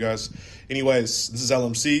hear from you guys. Anyways, this is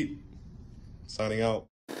LMC signing out.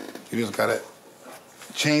 You just got to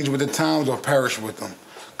change with the times or perish with them.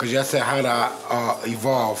 Because y'all said how to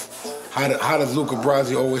evolve. How does Luka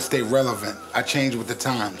Brazi always stay relevant? I change with the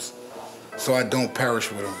times, so I don't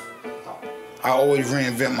perish with them. I always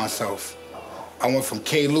reinvent myself. I went from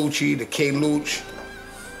K Lucci to K Luch,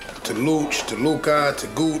 to Luch, to Luka, to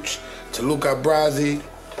Gooch, to Luka Brazi,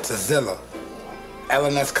 to Zilla.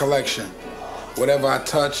 LNS collection. Whatever I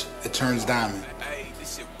touch, it turns diamond.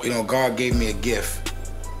 You know, God gave me a gift.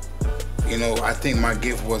 You know, I think my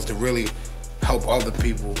gift was to really help other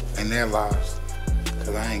people in their lives.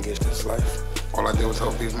 Cause I ain't get this life. All I did was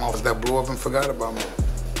help these motherfuckers that blew up and forgot about me.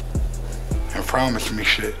 And promised me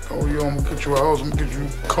shit. Oh, yo, I'm gonna get you a house, I'm gonna get you a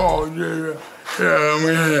car, yeah,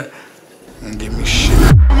 man. And give me shit.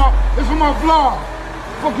 It's for my vlog.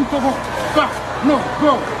 Fuck you talking about? No,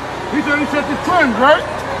 bro. He said the trend, right?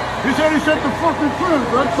 He said he set the fucking trend,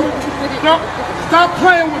 bro. Stop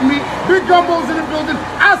playing with me. Big Gumbo's in the building.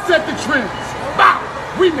 I set the trends. Bow!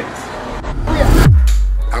 Remix.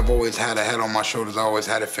 I've always had a head on my shoulders. I always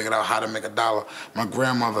had it figured out how to make $1. My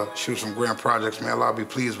grandmother, she was from Grand Projects, man. Allah be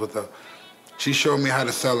pleased with her. She showed me how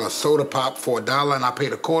to sell a soda pop for $1, and I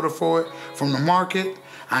paid $0.25 for it from the market.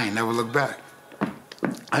 I ain't never looked back.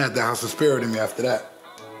 I had the House of Spirit in me after that.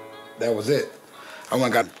 That was it. I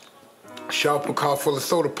went and got a shopper car full of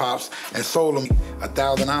soda pops and sold them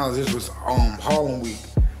 $1,000. This was Harlem Week,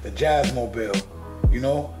 the Jazz Mobile, you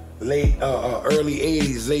know, late, early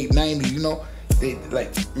 80s, late 90s, you know. They,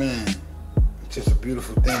 like, man, it's just a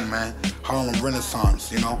beautiful thing, man. Harlem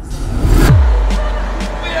Renaissance, you know.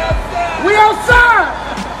 We outside!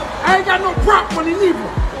 I ain't got no prop money neither.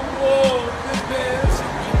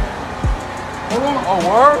 Hold on. Oh,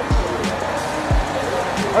 word?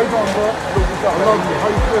 How you doing, bro? I love you. How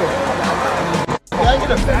you feel? Can I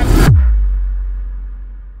get a back?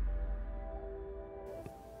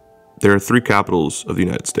 There are 3 capitals of the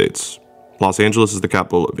United States. Los Angeles is the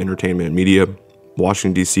capital of entertainment and media,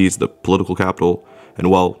 Washington, D.C. is the political capital, and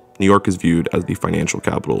well, New York is viewed as the financial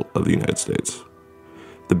capital of the United States.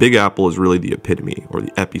 The Big Apple is really the epitome, or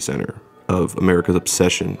the epicenter, of America's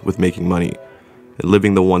obsession with making money and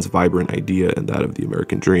living the once vibrant idea and that of the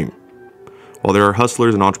American dream. While there are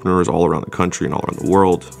hustlers and entrepreneurs all around the country and all around the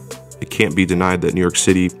world, it can't be denied that New York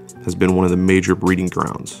City has been one of the major breeding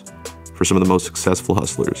grounds for some of the most successful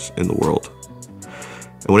hustlers in the world.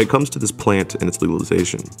 And when it comes to this plant and its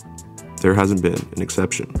legalization, there hasn't been an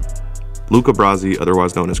exception. Luka Brazi,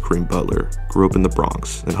 otherwise known as Kareem Butler, grew up in the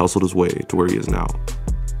Bronx and hustled his way to where he is now.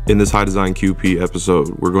 In this High Design QP episode,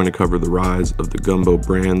 we're going to cover the rise of the gumbo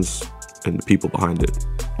brands and the people behind it,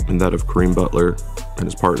 and that of Kareem Butler and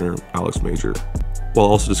his partner, Alex Major, while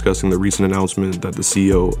also discussing the recent announcement that the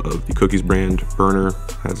CEO of the cookies brand, Burner,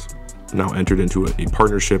 has now entered into a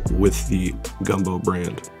partnership with the gumbo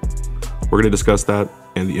brand. We're going to discuss that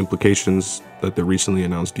and the implications that the recently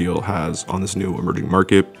announced deal has on this new emerging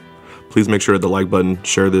market. Please make sure to hit the like button,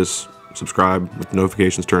 share this, subscribe with the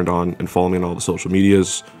notifications turned on, and follow me on all the social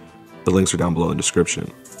medias. The links are down below in the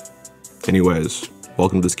description. Anyways,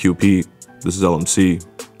 welcome to this QP. This is LMC.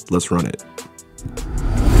 Let's run it.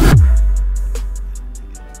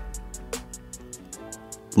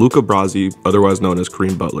 Luka Brazi, otherwise known as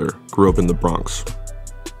Kareem Butler, grew up in the Bronx.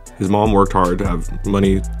 His mom worked hard to have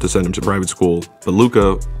money to send him to private school, but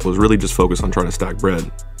Luka was really just focused on trying to stack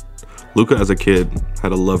bread. Luka, as a kid,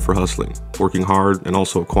 had a love for hustling, working hard, and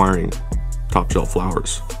also acquiring top-shelf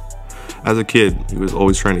flowers. As a kid, he was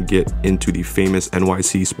always trying to get into the famous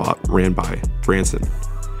NYC spot ran by Branson.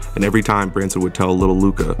 And every time Branson would tell little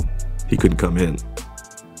Luka he couldn't come in.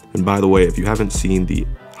 And by the way, if you haven't seen the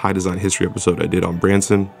High Design History episode I did on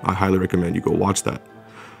Branson, I highly recommend you go watch that.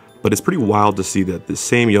 But it's pretty wild to see that the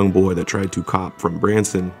same young boy that tried to cop from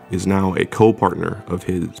Branson is now a co-partner of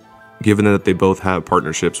his, given that they both have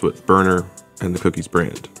partnerships with Burner and the Cookies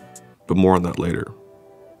brand. But more on that later.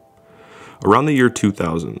 Around the year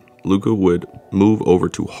 2000, Luka would move over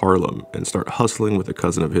to Harlem and start hustling with a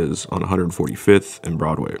cousin of his on 145th and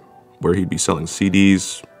Broadway, where he'd be selling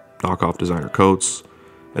CDs, knockoff designer coats,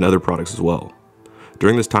 and other products as well.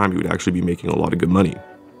 During this time, he would actually be making a lot of good money.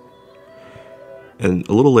 And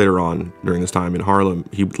a little later on, during this time in Harlem,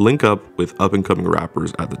 he would link up with up-and-coming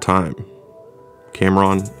rappers at the time,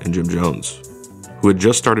 Cameron and Jim Jones, who had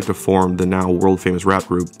just started to form the now world-famous rap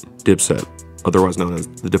group Dipset, otherwise known as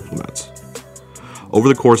the Diplomats. Over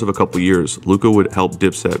the course of a couple years, Luka would help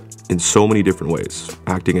Dipset in so many different ways,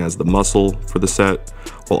 acting as the muscle for the set,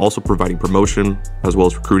 while also providing promotion, as well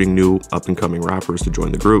as recruiting new up-and-coming rappers to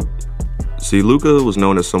join the group. See, Luka was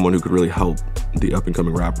known as someone who could really help the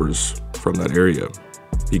up-and-coming rappers from that area,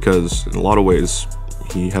 because in a lot of ways,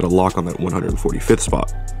 he had a lock on that 145th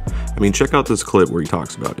spot. I mean, check out this clip where he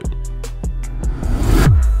talks about it.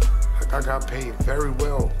 I got paid very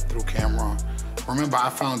well through Cameron. Remember, I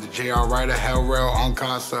found the J.R. Ryder, Hell Rail,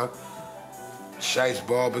 Uncasa, Shice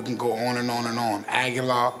Bob, it can go on and on and on.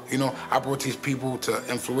 Aguilar, you know, I brought these people to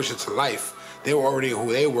influential to life. They were already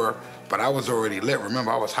who they were, but I was already lit.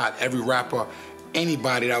 Remember, I was hot. Every rapper,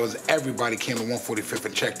 anybody that was everybody came to 145th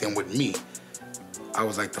and checked in with me. I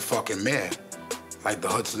was like the fucking mayor. Like the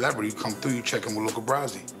hood celebrity. You come through, you check in with Luka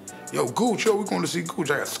Brazi. Yo, Gooch, yo, we going to see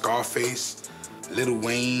Gooch. I got Scarface, Lil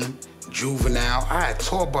Wayne, Juvenile. I had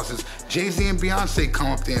tour buses. Jay-Z and Beyonce come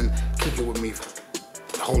up there and kick it with me.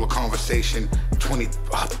 Hold a conversation.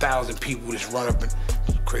 20,000 people just run up and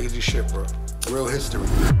crazy shit, bro. Real history.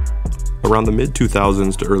 Around the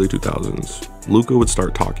mid-2000s to early 2000s, Luka would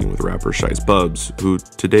start talking with rapper Shice Bubs, who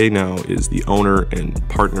today now is the owner and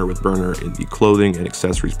partner with Burner in the clothing and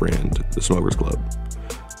accessories brand, The Smokers Club.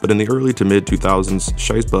 But in the early to mid-2000s,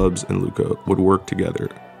 Shice Bubs and Luka would work together,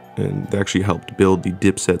 and they actually helped build the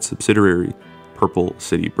Dipset subsidiary, Purple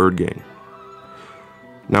City Bird Gang.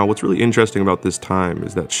 Now, what's really interesting about this time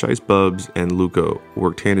is that Shice Bubs and Luka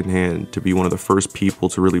worked hand in hand to be one of the first people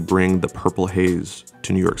to really bring the purple haze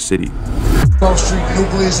to New York City. Grove Street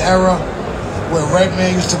Nucleus era, where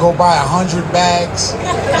Redman used to go buy 100 bags.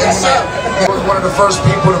 They were one of the first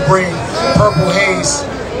people to bring purple haze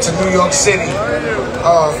to New York City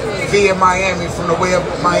via Miami, from the way of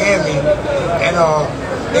Miami, and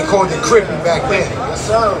they called it Crippy back then.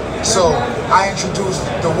 So I introduced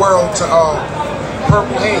the world to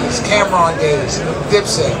Purple Haze, Cameron days,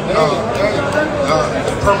 Dipset,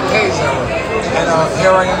 Purple Haze era, and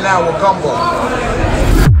here I am now with Gumbo.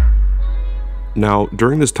 Now,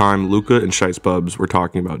 during this time, Luka and Shice Bubs were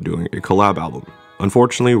talking about doing a collab album.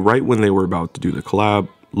 Unfortunately, right when they were about to do the collab,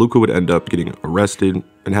 Luka would end up getting arrested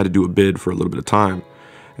and had to do a bid for a little bit of time.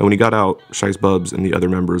 And when he got out, Shice Bubs and the other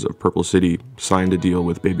members of Purple City signed a deal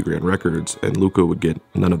with Baby Grand Records, and Luka would get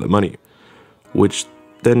none of the money, which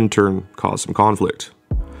then in turn caused some conflict.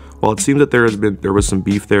 While it seems that there was some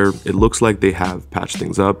beef there, it looks like they have patched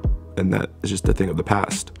things up, and that is just a thing of the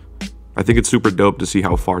past. I think it's super dope to see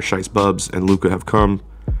how far Shice Bubs and Luka have come,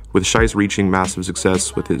 with Shice reaching massive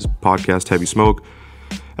success with his podcast Heavy Smoke,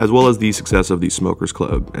 as well as the success of the Smokers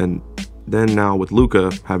Club, and then now with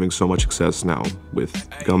Luka having so much success now with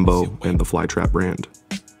Gumbo and the Flytrap brand.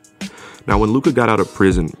 Now, when Luka got out of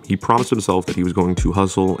prison, he promised himself that he was going to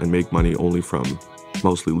hustle and make money only from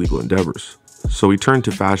mostly legal endeavors. So he turned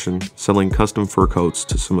to fashion, selling custom fur coats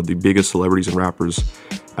to some of the biggest celebrities and rappers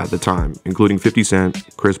at the time, including 50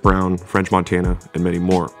 Cent, Chris Brown, French Montana, and many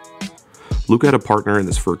more. Luka had a partner in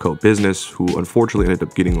this fur coat business who unfortunately ended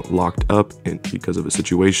up getting locked up because of a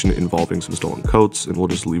situation involving some stolen coats, and we'll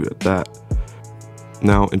just leave it at that.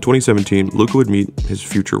 Now, in 2017, Luka would meet his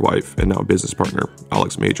future wife and now business partner,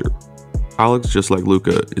 Alex Major. Alex, just like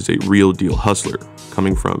Luka, is a real deal hustler,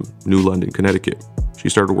 coming from New London, Connecticut. She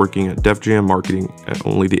started working at Def Jam Marketing at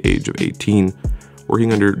only the age of 18,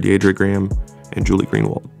 working under Deidre Graham and Julie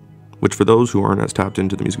Greenwald, which for those who aren't as tapped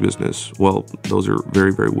into the music business, well, those are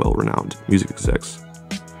very, very well-renowned music execs.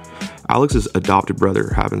 Alex's adopted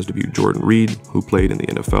brother happens to be Jordan Reed, who played in the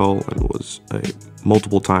NFL and was a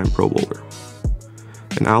multiple-time Pro Bowler.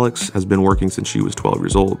 And Alex has been working since she was 12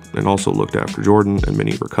 years old and also looked after Jordan and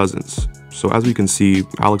many of her cousins. So as we can see,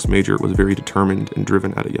 Alex Major was very determined and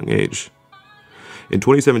driven at a young age. In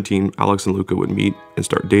 2017, Alex and Luka would meet and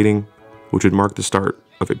start dating, which would mark the start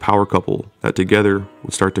of a power couple that together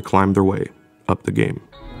would start to climb their way up the game.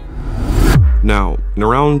 Now, in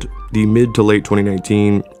around the mid to late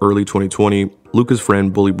 2019, early 2020, Luka's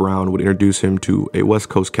friend Bully Brown would introduce him to a West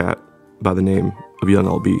Coast cat by the name of Young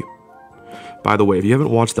LB. By the way, if you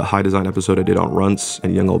haven't watched the High Design episode I did on Runts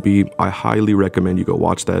and Young LB, I highly recommend you go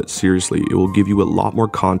watch that. Seriously, it will give you a lot more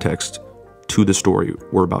context to the story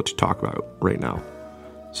we're about to talk about right now.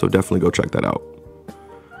 So definitely go check that out.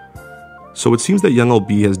 So it seems that Young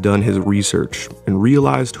LB has done his research and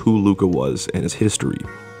realized who Luka was and his history.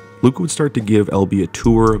 Luka would start to give LB a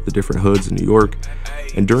tour of the different hoods in New York,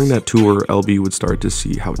 and during that tour, LB would start to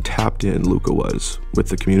see how tapped in Luka was with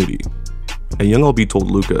the community. And Young LB told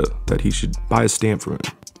Luka that he should buy a stamp from him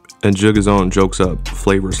and jug his own jokes up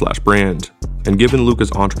flavor/brand. And given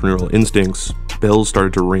Luka's entrepreneurial instincts, bells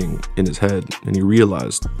started to ring in his head, and he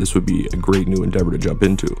realized this would be a great new endeavor to jump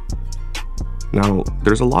into. Now,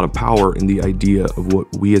 there's a lot of power in the idea of what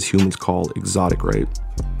we as humans call exotic, right?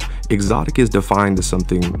 Exotic is defined as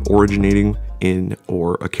something originating in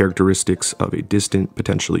or a characteristics of a distant,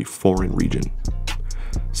 potentially foreign region.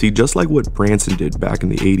 See, just like what Branson did back in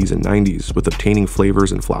the 80s and 90s with obtaining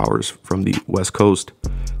flavors and flowers from the West Coast,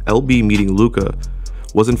 LB meeting Luka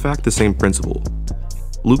was in fact the same principle.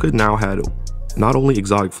 Luka now had not only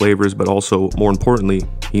exotic flavors, but also, more importantly,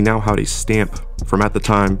 he now had a stamp from, at the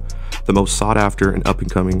time, the most sought after and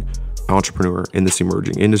up-and-coming entrepreneur in this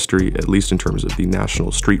emerging industry, at least in terms of the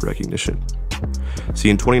national street recognition. See,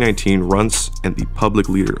 in 2019, Runts and the public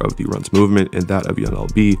leader of the Runts movement, and that of Young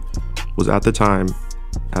LB, was at the time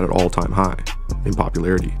at an all-time high in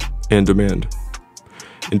popularity and demand.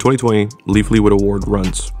 In 2020, Leafly would award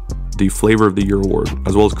Runts the Flavor of the Year award,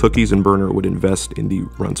 as well as Cookies and Burner would invest in the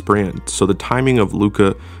Runts brand. So the timing of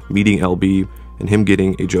Luka meeting LB and him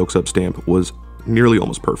getting a Jokes Up stamp was nearly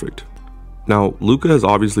almost perfect. Now, Luka has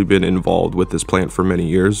obviously been involved with this plant for many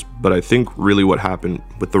years, but I think really what happened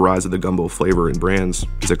with the rise of the gumbo flavor in brands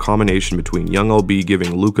is a combination between Young LB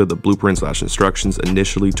giving Luka the blueprint/instructions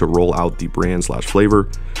initially to roll out the brand/flavor,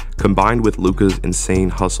 combined with Luka's insane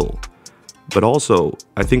hustle. But also,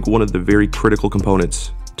 I think one of the very critical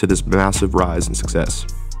components to this massive rise in success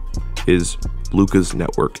is Luka's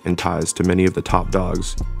network and ties to many of the top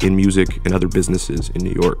dogs in music and other businesses in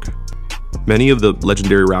New York. Many of the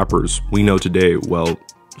legendary rappers we know today, well,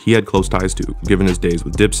 he had close ties to, given his days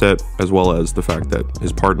with Dipset, as well as the fact that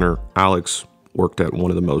his partner, Alex, worked at one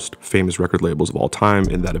of the most famous record labels of all time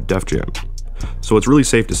in that of Def Jam. So it's really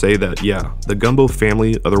safe to say that, yeah, the Gumbo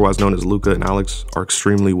family, otherwise known as Luka and Alex, are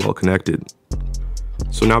extremely well connected.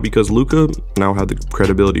 So now, because Luka now had the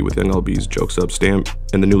credibility with Young LB's Jokes Up stamp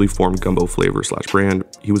and the newly formed Gumbo flavor/brand,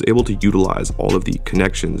 he was able to utilize all of the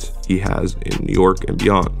connections he has in New York and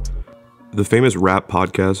beyond. The famous rap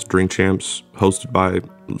podcast Drink Champs, hosted by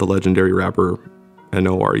the legendary rapper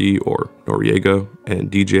N.O.R.E. or Noriega and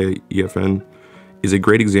DJ EFN, is a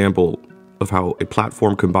great example of how a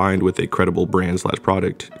platform combined with a credible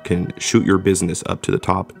brand/product can shoot your business up to the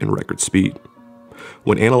top in record speed.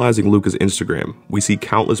 When analyzing Luka's Instagram, we see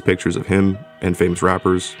countless pictures of him and famous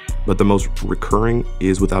rappers, but the most recurring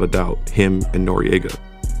is without a doubt him and Noriega.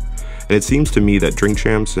 And it seems to me that Drink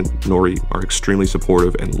Champs and Nori are extremely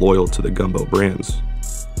supportive and loyal to the Gumbo brands.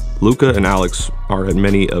 Luka and Alex are at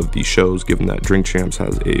many of these shows, given that Drink Champs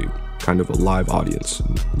has a kind of a live audience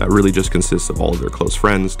that really just consists of all of their close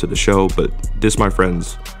friends to the show. But this, my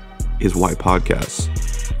friends, is why podcasts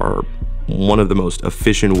are one of the most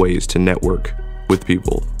efficient ways to network with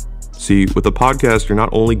people. See, with a podcast, you're not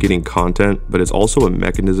only getting content, but it's also a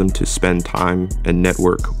mechanism to spend time and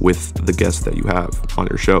network with the guests that you have on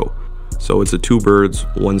your show. So it's a two birds,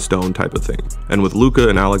 one stone type of thing. And with Luka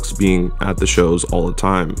and Alex being at the shows all the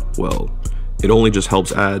time, well, it only just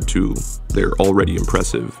helps add to their already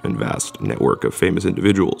impressive and vast network of famous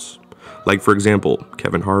individuals. Like, for example,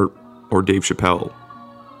 Kevin Hart or Dave Chappelle.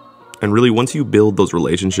 And really, once you build those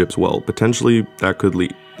relationships, well, potentially that could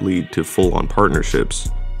lead to full-on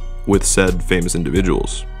partnerships with said famous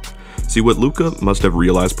individuals. See, what Luka must have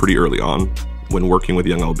realized pretty early on when working with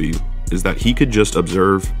Young LB is that he could just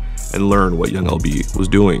observe and learn what Young LB was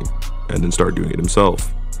doing and then start doing it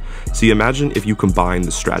himself. See, imagine if you combine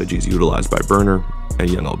the strategies utilized by Burner and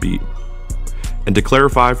Young LB. And to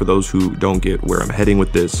clarify for those who don't get where I'm heading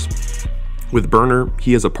with this, with Burner,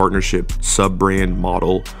 he has a partnership sub-brand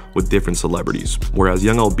model with different celebrities, whereas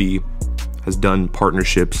Young LB has done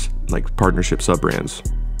partnerships, like partnership sub-brands,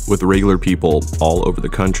 with regular people all over the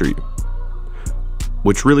country,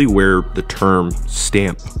 which really where the term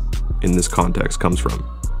stamp in this context comes from.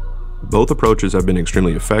 Both approaches have been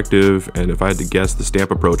extremely effective, and if I had to guess, the stamp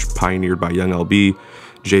approach pioneered by Young LB,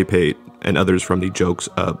 J-Pate, and others from the Jokes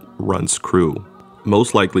Up Runts crew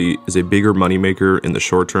most likely is a bigger moneymaker in the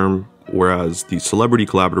short term, whereas the celebrity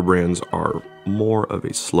collaborative brands are more of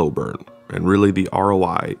a slow burn, and really the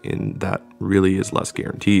ROI in that really is less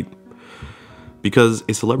guaranteed. Because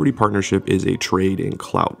a celebrity partnership is a trade in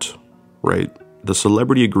clout, right? The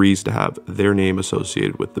celebrity agrees to have their name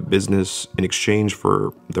associated with the business in exchange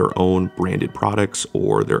for their own branded products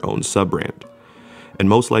or their own sub-brand. And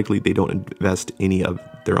most likely they don't invest any of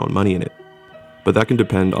their own money in it. But that can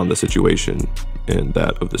depend on the situation, and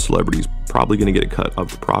that of the celebrity's probably going to get a cut of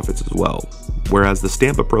the profits as well. Whereas the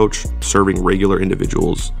stamp approach, serving regular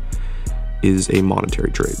individuals, is a monetary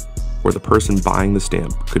trade, where the person buying the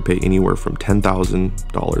stamp could pay anywhere from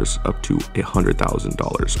 $10,000 up to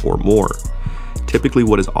 $100,000 or more. Typically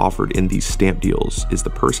what is offered in these stamp deals is the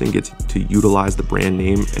person gets to utilize the brand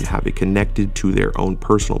name and have it connected to their own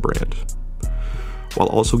personal brand, while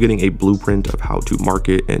also getting a blueprint of how to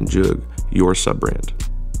market and jug your sub-brand.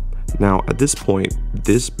 Now, at this point,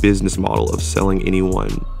 this business model of selling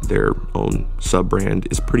anyone their own sub-brand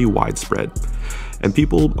is pretty widespread, and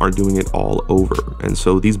people are doing it all over. And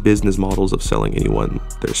so these business models of selling anyone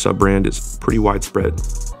their sub-brand is pretty widespread.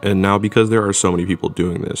 And now, because there are so many people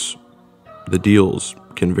doing this, the deals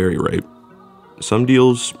can vary, right? Some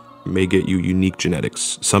deals may get you unique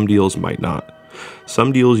genetics. Some deals might not.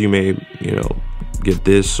 Some deals you may, get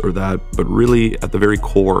this or that, but really at the very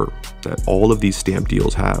core that all of these stamp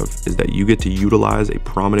deals have is that you get to utilize a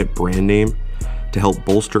prominent brand name to help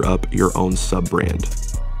bolster up your own sub-brand.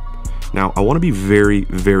 Now, I want to be very,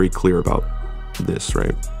 very clear about this,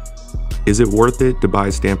 right? Is it worth it to buy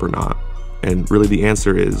a stamp or not? And really the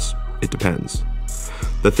answer is, it depends.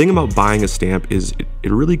 The thing about buying a stamp is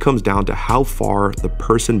it really comes down to how far the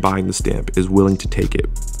person buying the stamp is willing to take it.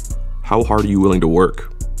 How hard are you willing to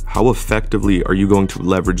work? How effectively are you going to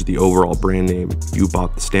leverage the overall brand name you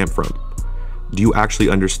bought the stamp from? Do you actually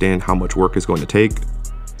understand how much work is going to take?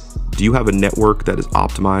 Do you have a network that is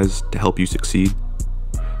optimized to help you succeed?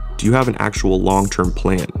 Do you have an actual long-term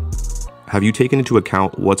plan? Have you taken into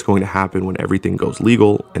account what's going to happen when everything goes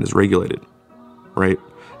legal and is regulated, right?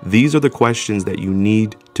 These are the questions that you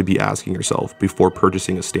need to be asking yourself before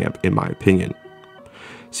purchasing a stamp, in my opinion.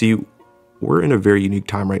 See, we're in a very unique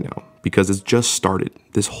time right now because it's just started.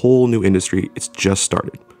 This whole new industry, it's just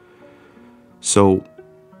started. So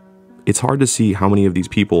it's hard to see how many of these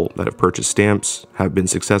people that have purchased stamps have been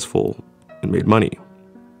successful and made money.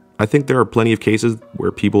 I think there are plenty of cases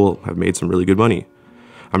where people have made some really good money.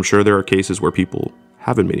 I'm sure there are cases where people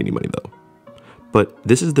haven't made any money though. But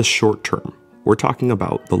this is the short term. We're talking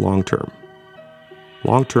about the long term.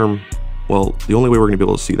 Long term, well, the only way we're gonna be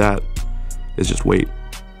able to see that is just wait.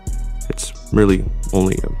 It's really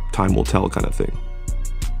only a time will tell kind of thing.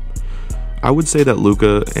 I would say that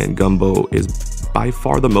Luka and Gumbo is by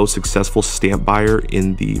far the most successful stamp buyer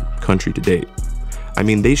in the country to date. I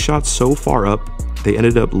mean, they shot so far up, they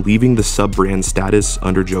ended up leaving the sub-brand status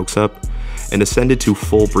under Jokes Up and ascended to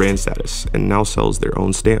full brand status and now sells their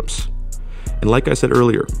own stamps. And like I said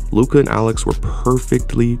earlier, Luka and Alex were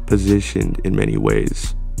perfectly positioned in many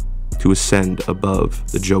ways to ascend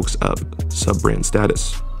above the Jokes Up sub-brand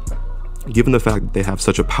status. Given the fact that they have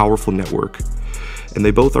such a powerful network, and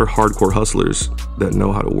they both are hardcore hustlers that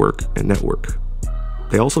know how to work and network.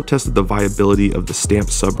 They also tested the viability of the stamp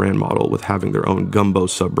sub-brand model with having their own Gumbo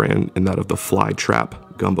sub-brand and that of the Fly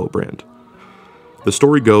Trap Gumbo brand. The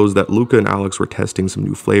story goes that Luka and Alex were testing some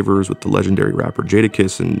new flavors with the legendary rapper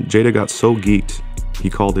Jadakiss, and Jada got so geeked, he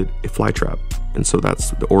called it a Fly Trap, and so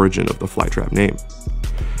that's the origin of the Fly Trap name.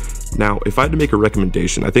 Now, if I had to make a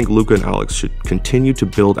recommendation, I think Luka and Alex should continue to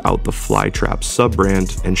build out the Fly Trap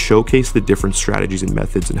sub-brand and showcase the different strategies and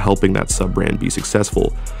methods in helping that sub-brand be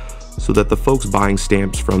successful, so that the folks buying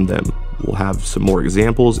stamps from them will have some more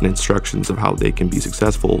examples and instructions of how they can be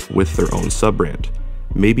successful with their own sub-brand.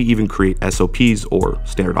 Maybe even create SOPs or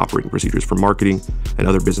standard operating procedures for marketing and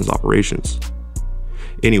other business operations.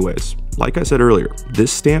 Anyways, like I said earlier,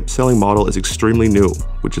 this stamp selling model is extremely new,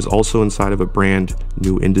 which is also inside of a brand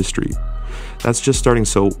new industry. That's just starting,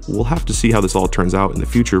 so we'll have to see how this all turns out in the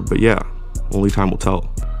future, but yeah, only time will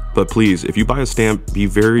tell. But please, if you buy a stamp, be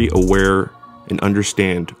very aware and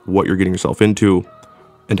understand what you're getting yourself into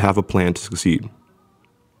and have a plan to succeed.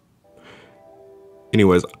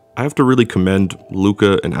 Anyways, I have to really commend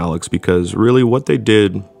Luka and Alex because really what they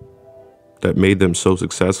did that made them so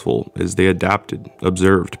successful is they adapted,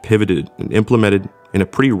 observed, pivoted, and implemented in a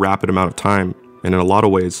pretty rapid amount of time. And in a lot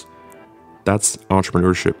of ways, that's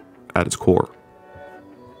entrepreneurship at its core.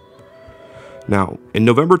 Now, in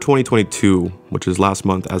November 2022, which is last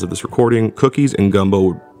month as of this recording, Cookies and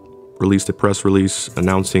Gumbo released a press release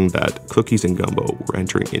announcing that Cookies and Gumbo were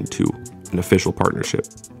entering into an official partnership.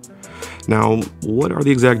 Now, what are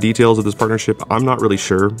the exact details of this partnership? I'm not really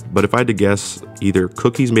sure, but if I had to guess, either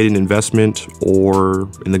Cookies made an investment or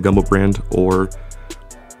in the Gumbo brand, or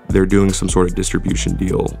they're doing some sort of distribution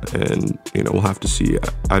deal, and we'll have to see.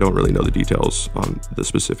 I don't really know the details on the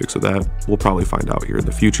specifics of that. We'll probably find out here in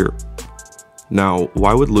the future. Now,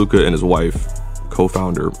 why would Luka and his wife,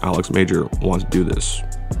 co-founder Alex Major, want to do this?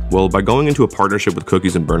 Well, by going into a partnership with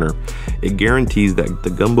Cookies and Burner, it guarantees that the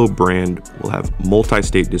Gumbo brand will have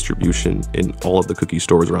multi-state distribution in all of the cookie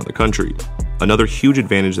stores around the country. Another huge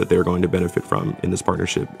advantage that they're going to benefit from in this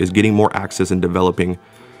partnership is getting more access and developing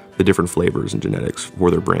the different flavors and genetics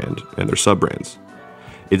for their brand and their sub-brands.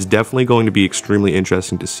 It's definitely going to be extremely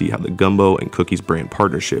interesting to see how the Gumbo and Cookies brand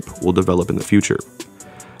partnership will develop in the future.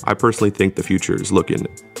 I personally think the future is looking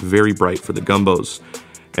very bright for the Gumbos.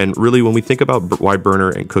 And really, when we think about why Burner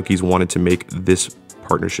and Cookies wanted to make this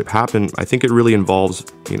partnership happen, I think it really involves,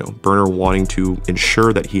 Burner wanting to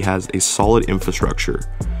ensure that he has a solid infrastructure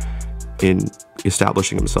in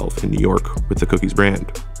establishing himself in New York with the Cookies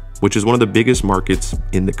brand, which is one of the biggest markets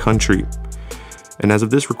in the country. And as of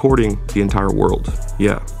this recording, the entire world.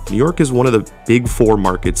 Yeah, New York is one of the big 4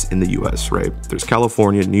 markets in the US, right? There's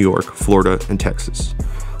California, New York, Florida, and Texas.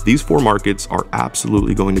 These 4 markets are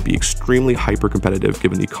absolutely going to be extremely hyper-competitive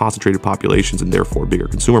given the concentrated populations and therefore bigger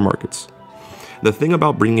consumer markets. The thing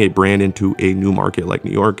about bringing a brand into a new market like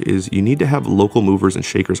New York is you need to have local movers and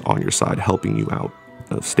shakers on your side helping you out.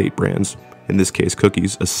 State brands, in this case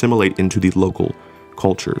Cookies, assimilate into the local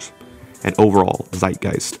cultures and overall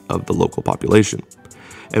zeitgeist of the local population.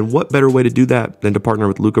 And what better way to do that than to partner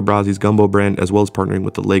with Luka Brazi's Gumbo brand as well as partnering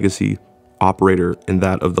with the legacy operator in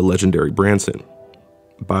that of the legendary Branson.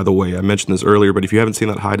 By the way, I mentioned this earlier, but if you haven't seen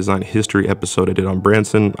that high design history episode I did on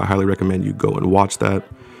Branson, I highly recommend you go and watch that.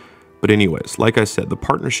 But anyways, like I said, the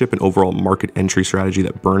partnership and overall market entry strategy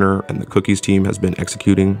that Berner and the Cookies team has been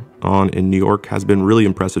executing on in New York has been really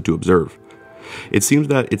impressive to observe. It seems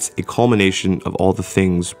that it's a culmination of all the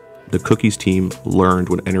things the Cookies team learned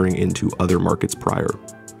when entering into other markets prior.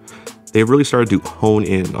 They've really started to hone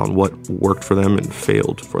in on what worked for them and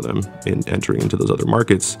failed for them in entering into those other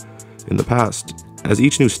markets in the past. As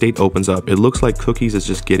each new state opens up, it looks like Cookies is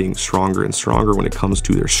just getting stronger and stronger when it comes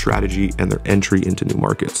to their strategy and their entry into new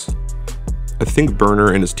markets. I think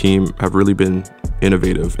Berner and his team have really been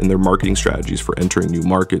innovative in their marketing strategies for entering new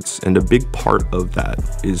markets, and a big part of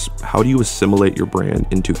that is how do you assimilate your brand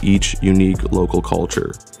into each unique local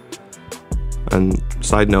culture. And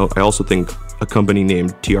side note, I also think a company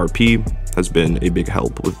named TRP has been a big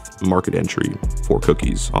help with market entry for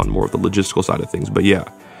Cookies on more of the logistical side of things. But yeah,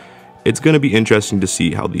 it's going to be interesting to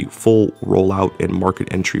see how the full rollout and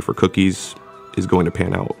market entry for Cookies is going to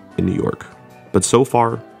pan out in New York. But so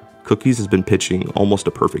far, Cookies has been pitching almost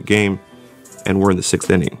a perfect game, and we're in the 6th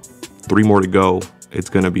inning. 3 more to go. It's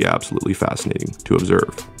going to be absolutely fascinating to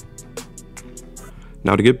observe.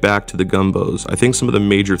 Now, to get back to the gumbos, I think some of the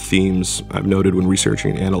major themes I've noted when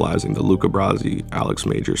researching and analyzing the Luka Brazi, Alex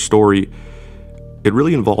Major story, it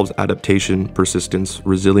really involves adaptation, persistence,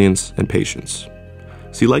 resilience, and patience.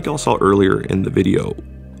 See, like y'all saw earlier in the video,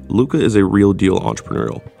 Luka is a real deal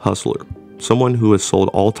entrepreneurial hustler, someone who has sold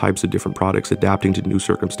all types of different products, adapting to new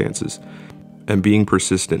circumstances, and being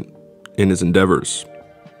persistent in his endeavors.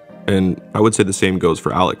 And I would say the same goes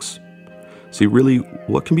for Alex. See, really,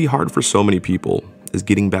 what can be hard for so many people is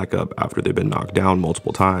getting back up after they've been knocked down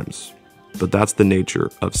multiple times. But that's the nature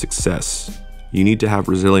of success. You need to have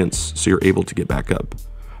resilience so you're able to get back up,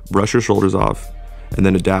 brush your shoulders off, and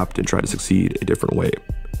then adapt and try to succeed a different way.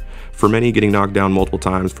 For many, getting knocked down multiple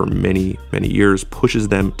times for many, many years pushes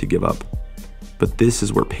them to give up. But this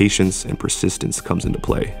is where patience and persistence comes into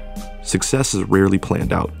play. Success is rarely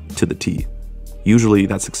planned out to the T. Usually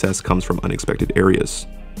that success comes from unexpected areas.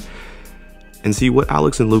 And see, what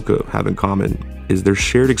Alex and Luka have in common is their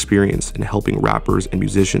shared experience in helping rappers and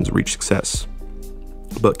musicians reach success,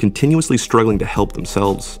 but continuously struggling to help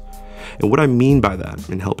themselves. And what I mean by that,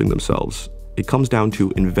 in helping themselves, it comes down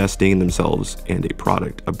to investing in themselves and a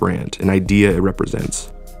product, a brand, an idea it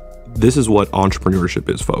represents. This is what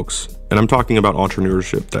entrepreneurship is, folks. And I'm talking about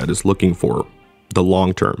entrepreneurship that is looking for the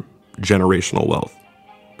long-term, generational wealth.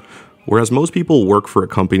 Whereas most people work for a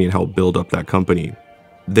company and help build up that company,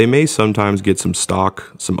 they may sometimes get some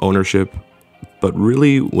stock, some ownership, but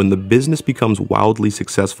really when the business becomes wildly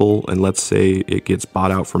successful and let's say it gets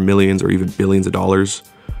bought out for millions or even billions of dollars,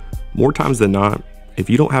 more times than not, if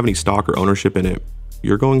you don't have any stock or ownership in it,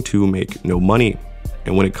 you're going to make no money.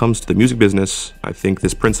 And when it comes to the music business, I think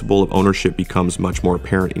this principle of ownership becomes much more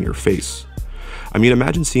apparent in your face. I mean,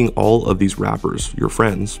 imagine seeing all of these rappers, your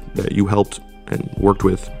friends that you helped and worked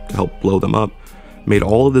with to help blow them up, made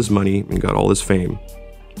all of this money and got all this fame,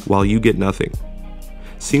 while you get nothing.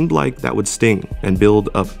 Seemed like that would sting and build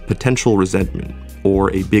up potential resentment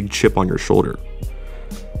or a big chip on your shoulder.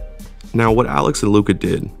 Now, what Alex and Luka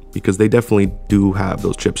did, because they definitely do have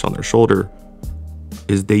those chips on their shoulder,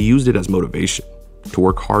 is they used it as motivation to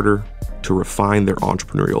work harder, to refine their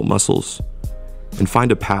entrepreneurial muscles, and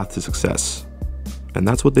find a path to success. And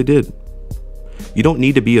that's what they did. You don't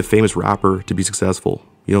need to be a famous rapper to be successful.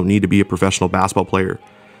 You don't need to be a professional basketball player.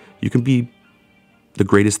 You can be the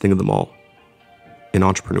greatest thing of them all, an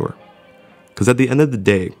entrepreneur. Because at the end of the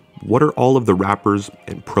day, what are all of the rappers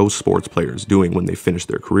and pro sports players doing when they finish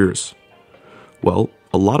their careers? Well,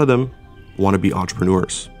 a lot of them want to be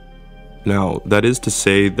entrepreneurs. Now, that is to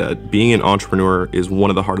say that being an entrepreneur is one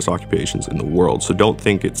of the hardest occupations in the world, so don't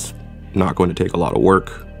think it's not going to take a lot of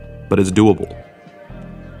work, but it's doable.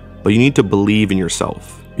 But you need to believe in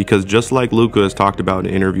yourself, because just like Luka has talked about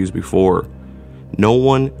in interviews before, no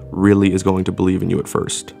one really is going to believe in you at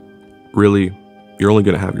first. Really, you're only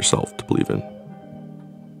going to have yourself to believe in.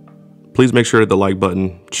 Please make sure to hit the like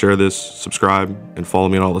button, share this, subscribe, and follow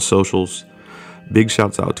me on all the socials. Big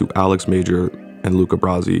shouts out to Alex Major and Luka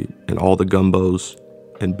Brazi and all the gumbos,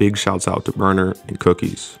 and big shouts out to Berner and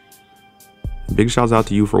Cookies. And big shouts out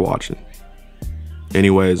to you for watching.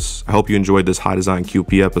 Anyways, I hope you enjoyed this High Design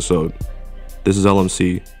QP episode. This is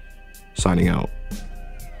LMC, signing out.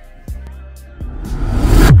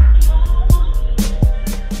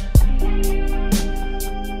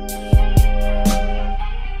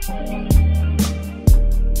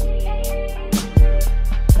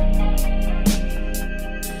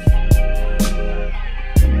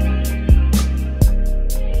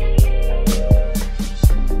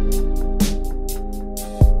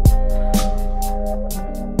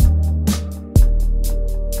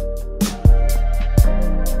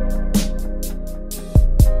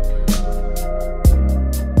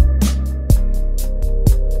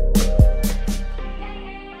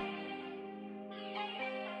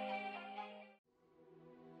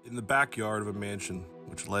 backyard of a mansion,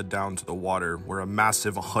 which led down to the water where a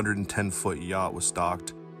massive 110-foot yacht was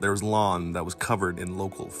docked. There was lawn that was covered in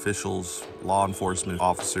local officials, law enforcement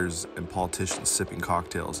officers, and politicians sipping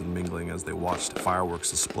cocktails and mingling as they watched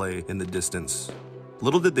fireworks display in the distance.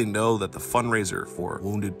 Little did they know that the fundraiser for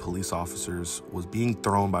wounded police officers was being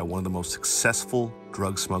thrown by one of the most successful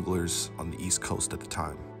drug smugglers on the East Coast at the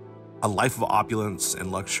time. A life of opulence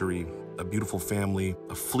and luxury, a beautiful family,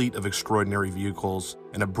 a fleet of extraordinary vehicles,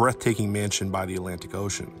 and a breathtaking mansion by the Atlantic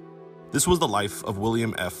Ocean. This was the life of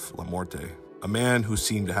William F. Lamorte, a man who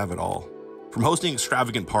seemed to have it all. From hosting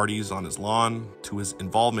extravagant parties on his lawn to his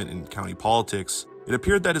involvement in county politics, it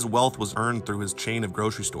appeared that his wealth was earned through his chain of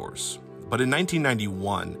grocery stores. But in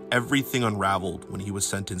 1991, everything unraveled when he was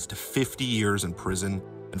sentenced to 50 years in prison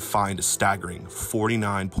and fined a staggering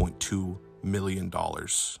 $49.2 million.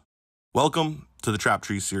 Welcome to the Trap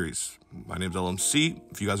Tree series. My name is LMC.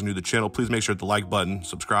 If you guys are new to the channel, please make sure to hit the like button,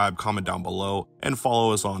 subscribe, comment down below, and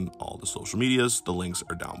follow us on all the social medias. The links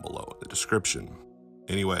are down below in the description.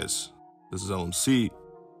 Anyways, this is LMC.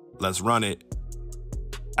 Let's run it.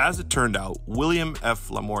 As it turned out, William F.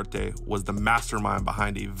 Lamorte was the mastermind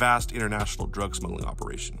behind a vast international drug smuggling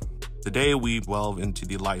operation. Today, we delve into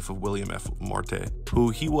the life of William F. Lamorte, who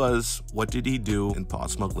he was, what did he do in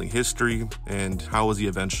pot smuggling history, and how was he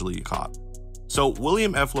eventually caught. So,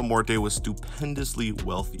 William F. Lamorte was stupendously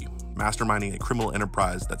wealthy, masterminding a criminal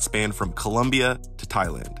enterprise that spanned from Colombia to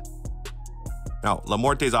Thailand. Now,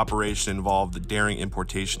 Lamorte's operation involved the daring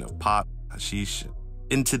importation of pot, hashish,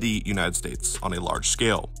 into the United States on a large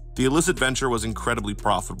scale. The illicit venture was incredibly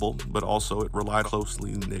profitable, but also it relied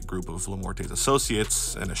closely on a knit group of Lamorte's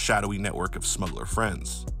associates and a shadowy network of smuggler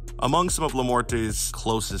friends. Among some of Lamorte's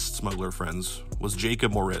closest smuggler friends was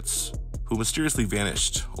Jacob Moritz, who mysteriously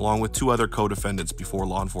vanished, along with two other co-defendants before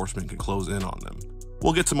law enforcement could close in on them.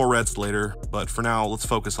 We'll get to Moritz later, but for now, let's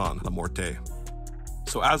focus on Lamorte.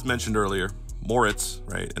 So as mentioned earlier, Moritz,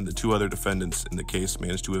 and the two other defendants in the case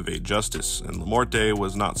managed to evade justice, and Lamorte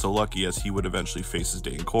was not so lucky as he would eventually face his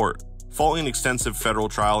day in court. Following an extensive federal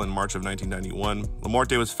trial in March of 1991,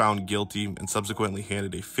 Lamorte was found guilty and subsequently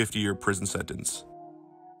handed a 50-year prison sentence.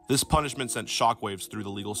 This punishment sent shockwaves through the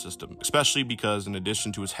legal system, especially because in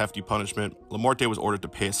addition to his hefty punishment, Lamorte was ordered to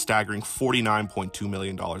pay a staggering $49.2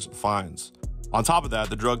 million in fines. On top of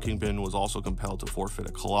that, the drug kingpin was also compelled to forfeit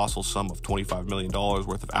a colossal sum of $25 million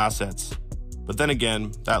worth of assets. But then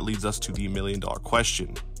again, that leads us to the million-dollar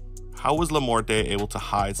question. How was Lamorte able to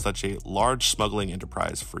hide such a large smuggling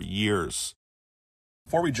enterprise for years?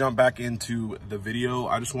 Before we jump back into the video,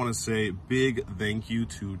 I just want to say big thank you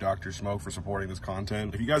to Dr. Smoke for supporting this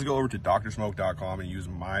content. If you guys go over to drsmoke.com and use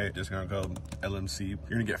my discount code LMC,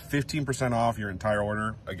 you're going to get 15% off your entire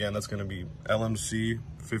order. Again, that's going to be LMC,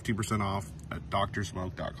 15% off at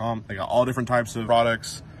drsmoke.com. They got all different types of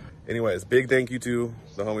products. Anyways, big thank you to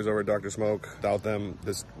the homies over at Dr. Smoke. Without them,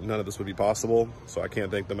 none of this would be possible, so I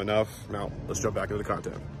can't thank them enough. Now, let's jump back into the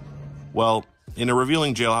content. Well, in a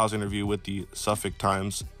revealing jailhouse interview with the Suffolk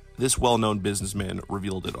Times, this well-known businessman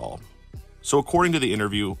revealed it all. So according to the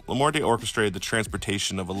interview, Lamorte orchestrated the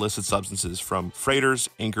transportation of illicit substances from freighters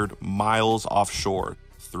anchored miles offshore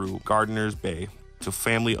through Gardiner's Bay to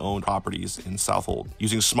family-owned properties in Southold,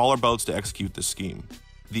 using smaller boats to execute this scheme.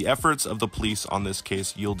 The efforts of the police on this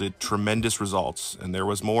case yielded tremendous results, and there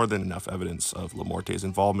was more than enough evidence of Lamorte's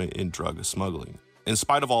involvement in drug smuggling. In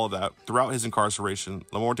spite of all of that, throughout his incarceration,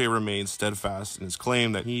 Lamorte remained steadfast in his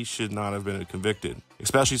claim that he should not have been convicted,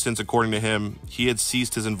 especially since, according to him, he had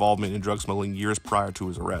ceased his involvement in drug smuggling years prior to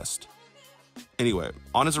his arrest. Anyway,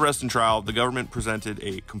 on his arrest and trial, the government presented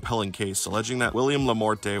a compelling case alleging that William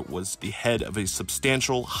Lamorte was the head of a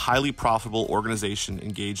substantial, highly profitable organization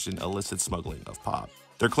engaged in illicit smuggling of pot.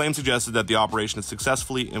 Their claim suggested that the operation had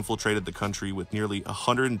successfully infiltrated the country with nearly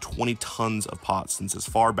 120 tons of pot since as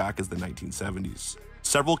far back as the 1970s.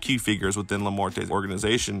 Several key figures within Lamorte's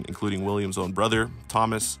organization, including William's own brother,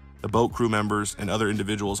 Thomas, the boat crew members, and other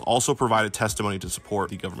individuals, also provided testimony to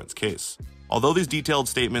support the government's case. Although these detailed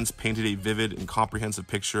statements painted a vivid and comprehensive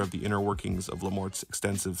picture of the inner workings of Lamorte's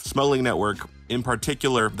extensive smuggling network, in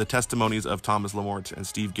particular, the testimonies of Thomas Lamorte and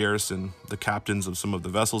Steve Garrison, the captains of some of the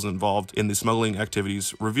vessels involved in the smuggling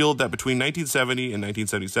activities, revealed that between 1970 and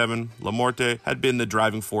 1977, Lamorte had been the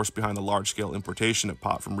driving force behind the large-scale importation of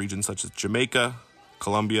pot from regions such as Jamaica,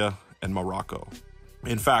 Colombia, and Morocco.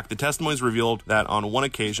 In fact, the testimonies revealed that on one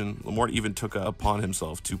occasion, Lamorte even took it upon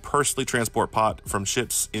himself to personally transport pot from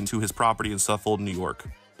ships into his property in Southold, New York.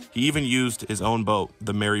 He even used his own boat,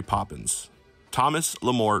 the Mary Poppins. Thomas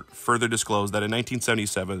Lamort further disclosed that in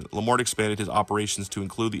 1977, Lamort expanded his operations to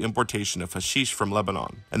include the importation of hashish from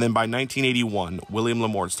Lebanon. And then by 1981, William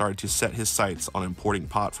Lamort started to set his sights on importing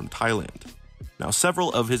pot from Thailand. Now,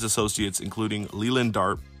 several of his associates, including Leland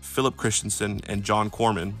Darp, Philip Christensen, and John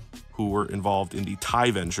Corman, who were involved in the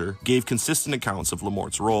Thai venture, gave consistent accounts of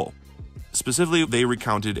Lamort's role. Specifically, they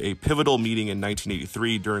recounted a pivotal meeting in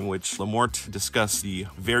 1983 during which Lamort discussed the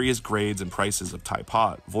various grades and prices of Thai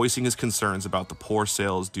pot, voicing his concerns about the poor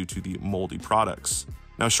sales due to the moldy products.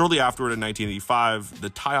 Now, shortly afterward in 1985, the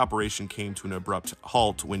Thai operation came to an abrupt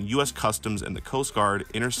halt when U.S. Customs and the Coast Guard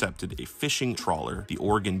intercepted a fishing trawler, the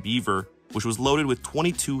Oregon Beaver, which was loaded with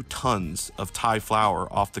 22 tons of Thai flour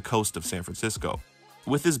off the coast of San Francisco.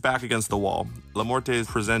 With his back against the wall, Lamort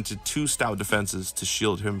presented two stout defenses to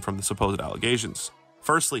shield him from the supposed allegations.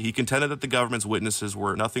 Firstly, he contended that the government's witnesses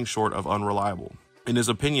were nothing short of unreliable. In his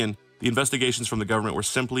opinion, the investigations from the government were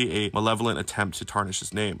simply a malevolent attempt to tarnish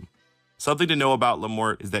his name. Something to know about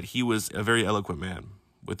Lamort is that he was a very eloquent man.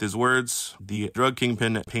 With his words, the drug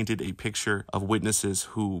kingpin painted a picture of witnesses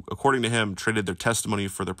who, according to him, traded their testimony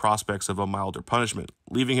for the prospects of a milder punishment,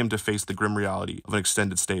 leaving him to face the grim reality of an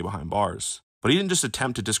extended stay behind bars. But he didn't just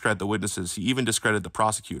attempt to discredit the witnesses, he even discredited the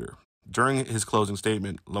prosecutor. During his closing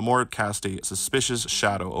statement, Lamort cast a suspicious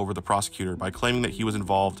shadow over the prosecutor by claiming that he was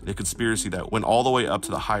involved in a conspiracy that went all the way up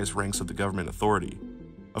to the highest ranks of the government authority.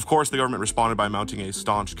 Of course, the government responded by mounting a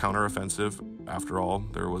staunch counteroffensive. After all,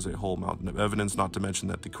 there was a whole mountain of evidence, not to mention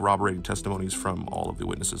that the corroborating testimonies from all of the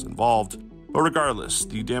witnesses involved. But regardless,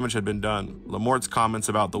 the damage had been done. Lamort's comments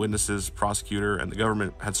about the witnesses, prosecutor, and the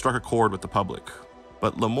government had struck a chord with the public.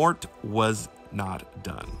 But Lamort was not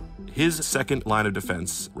done. His second line of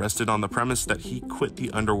defense rested on the premise that he quit the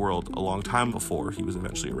underworld a long time before he was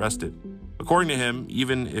eventually arrested. According to him,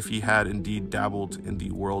 even if he had indeed dabbled in the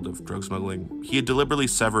world of drug smuggling, he had deliberately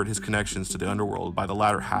severed his connections to the underworld by the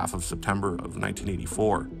latter half of September of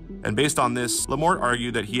 1984. And based on this, Lamort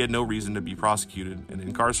argued that he had no reason to be prosecuted and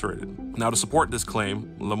incarcerated. Now, to support this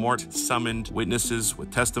claim, Lamort summoned witnesses with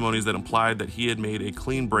testimonies that implied that he had made a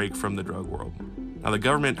clean break from the drug world. Now, the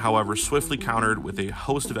government, however, swiftly countered with a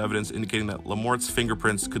host of evidence indicating that Lamort's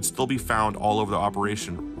fingerprints could still be found all over the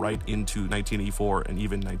operation right into 1984 and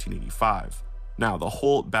even 1985. Now, the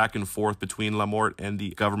whole back and forth between Lamort and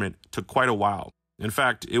the government took quite a while. In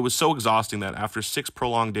fact, it was so exhausting that after 6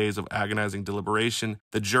 prolonged days of agonizing deliberation,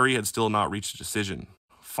 the jury had still not reached a decision.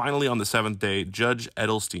 Finally, on the 7th day, Judge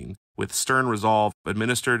Edelstein, with stern resolve,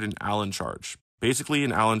 administered an Allen charge. Basically,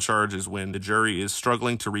 an Allen charge is when the jury is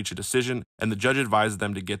struggling to reach a decision, and the judge advises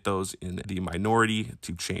them to get those in the minority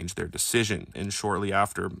to change their decision. And shortly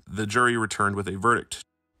after, the jury returned with a verdict.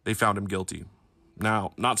 They found him guilty.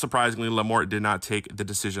 Now, not surprisingly, Lamort did not take the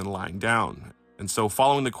decision lying down. And so,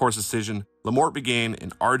 following the court's decision, Lamort began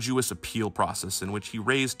an arduous appeal process in which he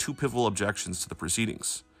raised 2 pivotal objections to the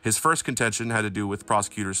proceedings. His first contention had to do with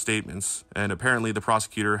prosecutor's statements, and apparently the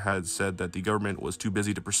prosecutor had said that the government was too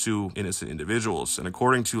busy to pursue innocent individuals, and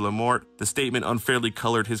according to Lamort, the statement unfairly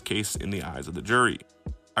colored his case in the eyes of the jury.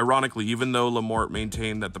 Ironically, even though Lamort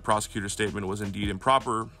maintained that the prosecutor's statement was indeed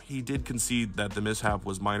improper, he did concede that the mishap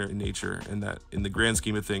was minor in nature, and that in the grand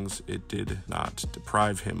scheme of things, it did not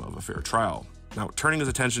deprive him of a fair trial. Now, turning his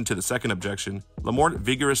attention to the second objection, Lamort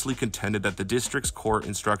vigorously contended that the district's court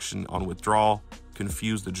instruction on withdrawal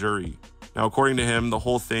confused the jury. Now, according to him, the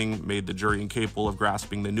whole thing made the jury incapable of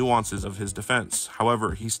grasping the nuances of his defense.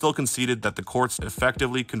 However, he still conceded that the courts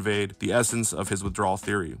effectively conveyed the essence of his withdrawal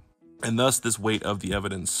theory. And thus, this weight of the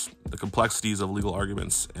evidence, the complexities of legal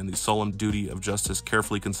arguments, and the solemn duty of justice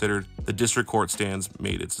carefully considered, the district court stands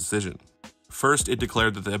made its decision. First, it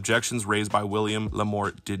declared that the objections raised by William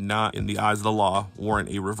Lamort did not, in the eyes of the law, warrant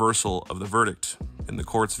a reversal of the verdict. In the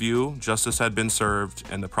court's view, justice had been served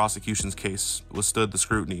and the prosecution's case withstood the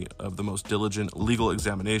scrutiny of the most diligent legal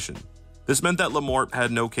examination. This meant that Lamort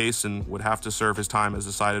had no case and would have to serve his time as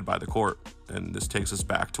decided by the court. And this takes us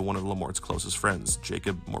back to one of Lamort's closest friends,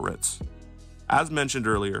 Jacob Moritz. As mentioned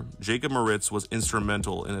earlier, Jacob Moritz was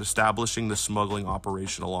instrumental in establishing the smuggling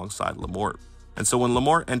operation alongside Lamort. And so when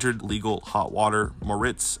Lamort entered legal hot water,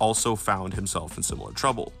 Moritz also found himself in similar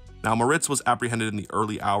trouble. Now, Moritz was apprehended in the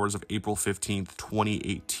early hours of April 15,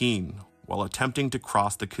 2018, while attempting to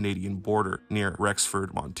cross the Canadian border near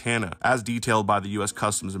Rexford, Montana, as detailed by the U.S.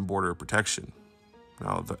 Customs and Border Protection.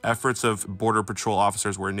 Now, the efforts of Border Patrol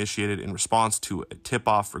officers were initiated in response to a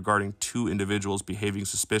tip-off regarding 2 individuals behaving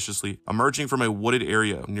suspiciously, emerging from a wooded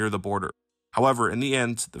area near the border. However, in the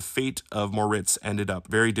end, the fate of Moritz ended up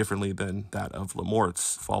very differently than that of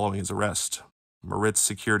Lamort's following his arrest. Moritz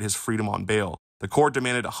secured his freedom on bail, The court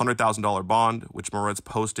demanded a $100,000 bond, which Moritz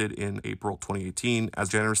posted in April 2018 as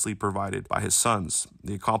generously provided by his sons,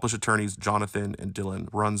 the accomplished attorneys Jonathan and Dylan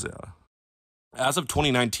Brunza. As of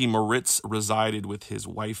 2019, Moritz resided with his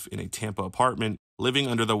wife in a Tampa apartment, living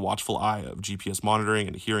under the watchful eye of GPS monitoring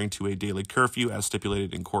and adhering to a daily curfew as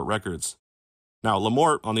stipulated in court records. Now,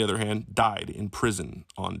 Lamort, on the other hand, died in prison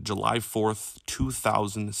on July 4th,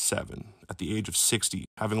 2007, at the age of 60,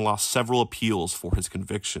 having lost several appeals for his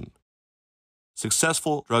conviction.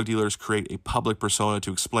 Successful drug dealers create a public persona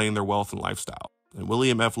to explain their wealth and lifestyle, and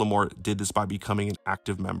William F. Lamort did this by becoming an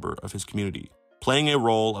active member of his community, playing a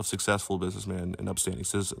role of successful businessman and upstanding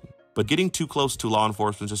citizen. But getting too close to law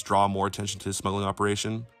enforcement just draw more attention to his smuggling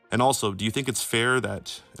operation? And also, do you think it's fair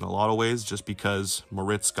that, in a lot of ways, just because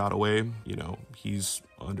Moritz got away, he's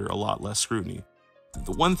under a lot less scrutiny?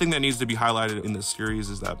 The one thing that needs to be highlighted in this series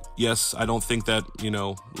is that, yes, I don't think that,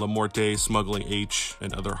 Lamorte smuggling H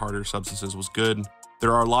and other harder substances was good.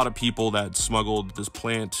 There are a lot of people that smuggled this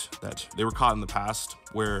plant that they were caught in the past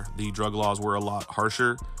where the drug laws were a lot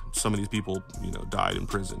harsher. Some of these people, died in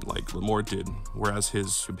prison like Lamort did, whereas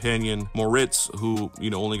his companion, Moritz, who,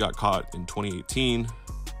 only got caught in 2018,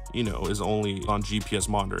 is only on GPS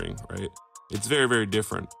monitoring, right? It's very, very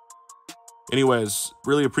different. Anyways,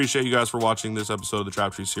 really appreciate you guys for watching this episode of the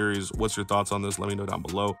Trap Tree series. What's your thoughts on this? Let me know down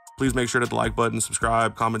below. Please make sure to hit the like button,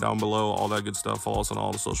 subscribe, comment down below, all that good stuff. Follow us on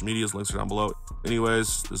all the social medias. Links are down below.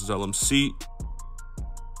 Anyways, this is LMC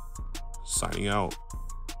signing out.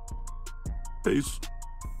 Peace.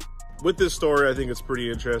 With this story, I think it's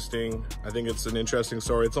pretty interesting. I think it's an interesting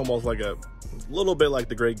story. It's almost like a little bit like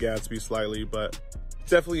The Great Gatsby slightly, but it's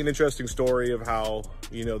definitely an interesting story of how,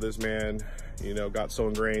 this man, got so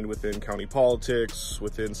ingrained within county politics,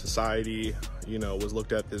 within society, was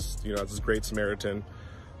looked at this, as this great Samaritan,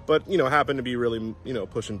 but, happened to be really,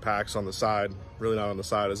 pushing packs on the side, really not on the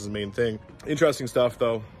side as his main thing. Interesting stuff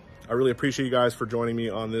though. I really appreciate you guys for joining me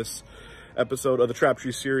on this episode of the Trap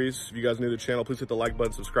Tree series. If you guys are new to the channel, please hit the like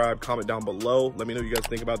button, subscribe, comment down below. Let me know what you guys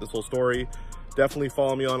think about this whole story. Definitely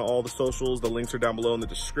follow me on all the socials. The links are down below in the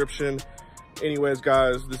description. Anyways,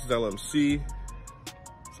 guys, this is LMC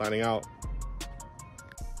signing out.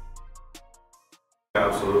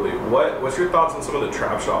 Absolutely. What's your thoughts on some of the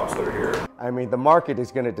trap shops that are here? I mean, the market is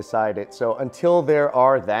going to decide it. So until there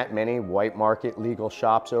are that many white market legal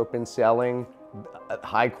shops open selling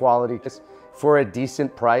high quality for a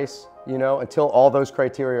decent price, until all those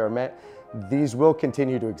criteria are met, these will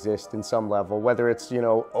continue to exist in some level, whether it's,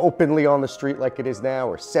 openly on the street like it is now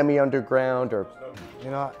or semi-underground or...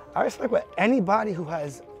 I respect what anybody who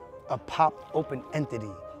has a pop open entity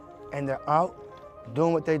and they're out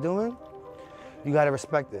doing what they're doing, you gotta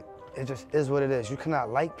respect it. It just is what it is. You cannot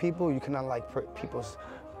like people, you cannot like people's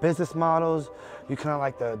business models, you cannot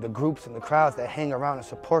like the groups and the crowds that hang around and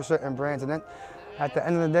support certain brands. And then at the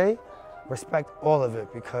end of the day, respect all of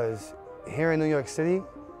it, because here in New York City,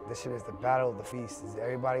 this shit is the battle of the feast. It's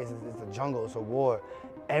the jungle, it's a war.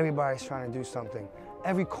 Everybody's trying to do something.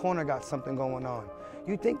 Every corner got something going on.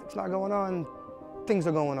 You think it's not going on, things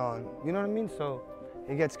are going on. You know what I mean? So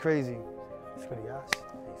it gets crazy. It's pretty ass.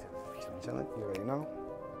 Chilling, you already know.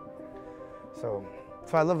 So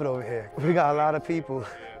that's why I love it over here. We got a lot of people.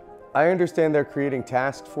 I understand they're creating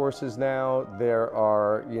task forces now. There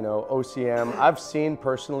are, OCM. I've seen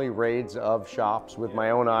personally raids of shops with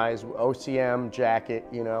my own eyes, OCM jacket,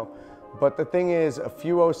 But the thing is, a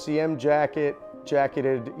few OCM jacketed,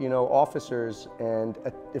 officers and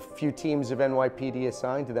a few teams of NYPD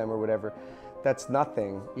assigned to them or whatever, that's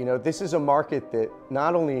nothing. This is a market that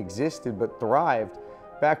not only existed but thrived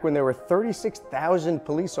back when there were 36,000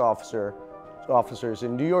 police officers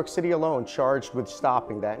in New York City alone charged with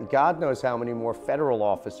stopping that, and God knows how many more federal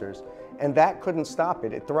officers, and that couldn't stop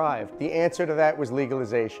it. It thrived. The answer to that was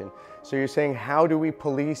legalization. So you're saying, how do we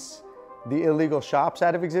police the illegal shops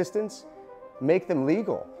out of existence? Make them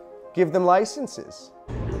legal. Give them licenses.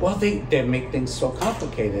 Well, they make things so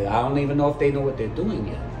complicated. I don't even know if they know what they're doing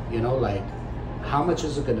yet. How much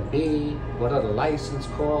is it going to be? What are the license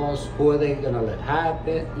costs? Who are they going to let have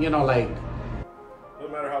it? No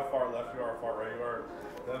matter how far left you are, far right you are,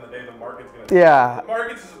 at the end of the day, the market's going to... Yeah. The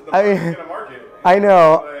market's going to market. I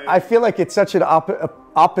know. I feel like it's such an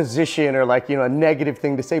opposition or a negative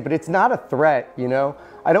thing to say, but it's not a threat,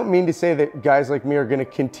 I don't mean to say that guys like me are going to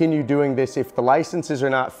continue doing this if the licenses are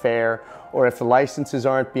not fair or if the licenses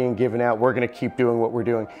aren't being given out, we're going to keep doing what we're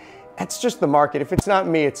doing. That's just the market. If it's not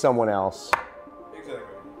me, it's someone else.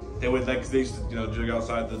 Exactly. They would like, 'cause they used to, you know, jug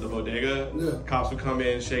outside the bodega. Yeah. Cops would come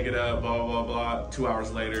in, shake it up, blah, blah, blah. 2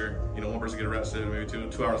 hours later, you know, one person get arrested, maybe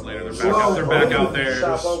two hours later, they're back out, out there.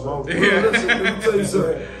 Listen, let me tell you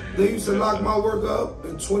something. They used to lock my work up,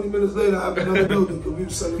 and 20 minutes later, I have another building, because we were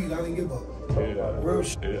selling weed, I didn't give up. Real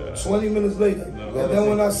shit. 20 minutes later. And then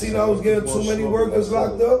when I seen I was getting too many workers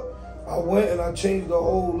locked up, I went and I changed the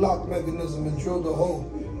whole lock mechanism and drilled a hole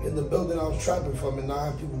in the building I was trapping from, and now I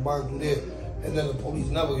have people buying from there. And then the police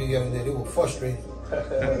never could get in there. They were frustrated.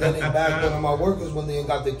 And then they bagged one of my workers when they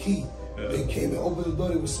got the key. They came and opened the door.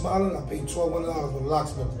 They were smiling. I paid $1,200 for the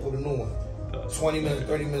locksmith to put a new one. 20 minutes,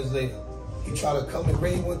 30 minutes later, he tried to come and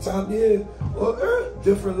raid one time. Yeah, well,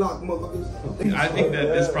 different lock motherfuckers. I think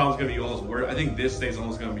that this problem's gonna be almost worse. I think this state's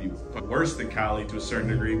almost gonna be worse than Cali to a certain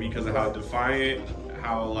degree because of how defiant,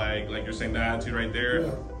 how like you're saying, the attitude right there.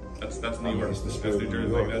 Yeah. That's New York. It's the that's New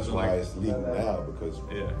Jersey. Like, that's why it's legal now, because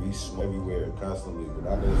we swim everywhere constantly.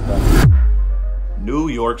 But I know New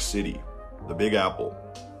York City, the Big Apple,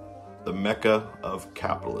 the mecca of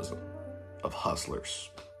capitalism, of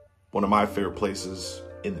hustlers. One of my favorite places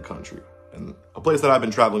in the country, and a place that I've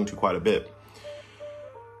been traveling to quite a bit.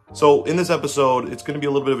 So in this episode, it's going to be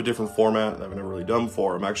a little bit of a different format that I've never really done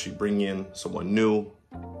before. I'm actually bringing in someone new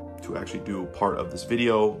to actually do part of this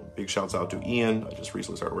video. Big shouts out to Ian. I just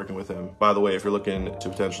recently started working with him. By the way, if you're looking to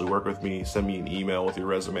potentially work with me, send me an email with your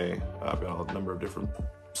resume. I've got a number of different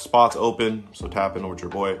spots open, so tap in with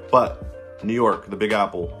your boy. But New York, the Big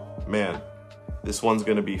Apple, man, this one's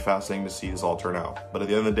gonna be fascinating to see this all turn out. But at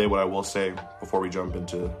the end of the day, what I will say before we jump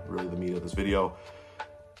into really the meat of this video,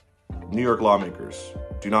 New York lawmakers,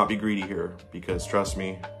 do not be greedy here, because trust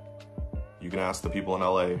me, you can ask the people in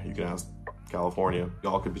LA, you can ask California,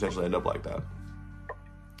 y'all could potentially end up like that.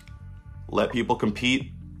 Let people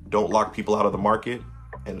compete, don't lock people out of the market,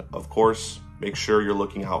 and of course, make sure you're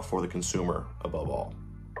looking out for the consumer above all.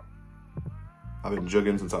 I've been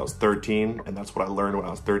jugging since I was 13, and that's what I learned when I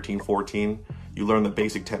was 13, 14. You learn the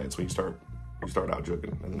basic tenets when you start out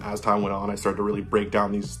jugging. And as time went on, I started to really break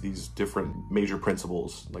down these different major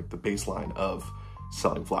principles, like the baseline of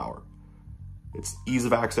selling flower. It's ease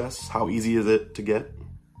of access. How easy is it to get?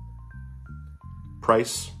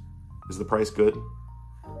 Price, is the price good?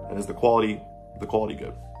 And is the quality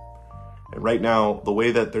good? And right now, the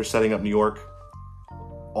way that they're setting up New York,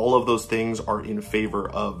 all of those things are in favor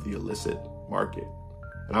of the illicit market.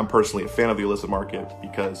 And I'm personally a fan of the illicit market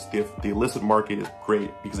because the illicit market is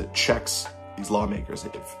great because it checks these lawmakers.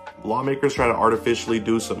 If lawmakers try to artificially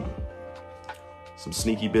do some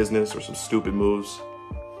sneaky business or some stupid moves,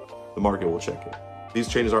 the market will check it. These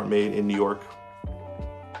changes aren't made in New York.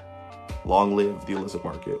 Long live the illicit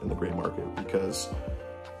market and the gray market, because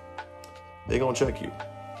they gonna check you.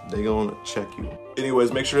 They gonna check you.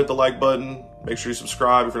 Anyways, make sure to hit the like button. Make sure you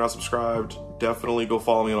subscribe if you're not subscribed. Definitely go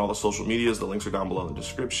follow me on all the social medias. The links are down below in the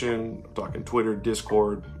description. I'm talking Twitter,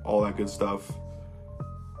 Discord, all that good stuff.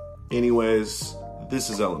 Anyways,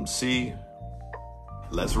 this is LMC.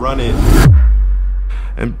 Let's run it.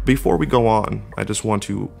 And before we go on, I just want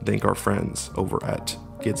to thank our friends over at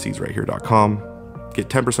getseedsrighthere.com. Get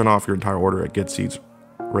 10% off your entire order at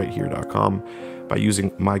getseedsrighthere.com by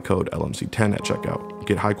using my code LMC10 at checkout.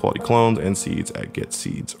 Get high quality clones and seeds at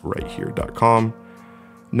getseedsrighthere.com.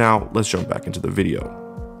 Now, let's jump back into the video.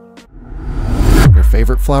 Your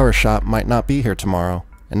favorite flower shop might not be here tomorrow.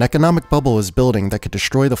 An economic bubble is building that could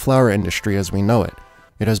destroy the flower industry as we know it.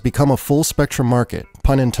 It has become a full spectrum market,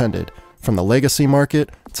 pun intended, from the legacy market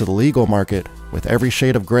to the legal market, with every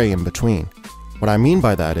shade of gray in between. What I mean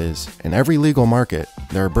by that is, in every legal market,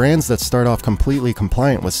 there are brands that start off completely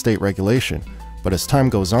compliant with state regulation, but as time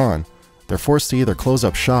goes on, they're forced to either close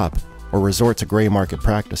up shop or resort to gray market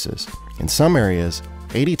practices. In some areas,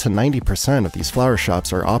 80 to 90% of these flower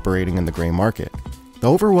shops are operating in the gray market.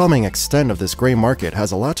 The overwhelming extent of this gray market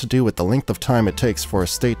has a lot to do with the length of time it takes for a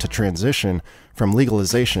state to transition from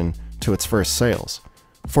legalization to its first sales.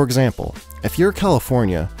 For example, if you're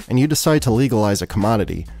California and you decide to legalize a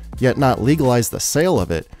commodity, yet not legalize the sale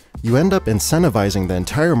of it, you end up incentivizing the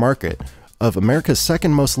entire market of America's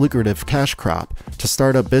second most lucrative cash crop to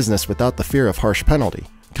start up business without the fear of harsh penalty.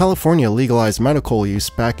 California legalized medical use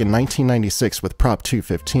back in 1996 with Prop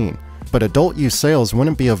 215, but adult use sales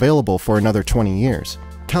wouldn't be available for another 20 years.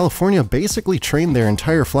 California basically trained their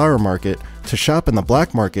entire flower market to shop in the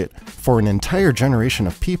black market for an entire generation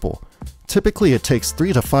of people. Typically, it takes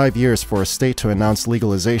 3 to 5 years for a state to announce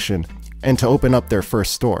legalization and to open up their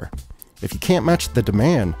first store. If you can't match the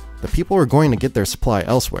demand, the people are going to get their supply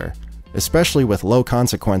elsewhere, especially with low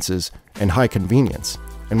consequences and high convenience.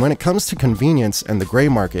 And when it comes to convenience and the gray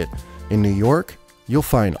market, in New York, you'll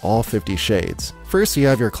find all 50 shades. First, you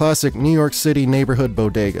have your classic New York City neighborhood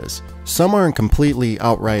bodegas. Some aren't completely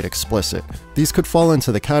outright explicit. These could fall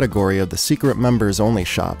into the category of the secret members only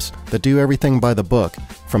shops that do everything by the book,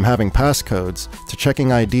 from having passcodes to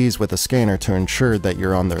checking IDs with a scanner to ensure that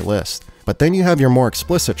you're on their list. But then you have your more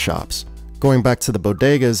explicit shops. Going back to the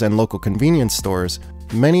bodegas and local convenience stores,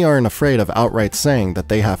 many aren't afraid of outright saying that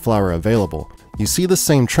they have flower available. You see the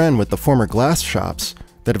same trend with the former glass shops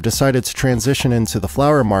that have decided to transition into the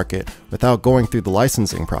flower market without going through the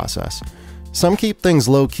licensing process. Some keep things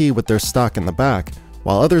low-key with their stock in the back,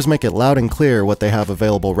 while others make it loud and clear what they have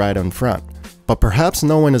available right in front. But perhaps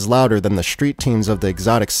no one is louder than the street teams of the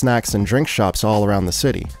exotic snacks and drink shops all around the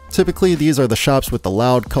city. Typically, these are the shops with the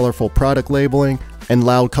loud, colorful product labeling and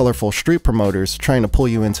loud, colorful street promoters trying to pull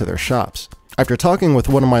you into their shops. After talking with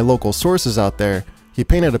one of my local sources out there, he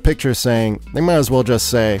painted a picture saying they might as well just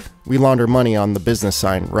say, "We launder money" on the business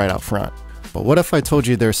sign right out front. But what if I told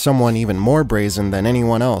you there's someone even more brazen than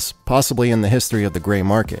anyone else, possibly in the history of the gray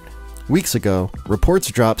market? Weeks ago, reports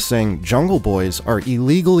dropped saying Jungle Boys are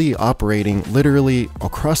illegally operating literally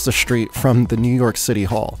across the street from the New York City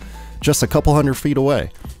Hall, just a couple hundred feet away.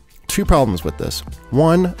 Two problems with this.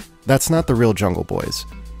 One, that's not the real Jungle Boys.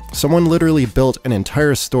 Someone literally built an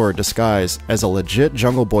entire store disguised as a legit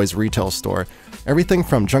Jungle Boys retail store. Everything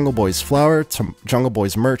from Jungle Boys flour to Jungle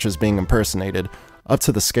Boys merch is being impersonated, up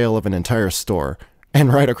to the scale of an entire store,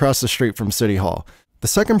 and right across the street from City Hall. The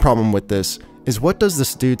second problem with this is, what does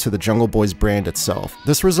this do to the Jungle Boys brand itself?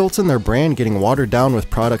 This results in their brand getting watered down with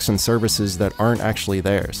products and services that aren't actually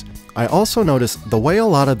theirs. I also noticed the way a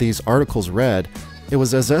lot of these articles read, it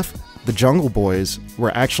was as if the Jungle Boys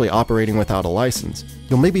were actually operating without a license.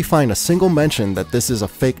 You'll maybe find a single mention that this is a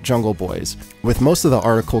fake Jungle Boys, with most of the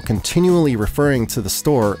article continually referring to the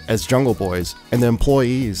store as Jungle Boys and the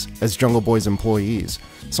employees as Jungle Boys employees.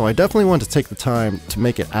 So I definitely want to take the time to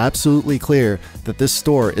make it absolutely clear that this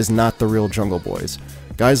store is not the real Jungle Boys.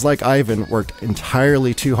 Guys like Ivan worked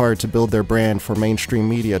entirely too hard to build their brand for mainstream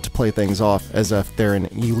media to play things off as if they're an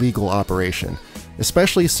illegal operation.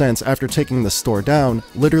 Especially since after taking the store down,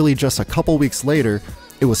 literally just a couple weeks later,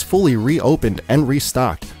 it was fully reopened and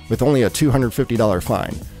restocked with only a $250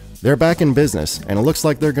 fine. They're back in business, and it looks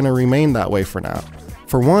like they're going to remain that way for now.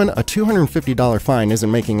 For one, a $250 fine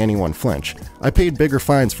isn't making anyone flinch. I paid bigger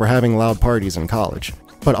fines for having loud parties in college.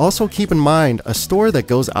 But also keep in mind, a store that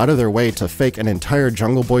goes out of their way to fake an entire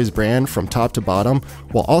Jungle Boys brand from top to bottom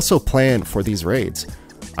will also plan for these raids.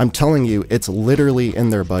 I'm telling you, it's literally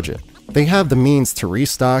in their budget. They have the means to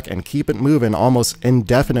restock and keep it moving almost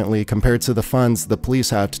indefinitely compared to the funds the police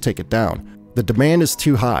have to take it down. The demand is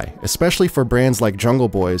too high, especially for brands like Jungle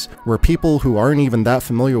Boys, where people who aren't even that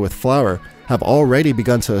familiar with flower have already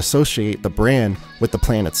begun to associate the brand with the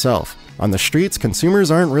plant itself. On the streets,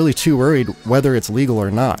 consumers aren't really too worried whether it's legal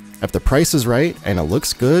or not. If the price is right and it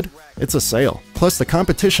looks good, it's a sale. Plus, the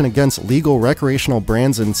competition against legal recreational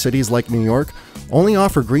brands in cities like New York only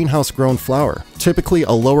offer greenhouse-grown flower, typically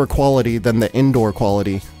a lower quality than the indoor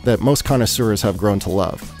quality that most connoisseurs have grown to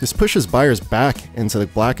love. This pushes buyers back into the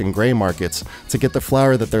black and gray markets to get the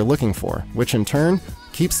flower that they're looking for, which in turn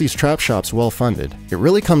keeps these trap shops well funded. It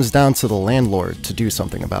really comes down to the landlord to do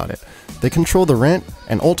something about it. They control the rent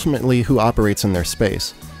and ultimately who operates in their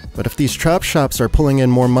space. But if these trap shops are pulling in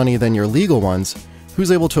more money than your legal ones,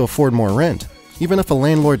 who's able to afford more rent? Even if a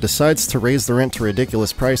landlord decides to raise the rent to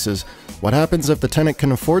ridiculous prices, what happens if the tenant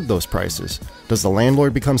can afford those prices? Does the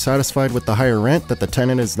landlord become satisfied with the higher rent that the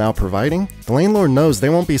tenant is now providing? The landlord knows they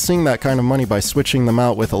won't be seeing that kind of money by switching them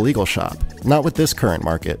out with a legal shop, not with this current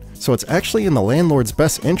market. So it's actually in the landlord's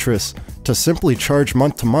best interest to simply charge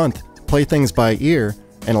month to month, play things by ear,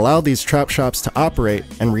 and allow these trap shops to operate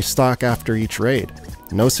and restock after each raid.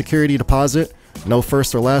 No security deposit, no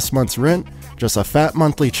first or last month's rent, just a fat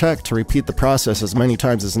monthly check to repeat the process as many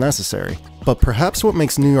times as necessary. But perhaps what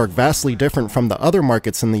makes New York vastly different from the other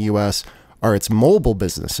markets in the US are its mobile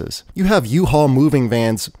businesses. You have U-Haul moving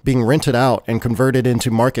vans being rented out and converted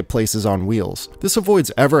into marketplaces on wheels. This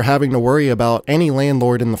avoids ever having to worry about any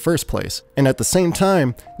landlord in the first place. And at the same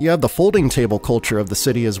time, you have the folding table culture of the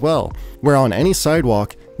city as well, where on any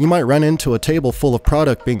sidewalk, you might run into a table full of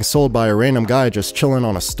product being sold by a random guy just chilling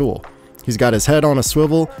on a stool. He's got his head on a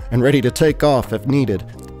swivel and ready to take off if needed.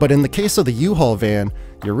 But in the case of the U-Haul van,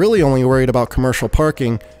 you're really only worried about commercial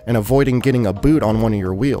parking and avoiding getting a boot on one of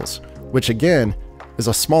your wheels, which again is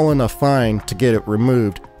a small enough fine to get it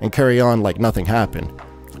removed and carry on like nothing happened.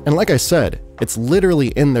 And like I said, it's literally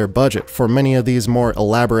in their budget for many of these more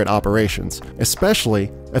elaborate operations,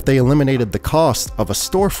 especially if they eliminated the cost of a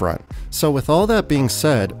storefront. So with all that being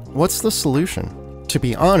said, what's the solution? To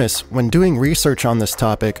be honest, when doing research on this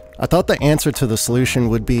topic, I thought the answer to the solution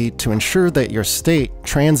would be to ensure that your state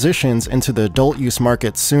transitions into the adult use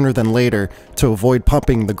market sooner than later to avoid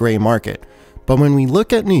pumping the gray market. But when we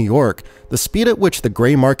look at New York, the speed at which the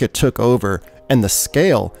gray market took over and the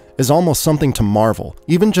scale is almost something to marvel.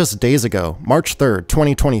 Even just days ago, March 3rd,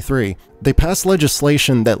 2023, they passed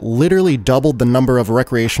legislation that literally doubled the number of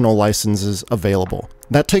recreational licenses available.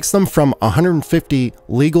 That takes them from 150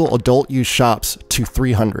 legal adult use shops to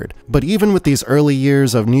 300. But even with these early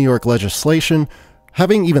years of New York legislation,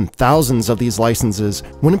 having even thousands of these licenses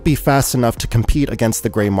wouldn't be fast enough to compete against the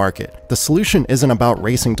gray market. The solution isn't about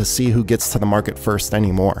racing to see who gets to the market first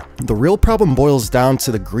anymore. The real problem boils down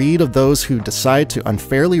to the greed of those who decide to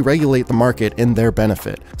unfairly regulate the market in their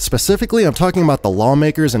benefit. Specifically, I'm talking about the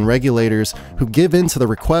lawmakers and regulators who give in to the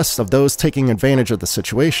requests of those taking advantage of the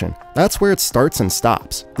situation. That's where it starts and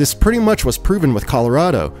stops. This pretty much was proven with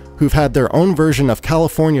Colorado, who've had their own version of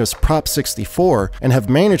California's Prop 64 and have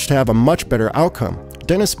managed to have a much better outcome.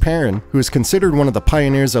 Dennis Perrin, who is considered one of the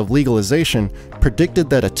pioneers of legalization, predicted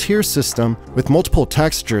that a tier system with multiple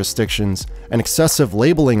tax jurisdictions and excessive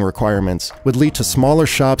labeling requirements would lead to smaller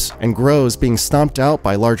shops and grows being stomped out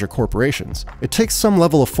by larger corporations. It takes some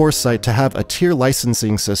level of foresight to have a tier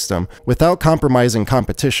licensing system without compromising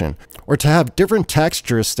competition, or to have different tax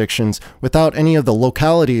jurisdictions without any of the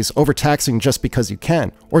localities overtaxing just because you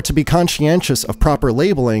can, or to be conscientious of proper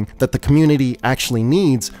labeling that the community actually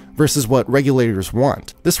needs versus what regulators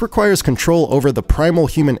want. This requires control over the primal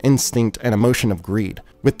human instinct and emotion of greed.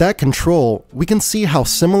 With that control, we can see how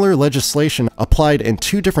similar legislation applied in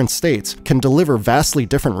two different states can deliver vastly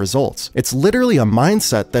different results. It's literally a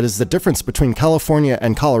mindset that is the difference between California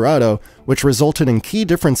and Colorado, which resulted in key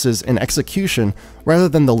differences in execution rather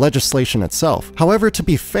than the legislation itself. However, to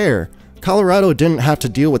be fair, Colorado didn't have to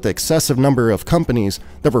deal with the excessive number of companies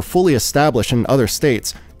that were fully established in other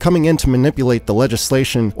states coming in to manipulate the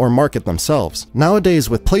legislation or market themselves. Nowadays,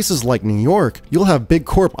 with places like New York, you'll have big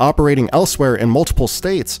corp operating elsewhere in multiple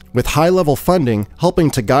states with high-level funding helping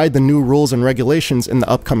to guide the new rules and regulations in the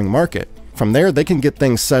upcoming market. From there, they can get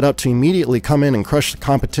things set up to immediately come in and crush the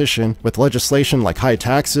competition with legislation like high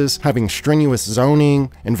taxes, having strenuous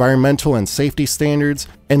zoning, environmental and safety standards,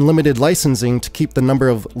 and limited licensing to keep the number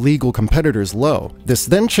of legal competitors low. This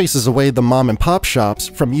then chases away the mom and pop shops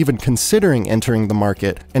from even considering entering the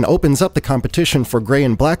market and opens up the competition for gray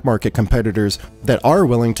and black market competitors that are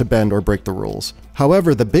willing to bend or break the rules.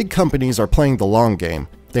 However, the big companies are playing the long game.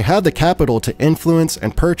 They have the capital to influence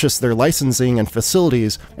and purchase their licensing and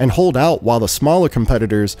facilities and hold out while the smaller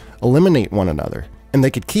competitors eliminate one another. And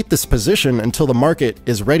they could keep this position until the market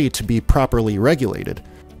is ready to be properly regulated.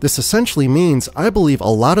 This essentially means I believe a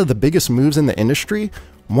lot of the biggest moves in the industry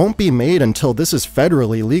won't be made until this is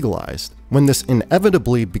federally legalized. When this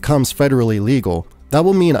inevitably becomes federally legal, that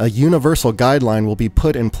will mean a universal guideline will be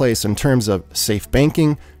put in place in terms of safe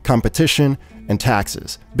banking, competition, and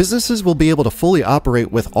taxes. Businesses will be able to fully operate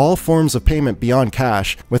with all forms of payment beyond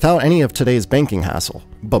cash without any of today's banking hassle.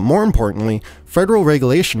 But more importantly, federal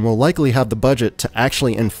regulation will likely have the budget to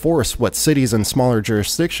actually enforce what cities and smaller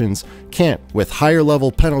jurisdictions can't with higher level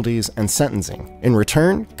penalties and sentencing. In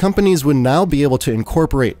return, companies would now be able to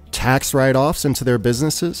incorporate tax write-offs into their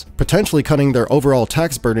businesses, potentially cutting their overall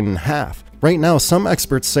tax burden in half. Right now, some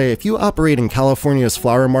experts say if you operate in California's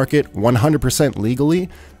flower market 100% legally,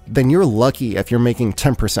 then you're lucky if you're making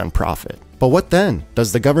 10% profit. But what then?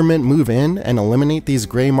 Does the government move in and eliminate these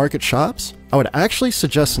gray market shops? I would actually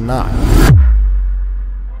suggest not.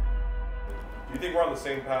 Do you think we're on the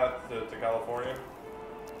same path to California?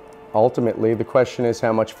 Ultimately, the question is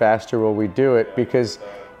how much faster will we do it, because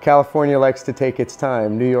California likes to take its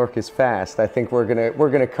time. New York is fast. I think we're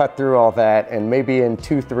gonna cut through all that, and maybe in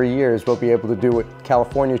 2-3 years we'll be able to do what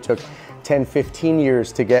California took 10-15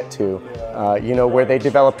 years to get to, you know, where they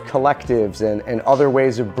developed collectives and other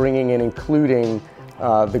ways of bringing and including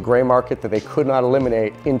the gray market that they could not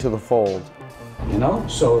eliminate into the fold. You know,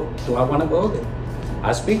 so do I want to go there?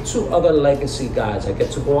 I speak to other legacy guys. I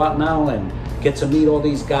get to go out now and get to meet all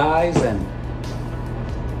these guys, and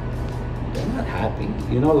they're not happy,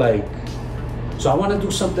 you know, like, so I want to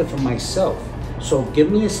do something for myself. So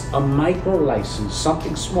give me a micro license,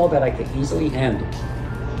 something small that I can easily handle.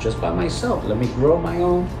 Just by myself. Let me grow my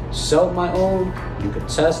own, sell my own. You can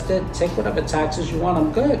test it, take whatever taxes you want,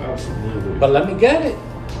 I'm good. Absolutely. But let me get it.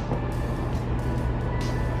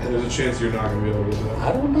 And there's a chance you're not going to be able to do that.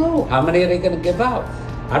 I don't know. How many are they going to give out?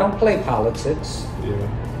 I don't play politics.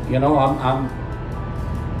 Yeah. You know, I'm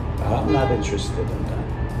not interested in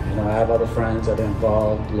that. You know, I have other friends that are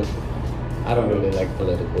involved. Look, I don't really like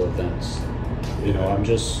political events. You know, I'm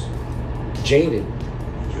just jaded.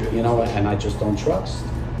 you know, and I just don't trust.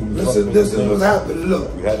 This is what's happening.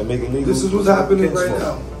 Look, we had to make it legal. This is what's happening right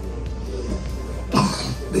now.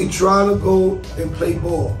 They try to go and play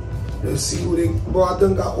ball and see who they. Bro, I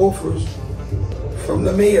done got offers from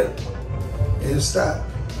the mayor and staff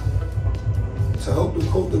to help the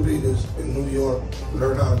cultivators in New York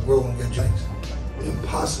learn how to grow and get drinks and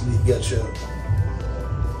possibly get your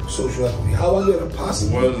social equity. How am I gonna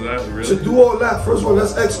possibly what is that, really? to do all that? First of all,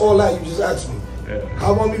 let's X all that. You just asked me. Yeah.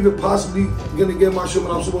 How am I even possibly gonna get my shit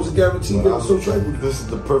when I'm supposed to guarantee getting social equity? This is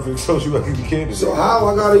the perfect social equity candidate. So how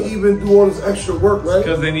I gotta even do all this extra work, right?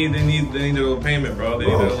 Because they need a little payment, bro. They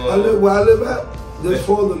need a little. I live where I live at. There's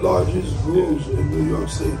four of the largest groves in New York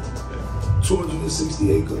State.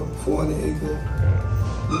 260 acre, 400 acre.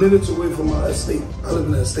 Minutes away from my estate. I live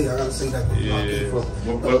in an estate. I gotta say that.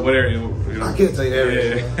 What area? I can't tell you the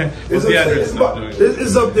area. Yeah. What's the address?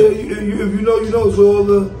 It's up there. If you know, you know. It's where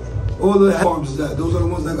all the farms is at. Those are the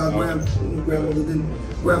ones that got grandmother didn't,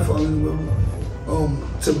 grandfather didn't,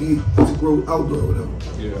 to grow outdoor or whatever.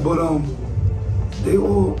 Yeah. But they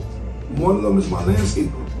all, one of them is my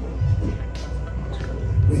landscaper.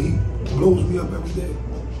 And he blows me up every day.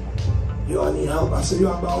 Yo, I need help. I said,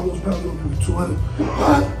 yo, I buy all those pounds for 200.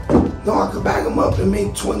 What? No, I could bag them up and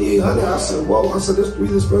make 2,800. I said, whoa. I said, there's 3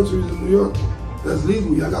 dispensaries in New York that's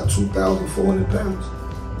legal. I got 2,400 pounds.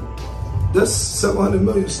 There's 700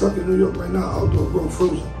 million stuck in New York right now, outdoor grown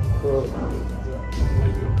frozen.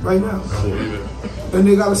 Right now. And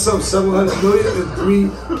they gotta sell 700 million in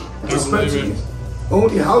 3 dispensaries.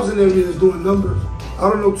 Only housing area is doing numbers. I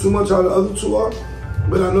don't know too much how the other 2 are,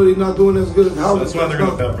 but I know they're not doing as good as housing. That's why they're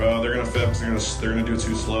gonna FIP, bro. They're gonna FIP because they're gonna do it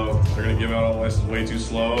too slow. They're gonna give out all the licenses way too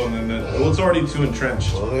slow, and then it's already too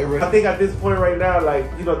entrenched. I think at this point right now, like,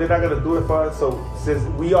 you know, they're not gonna do it for us. So since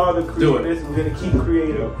we are the creators, we're gonna keep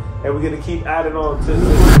creating and we're gonna keep adding on to.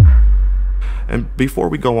 And before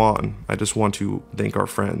we go on, I just want to thank our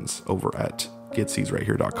friends over at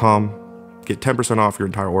getseedsrighthere.com. Get 10% off your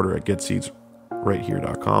entire order at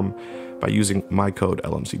getseedsrighthere.com by using my code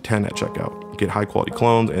LMC10 at checkout. Get high quality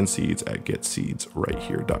clones and seeds at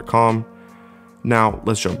getseedsrighthere.com. Now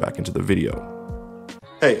let's jump back into the video.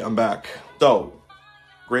 Hey, I'm back. So,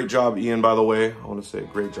 great job, Ian, by the way. I want to say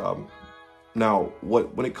great job. Now,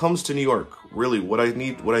 when it comes to New York, really what I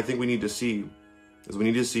think we need to see is we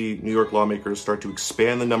need to see New York lawmakers start to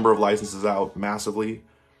expand the number of licenses out massively,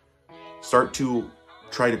 start to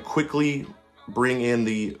try to quickly bring in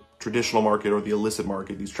the traditional market or the illicit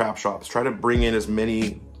market, these trap shops, try to bring in as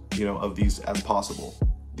many, you know, of these as possible.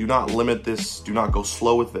 Do not limit this, do not go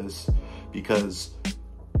slow with this, because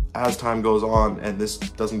as time goes on and this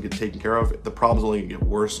doesn't get taken care of, the problem's only gonna get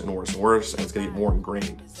worse and worse and worse, and it's gonna get more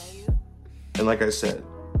ingrained. And like I said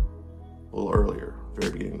a little earlier,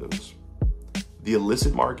 very beginning of this, the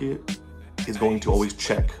illicit market is going to always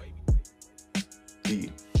check the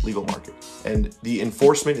legal market. And the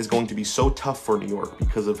enforcement is going to be so tough for New York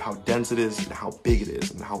because of how dense it is and how big it is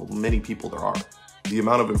and how many people there are. The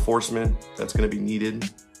amount of enforcement that's going to be needed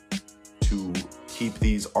to keep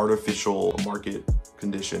these artificial market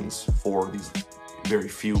conditions for these very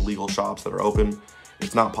few legal shops that are open,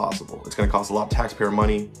 it's not possible. It's going to cost a lot of taxpayer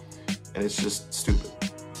money, and it's just stupid.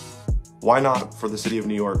 Why not, for the city of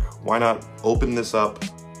New York, why not open this up,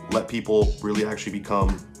 let people really actually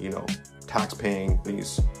become, you know, tax-paying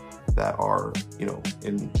companies that are, you know,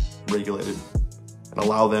 regulated, and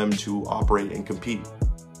allow them to operate and compete.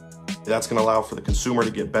 That's gonna allow for the consumer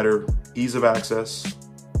to get better ease of access,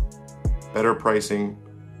 better pricing,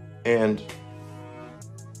 and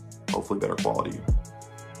hopefully better quality.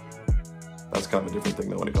 That's kind of a different thing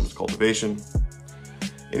though when it comes to cultivation.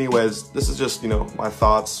 Anyways, this is just, you know, my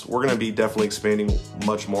thoughts. We're gonna be definitely expanding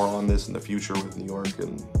much more on this in the future with New York,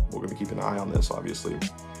 and we're gonna keep an eye on this, obviously.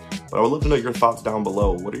 But I would love to know your thoughts down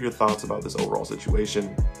below. What are your thoughts about this overall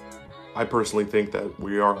situation? I personally think that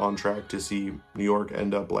we are on track to see New York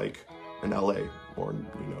end up like an LA or,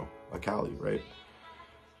 you know, a Cali, right?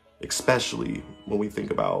 Especially when we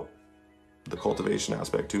think about the cultivation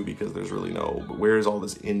aspect too, because there's really no, but where is all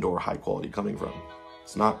this indoor high quality coming from?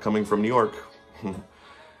 It's not coming from New York.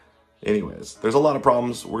 Anyways, there's a lot of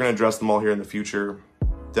problems. We're gonna address them all here in the future.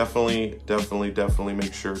 Definitely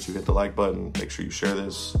make sure to hit the like button. Make sure you share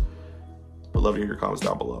this. Would love to hear your comments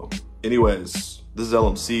down below. Anyways, this is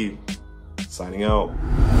LMC, signing out.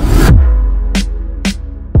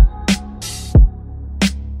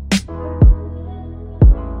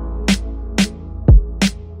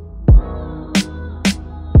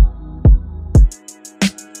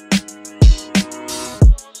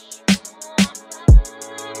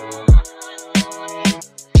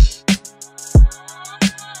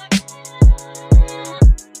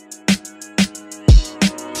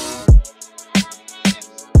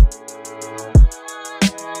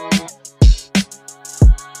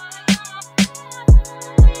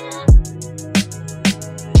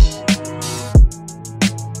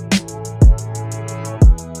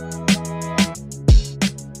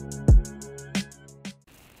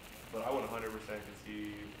 can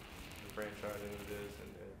see the franchise into this,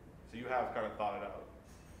 and so you have kind of thought it out.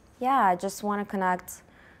 Yeah, I just want to connect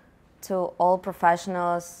to all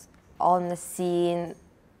professionals on the scene,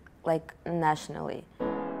 like nationally.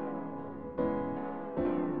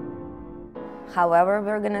 However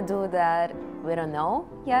we're gonna do that, we don't know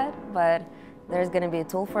yet, but there's gonna be a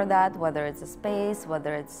tool for that, whether it's a space,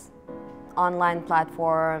 whether it's online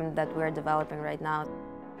platform that we're developing right now.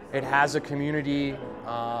 It has a community.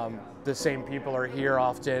 The same people are here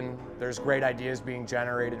often. There's great ideas being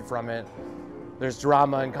generated from it. There's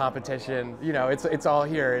drama and competition. You know, it's all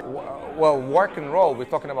here. Well, work and roll, we're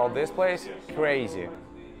talking about this place, crazy.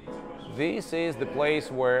 This is the place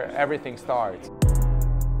where everything starts.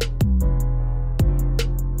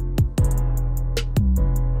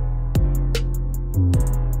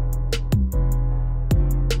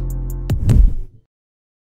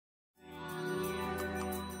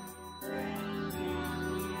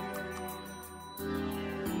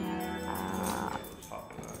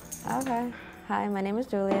 Okay. Hi, my name is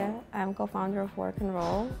Julia. I'm co-founder of Work and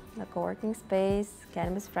Roll, a co-working space,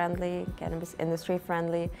 cannabis friendly, cannabis industry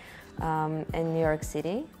friendly in New York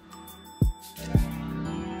City.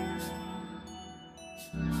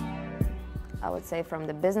 I would say from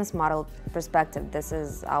the business model perspective, this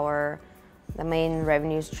is the main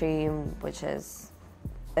revenue stream, which is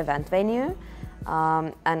event venue,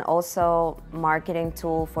 and also marketing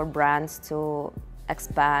tool for brands to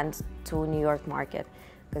expand to New York market.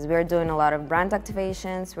 Because we're doing a lot of brand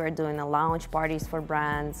activations, we're doing a launch parties for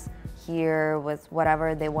brands here with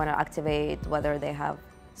whatever they want to activate, whether they have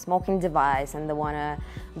smoking device and they want to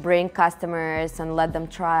bring customers and let them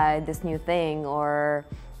try this new thing, or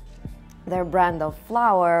their brand of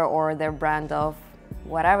flower, or their brand of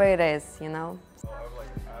whatever it is, you know.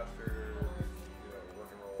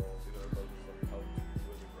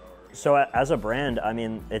 So as a brand, I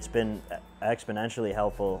mean, it's been exponentially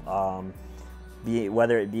helpful.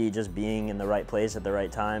 Whether it be just being in the right place at the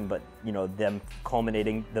right time, but you know, them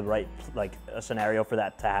culminating the right, like, a scenario for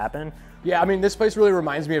that to happen. Yeah, I mean, this place really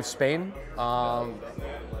reminds me of Spain.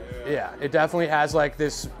 Yeah, it definitely has like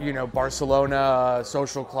this, you know, Barcelona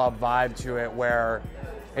social club vibe to it, where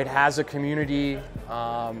it has a community.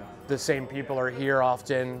 The same people are here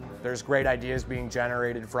often. There's great ideas being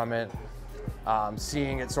generated from it.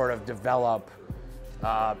 Seeing it sort of develop,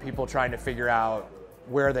 people trying to figure out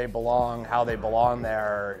where they belong, how they belong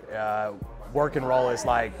there. Work and Roll is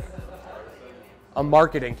like a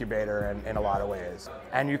market incubator in a lot of ways.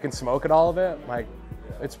 And you can smoke at all of it. Like,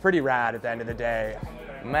 it's pretty rad at the end of the day.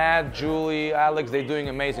 Matt, Julie, Alex, they're doing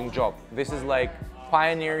an amazing job. This is like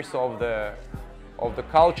pioneers of the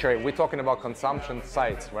culture. We're talking about consumption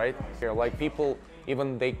sites, right? Here, like, people,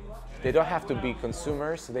 even they don't have to be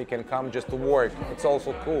consumers. They can come just to work. It's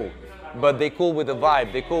also cool. But they cool with the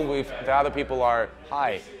vibe. They cool with the other people are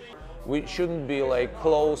high. We shouldn't be like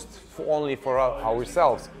closed only for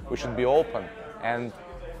ourselves. We should be open and,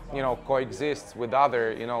 you know, coexist with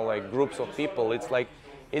other, you know, like groups of people. It's like,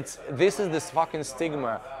 this is this fucking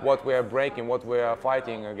stigma, what we are breaking, what we are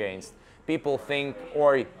fighting against. People think,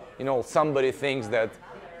 or, you know, somebody thinks that,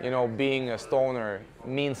 you know, being a stoner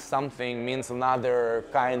means something, means another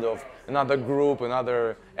kind of, another group,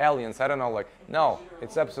 another aliens. I don't know, like, no,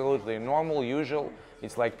 it's absolutely normal, usual.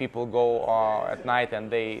 It's like people go at night and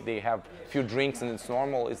they have a few drinks and it's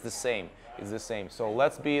normal. It's the same. It's the same. So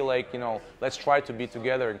let's be like, you know, let's try to be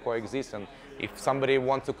together and coexist. And if somebody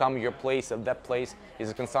wants to come to your place, if that place is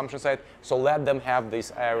a consumption site, so let them have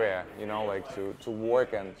this area, you know, like to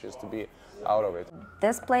work and just to be out of it.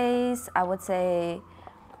 This place, I would say,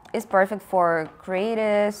 is perfect for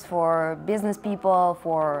creatives, for business people,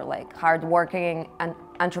 for like hardworking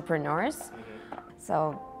entrepreneurs.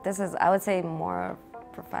 So this is, I would say, more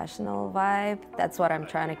professional vibe. That's what I'm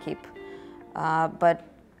trying to keep. But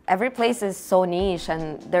every place is so niche,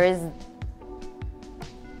 and there is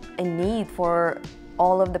a need for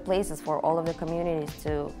all of the places, for all of the communities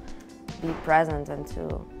to be present and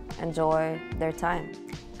to enjoy their time.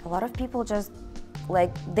 A lot of people just,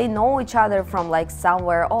 like, they know each other from like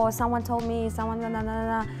somewhere. Oh, someone told me, someone,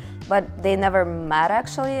 but they never met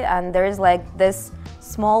actually. And there is like this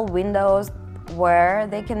small windows where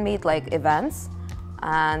they can meet, like events.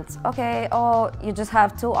 And okay, oh, you just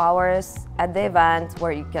have 2 hours at the event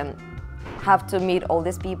where you can have to meet all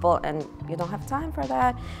these people, and you don't have time for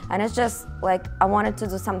that. And it's just like, I wanted to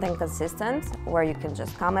do something consistent where you can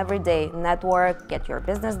just come every day, network, get your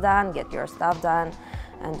business done, get your stuff done,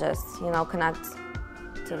 and just, you know, connect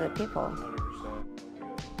to the people.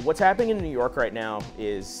 What's happening in New York right now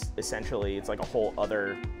is essentially, it's like a whole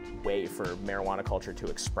other way for marijuana culture to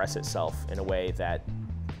express itself in a way that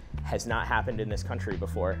has not happened in this country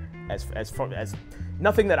before, as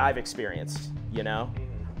nothing that I've experienced, you know?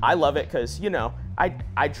 I love it because, you know,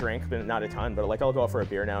 I drink, but not a ton, but like I'll go out for a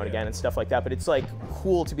beer now and again and stuff like that, but it's like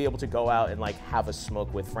cool to be able to go out and like have a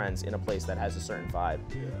smoke with friends in a place that has a certain vibe.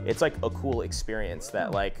 It's like a cool experience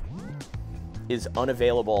that like is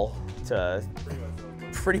unavailable to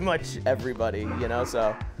pretty much everybody, you know,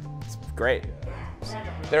 so it's great.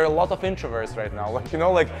 There are a lot of introverts right now, like, you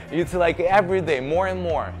know, like it's like every day, more and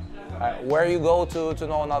more. Where you go to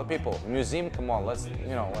know other people? Museum? Come on, let's,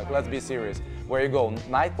 you know, like let's be serious. Where you go?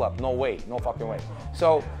 Nightclub? No way, no fucking way.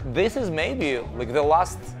 So this is maybe like the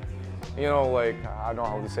last, you know, like I don't know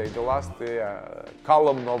how to say, the last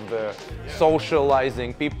column of the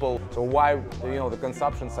socializing people. So why, you know, the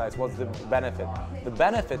consumption sides? What's the benefit? The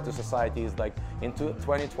benefit to society is like in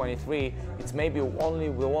 2023, it's maybe the only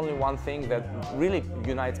one thing that really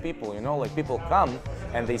unites people. You know, like people come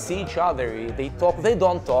and they see each other, they talk, they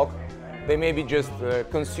don't talk. They maybe just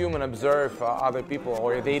consume and observe other people,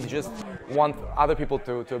 or they just want other people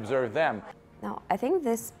to observe them. No, I think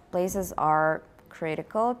these places are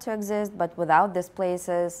critical to exist, but without these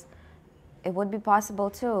places, it would be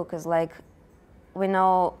possible too, because like we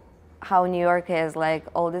know how New York is, like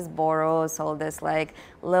all these boroughs, all these like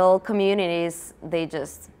little communities, they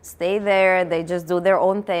just stay there, they just do their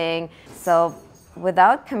own thing. So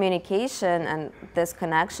without communication and this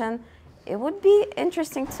connection, it would be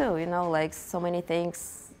interesting too, you know, like so many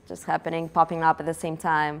things just happening, popping up at the same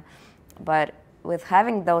time. But with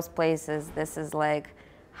having those places, this is like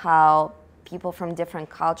how people from different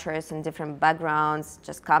cultures and different backgrounds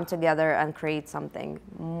just come together and create something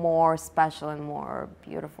more special and more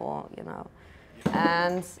beautiful, you know.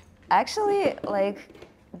 And actually, like,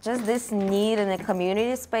 just this need in a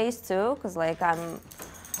community space too, because like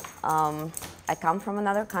I come from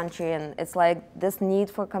another country, and it's like this need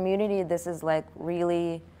for community, this is like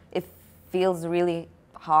really, it feels really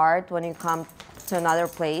hard when you come to another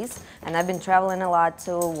place. And I've been traveling a lot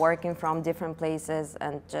too, working from different places,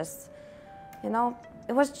 and just, you know,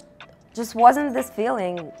 it was just wasn't this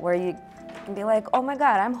feeling where you can be like, oh my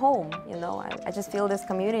God, I'm home, you know, I just feel this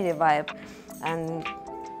community vibe. And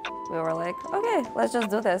we were like, okay, let's just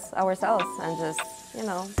do this ourselves and just, you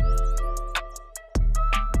know.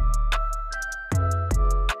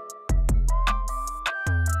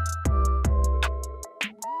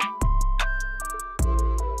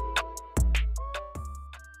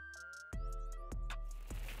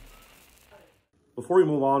 Before we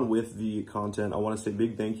move on with the content, I want to say a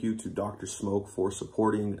big thank you to Dr. Smoke for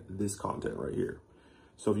supporting this content right here.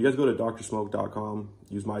 So if you guys go to drsmoke.com,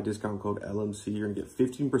 use my discount code LMC, you're gonna get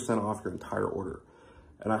 15% off your entire order.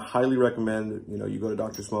 And I highly recommend, you know, you go to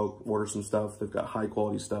Dr. Smoke, order some stuff. They've got high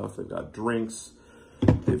quality stuff. They've got drinks.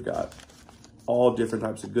 They've got all different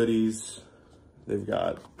types of goodies. They've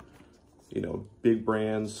got, you know, big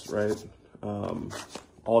brands, right?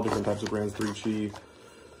 All different types of brands, 3Chi,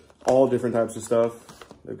 all different types of stuff.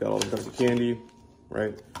 They've got all different types of candy,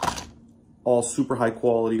 right? All super high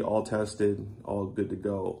quality, all tested, all good to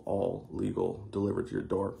go, all legal, delivered to your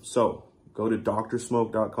door. So go to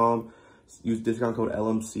drsmoke.com, use discount code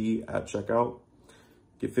LMC at checkout,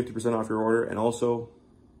 get 50% off your order. And also,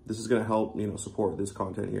 this is gonna help, you know, support this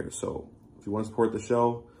content here. So if you wanna support the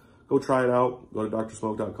show, go try it out. Go to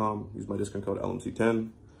drsmoke.com, use my discount code LMC10,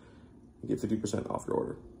 and get 50% off your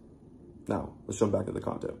order. Now, let's jump back into the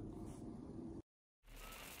content.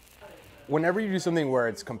 Whenever you do something where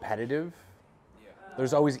it's competitive,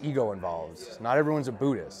 there's always ego involved. Not everyone's a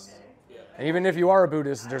Buddhist. And even if you are a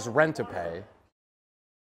Buddhist, there's rent to pay.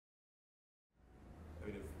 I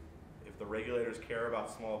mean, if the regulators care about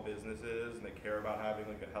small businesses and they care about having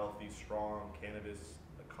like a healthy, strong cannabis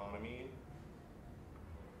economy,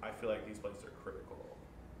 I feel like these places are critical.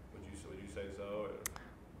 Would you say so?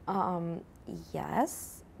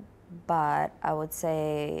 Yes, but I would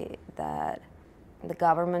say that the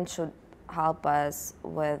government should help us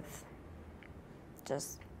with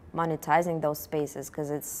just monetizing those spaces, because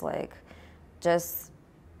it's like just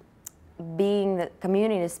being the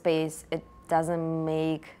community space, it doesn't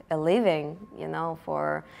make a living, you know,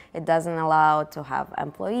 it doesn't allow to have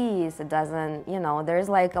employees, it doesn't, you know, there's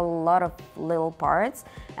like a lot of little parts,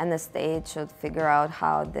 and the state should figure out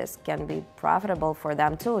how this can be profitable for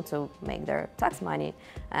them too, to make their tax money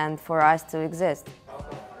and for us to exist.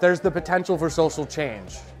 There's the potential for social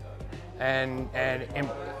change and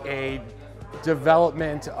a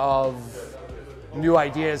development of new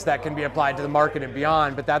ideas that can be applied to the market and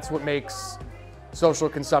beyond, but that's what makes social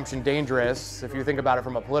consumption dangerous, if you think about it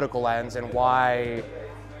from a political lens, and why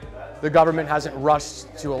the government hasn't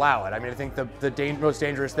rushed to allow it. I mean, I think the most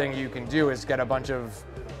dangerous thing you can do is get a bunch of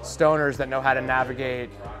stoners that know how to navigate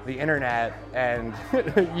the internet and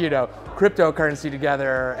you know, cryptocurrency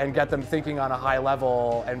together and get them thinking on a high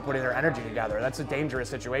level and putting their energy together. That's a dangerous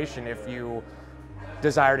situation if you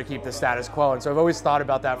desire to keep the status quo. And so I've always thought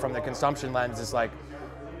about that from the consumption lens, is like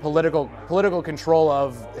political control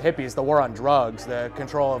of hippies, the war on drugs, the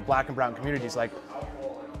control of black and brown communities. Like,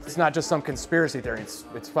 it's not just some conspiracy theory,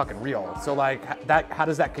 it's fucking real. So like that, how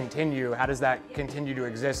does that continue? How does that continue to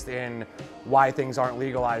exist in why things aren't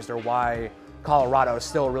legalized, or why Colorado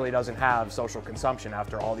still really doesn't have social consumption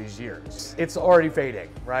after all these years? It's already fading,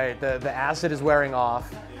 right? The acid is wearing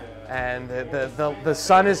off, and the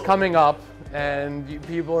sun is coming up, and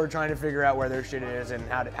people are trying to figure out where their shit is and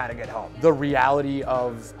how to get home. The reality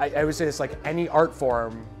of, I would say this, like any art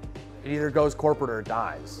form, it either goes corporate or it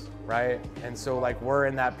dies, right? And so like we're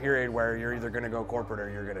in that period where you're either gonna go corporate or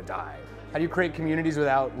you're gonna die. How do you create communities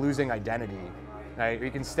without losing identity, right? We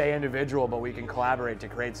can stay individual, but we can collaborate to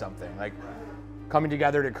create something. Like coming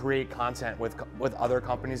together to create content with other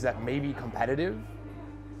companies that may be competitive.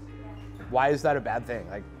 Why is that a bad thing?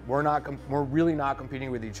 Like we're really not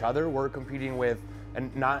competing with each other. We're competing with,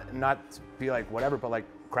 and not to be like whatever, but like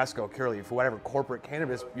Cresco, Curaleaf, whatever, corporate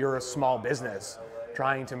cannabis. You're a small business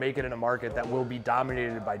trying to make it in a market that will be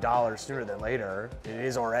dominated by dollars sooner than later. It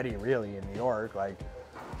is already really in New York. Like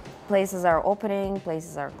places are opening,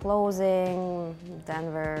 places are closing.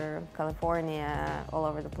 Denver, California, all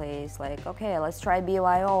over the place. Like, okay, let's try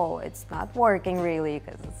BYO. It's not working really,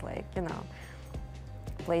 because it's like, you know,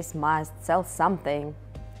 place must sell something,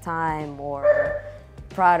 time or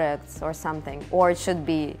products or something, or it should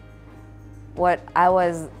be what I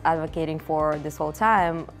was advocating for this whole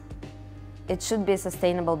time. It should be a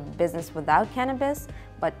sustainable business without cannabis,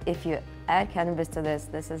 but if you add cannabis to this,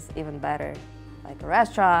 this is even better. Like a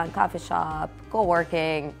restaurant, coffee shop,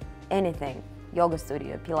 co-working, anything, yoga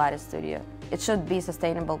studio, Pilates studio. It should be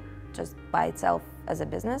sustainable just by itself as a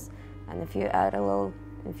business, and if you add a little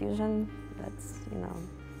infusion, that's, you know.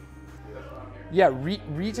 Yeah,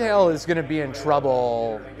 retail is going to be in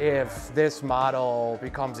trouble if this model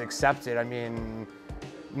becomes accepted. I mean,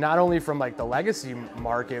 not only from like the legacy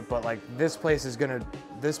market, but like this place is going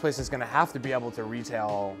to have to be able to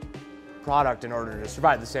retail product in order to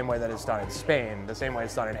survive, the same way that it's done in Spain, the same way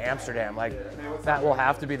it's done in Amsterdam. Like that will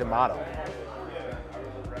have to be the model.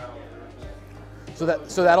 So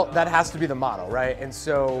that has to be the model, right? And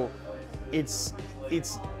so it's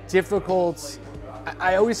difficult.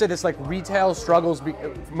 I always say this, like retail struggles,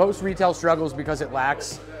 most retail struggles because it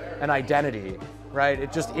lacks an identity, right?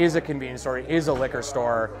 It just is a convenience store, it is a liquor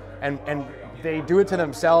store, and they do it to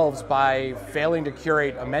themselves by failing to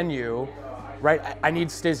curate a menu, right? I need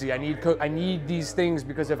stizzy, I need these things,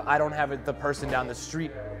 because if I don't have it, the person down the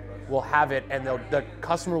street will have it, and the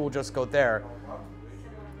customer will just go there.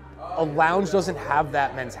 A lounge doesn't have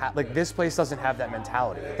that mentality. Like this place doesn't have that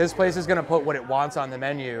mentality. This place is going to put what it wants on the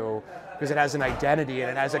menu because it has an identity,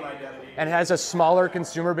 and it has a smaller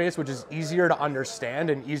consumer base, which is easier to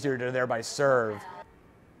understand and easier to thereby serve.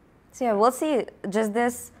 So yeah, we'll see. Just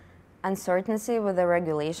this uncertainty with the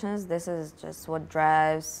regulations, this is just what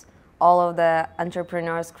drives all of the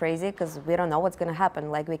entrepreneurs crazy, because we don't know what's going to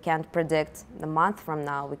happen. Like we can't predict the month from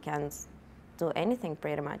now. We can't do anything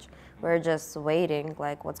pretty much. We're just waiting,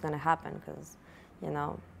 like what's going to happen, because, you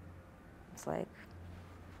know, it's like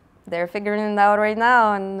they're figuring it out right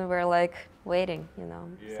now, and we're like waiting, you know.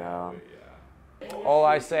 Yeah, so. Yeah. All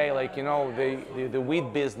I say, like, you know, the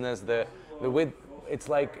weed business, the weed, it's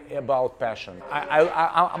like about passion.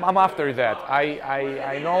 I'm after that.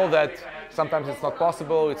 I know that sometimes it's not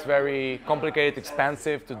possible. It's very complicated,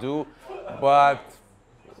 expensive to do, but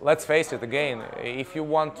let's face it, again, if you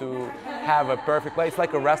want to have a perfect place,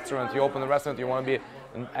 like a restaurant, you open a restaurant, you want to be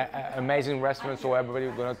an amazing restaurant, so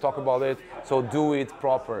everybody's going to talk about it, so do it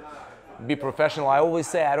proper. Be professional. I always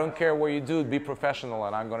say, I don't care what you do, be professional,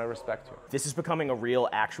 and I'm going to respect you. This is becoming a real,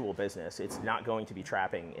 actual business. It's not going to be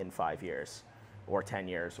trapping in 5 years or 10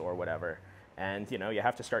 years or whatever. And, you know, you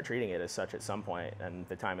have to start treating it as such at some point, and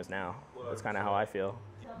the time is now. That's kind of how I feel.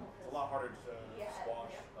 It's a lot harder to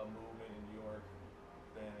squash a movement in New York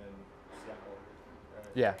than Seattle, right?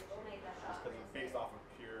 Yeah. Just because it's based off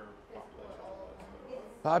of pure population.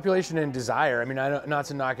 Population and desire. I mean, not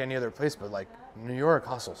to knock any other place, but like New York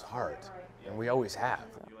hustles hard, and we always have. Do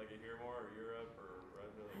you like it here more, or Europe, or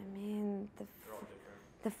Brazil? I mean,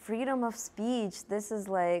 the freedom of speech. This is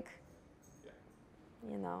like,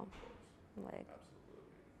 you know, like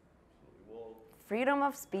freedom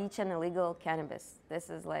of speech and illegal cannabis. This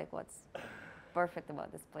is like what's perfect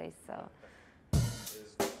about this place. So.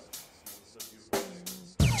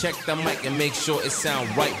 Check the mic and make sure it sound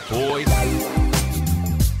right, boys.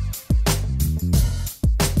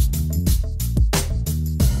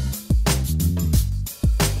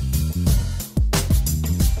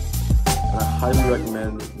 I highly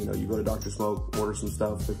recommend, you go to Dr. Smoke, order some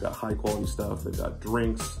stuff. They've got high quality stuff. They've got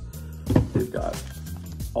drinks. They've got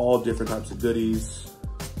all different types of goodies.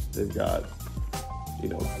 They've got,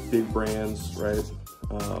 big brands, right?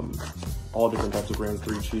 All different types of brands,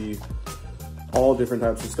 3Chi, all different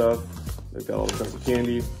types of stuff. They've got all the types of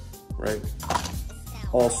candy, right?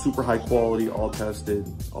 All super high quality, all tested,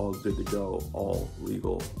 all good to go, all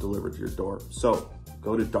legal, delivered to your door. So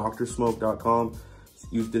go to drsmoke.com,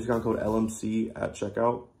 use discount code LMC at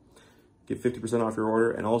checkout, get 50% off your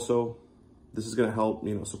order. And also, this is gonna help,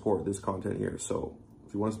 support this content here. So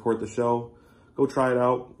if you wanna support the show, go try it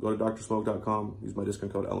out. Go to drsmoke.com, use my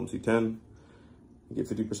discount code LMC10, and get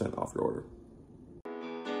 50% off your order.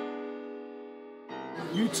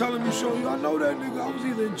 You telling me, show you, I know that nigga. I was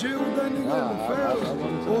either in jail with that nigga in the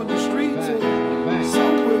family or in the streets or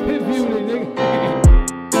somewhere. Hip unit, nigga.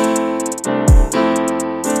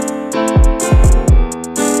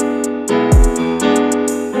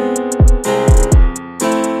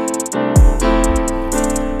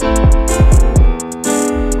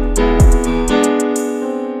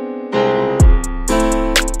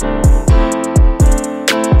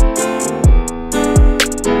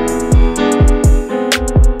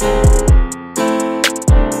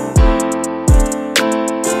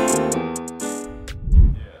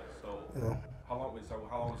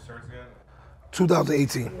 How long was Search again?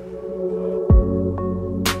 2018.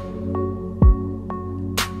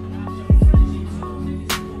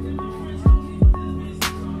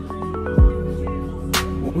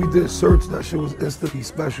 When we did Search, that shit was instantly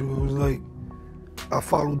special. It was like, I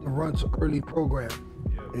followed the Run's early program.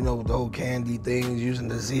 With the whole candy things, using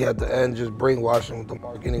the Z at the end, just brainwashing with the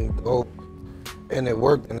marketing, with the whole, and it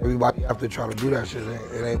worked, and everybody have to try to do that shit.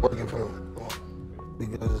 It ain't working for them.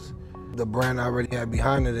 Because the brand I already had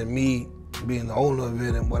behind it, and me being the owner of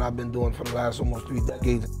it, and what I've been doing for the last almost 3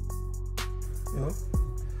 decades, And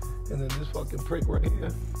then this fucking prick right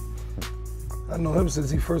here, I know him since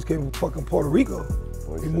he first came from fucking Puerto Rico.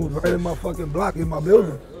 He moved right in my fucking block, in my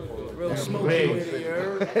building. Real smoky.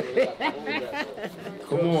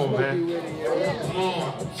 Come on, man. Come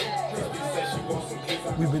on.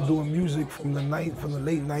 We've been doing music from the late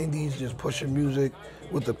 90s, just pushing music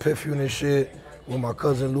with the Piff Unit shit, with my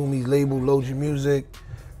cousin Lumi's label, Logi Music.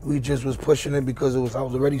 We just was pushing it because I was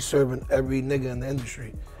already serving every nigga in the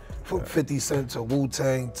industry. From 50 Cent to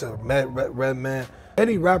Wu-Tang to Redman.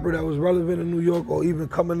 Any rapper that was relevant in New York or even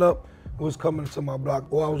coming up was coming to my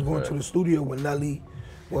block. Or I was going to the studio when Nelly,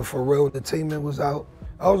 when Pharrell Entertainment was out.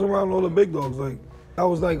 I was around all the big dogs. I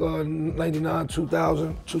was 99,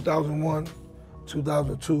 2000, 2001,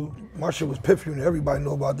 2002. My shit was Piff Unit. Everybody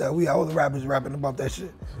know about that. All the rappers rapping about that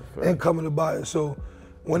shit and coming to buy it. So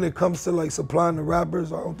when it comes to supplying the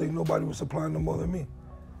rappers, I don't think nobody was supplying them more than me.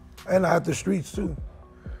 And I had the streets too.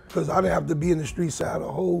 Because I didn't have to be in the streets. I had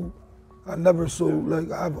I never sold,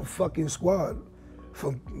 I have a fucking squad.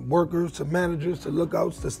 From workers to managers to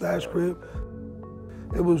lookouts to stash crib.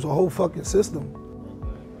 It was a whole fucking system.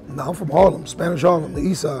 Now I'm from Harlem, Spanish Harlem, the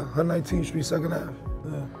east side, 119th Street, 2nd Ave.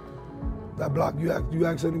 Yeah. That block, you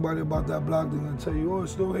ask anybody about that block, they're gonna tell you, oh,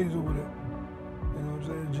 it's still Hayes over there. You know what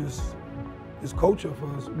I'm saying? It's culture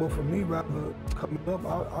for us. But for me, rather, coming up,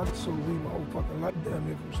 I sold weed my whole fucking life damn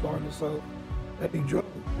near from starting to sell any drug.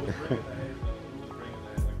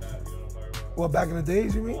 Well, back in the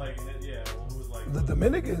days, you mean? The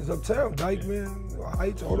Dominicans uptown, Dykeman,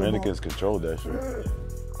 Heights, all Dominicans controlled that shit. Yeah.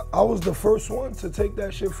 I was the first one to take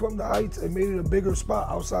that shit from the Heights and made it a bigger spot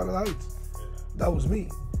outside of the Heights. That was me.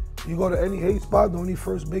 You go to any hate spot, the only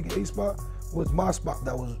first big hate spot was my spot.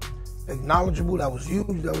 That was acknowledgeable, that was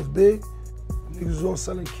huge, that was big. Niggas was all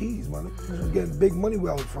selling keys, man. Niggas was getting big money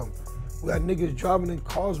where I was from. We had niggas driving in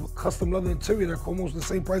cars with custom leather interior that almost the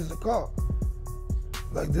same price as the car.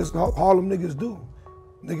 This Harlem niggas do.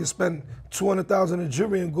 Niggas spend $200,000 in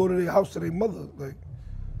jewelry and go to their house to their mother.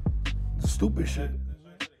 Stupid shit.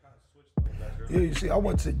 Yeah, you see, I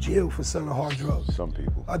went to jail for selling hard drugs. Some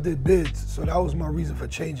people. I did bids, so that was my reason for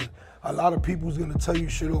changing. A lot of people's gonna tell you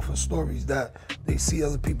shit off of stories that they see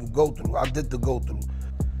other people go through. I did the go through.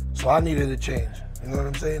 So I needed to change. You know what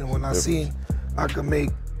I'm saying? And when I seen I could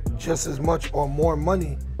make just as much or more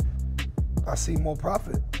money, I see more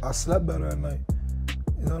profit. I slept better at night.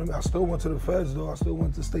 You know what I mean? I still went to the feds though. I still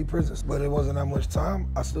went to state prisons, but it wasn't that much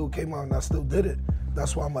time. I still came out and I still did it.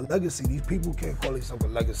 That's why I'm a legacy. These people can't call themselves a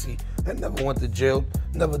legacy that never went to jail,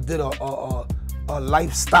 never did a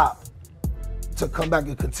life stop to come back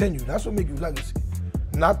and continue. That's what makes you legacy.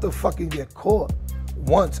 not to fucking get caught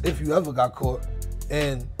once, if you ever got caught,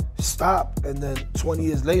 and stop, and then 20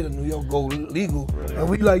 years later, New York go legal, and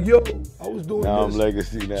we like, yo, I was doing now this. I'm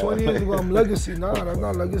legacy now. 20 years ago, I'm legacy. Nah, that's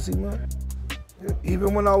not legacy, man.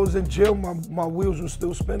 Even when I was in jail, my wheels were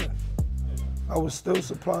still spinning. I was still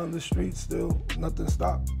supplying the streets, still, nothing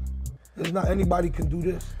stopped. There's not anybody can do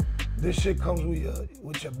this. This shit comes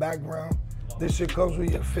with your background. This shit comes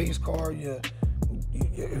with your face card,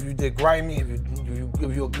 if you did grimy, if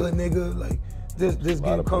you're a good nigga, like, this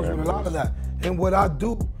game comes with a lot of that. And what I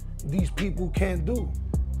do, these people can't do.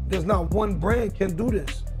 There's not one brand can do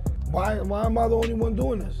this. Why am I the only one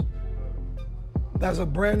doing this? That's a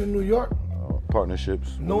brand in New York.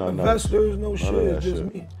 Partnerships. No investors, no shit. It's just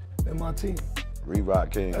me and my team.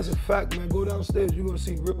 Reebok Kings. That's a fact, man. Go downstairs, you're gonna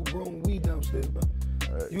see real grown weed downstairs, man.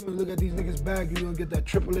 Right. You're gonna look at these niggas' bag, you're gonna get that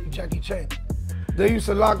AAA Jackie Chan. They used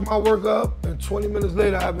to lock my work up, and 20 minutes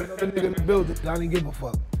later, I have another nigga in the building. I didn't give a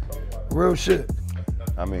fuck. Real shit.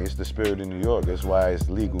 I mean, it's the spirit in New York. That's why it's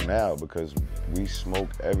legal now, because we smoke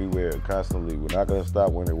everywhere constantly. We're not gonna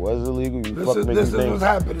stop when it was illegal. This is what's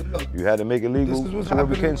happening. Look, you had to make it legal so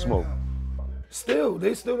we can smoke. Still,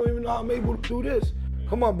 they still don't even know how I'm able to do this.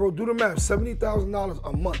 Come on, bro, do the math. $70,000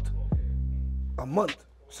 a month. A month.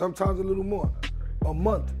 Sometimes a little more. A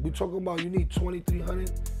month. We talking about you need $2,300,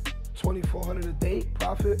 $2,400 a day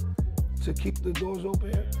profit to keep the doors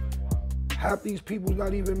open here. Half these people's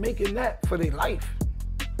not even making that for their life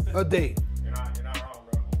a day. You're not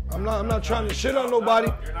wrong, bro. I'm not trying to shit on nobody.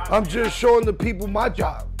 I'm just showing the people my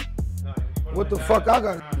job. What the fuck I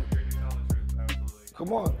gotta do?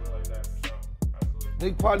 Come on.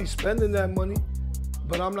 They probably spending that money,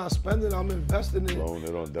 but I'm not spending. I'm investing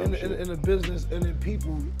in a business and in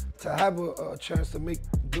people to have a chance to make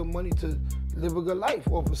good money to live a good life.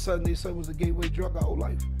 All of a sudden, they said it was a gateway drug our whole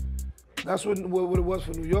life. That's what it was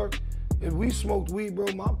for New York. If we smoked weed, bro,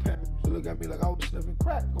 my parents would look at me like I was sniffing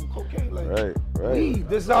crack or cocaine. Like, right. Weed.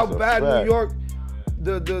 This is how bad New York,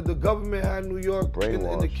 the government had New York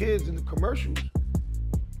and the kids in the commercials.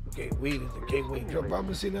 Okay, weed is the gateway drug. I've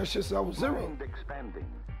been seeing that shit since I was 0. Expanding,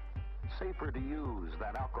 safer to use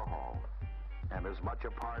than alcohol, and as much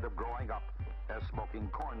a part of growing up as smoking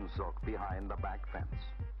corn silk behind the back fence.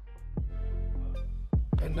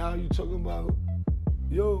 And now you talking about,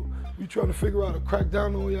 yo, you trying to figure out a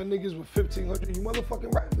crackdown on y'all niggas with 1,500. You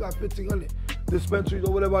motherfucking right, you got 1,500 dispensaries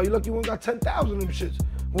or whatever. You lucky one got 10,000 of them shits.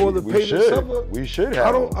 Well, the pay to suffer. We should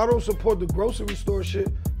have. I don't support the grocery store shit.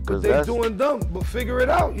 But they doing dumb, but figure it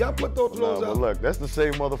out. Y'all put those laws out. But look, that's the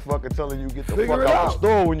same motherfucker telling you get the fuck out the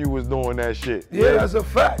store when you was doing that shit. Yeah, that's a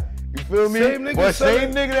fact. You feel me? Same nigga, but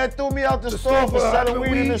same nigga that threw me out the store for selling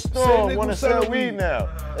weed in the store want to sell weed now.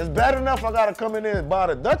 It's bad enough I gotta come in there and buy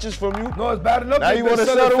the Dutchess from you. No, it's bad enough. Now you want to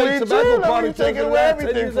sell the weed too? Now you taking away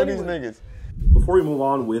everything from these niggas. Before we move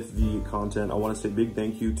on with the content, I want to say a big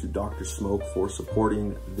thank you to Dr. Smoke for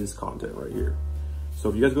supporting this content right here. So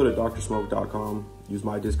if you guys go to drsmoke.com, use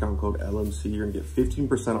my discount code LMC, you're gonna get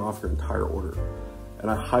 15% off your entire order. And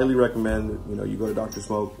I highly recommend, you go to Dr.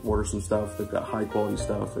 Smoke, order some stuff. They've got high quality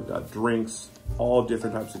stuff. They've got drinks, all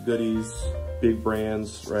different types of goodies, big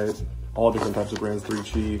brands, right? All different types of brands,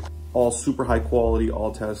 3Chi, all super high quality,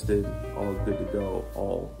 all tested, all good to go,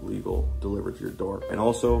 all legal, delivered to your door. And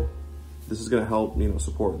also, this is gonna help,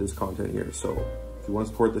 support this content here. So if you wanna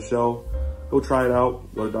support the show, go try it out.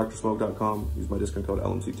 Go to drsmoke.com, use my discount code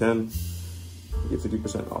LMC10, you get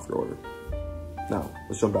 50% off your order. Now,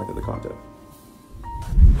 let's jump back into the content.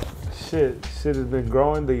 Shit has been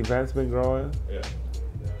growing. The event's been growing. Yeah.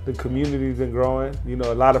 The community's been growing.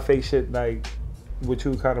 A lot of fake shit, like what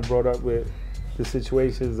you kind of brought up with the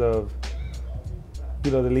situations of,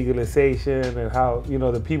 the legalization and how,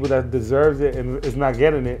 the people that deserves it and is not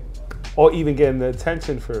getting it, or even getting the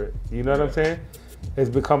attention for it. You know what I'm saying? It's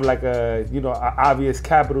become like a, an obvious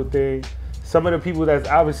capital thing. Some of the people that's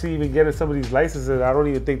obviously even getting some of these licenses, I don't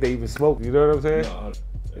even think they even smoke. You know what I'm saying? No.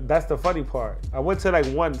 That's the funny part. I went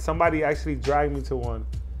to somebody actually dragged me to one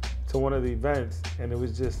of the events, and it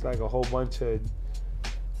was just like a whole bunch of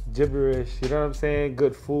gibberish, you know what I'm saying?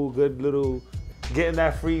 Good food, good little, getting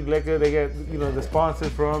that free liquor they get, the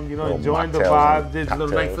sponsors from, enjoying the vibe, did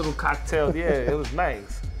nice little cocktails. Yeah, it was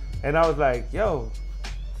nice. And I was like, yo,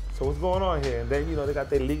 so what's going on here? And then, they got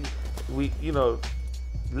their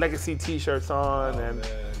legacy t-shirts on,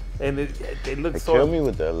 and they look so. Kill me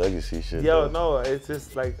with that legacy shit. Yo, no, it's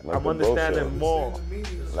just like I'm understanding more.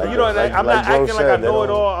 I'm not acting like I know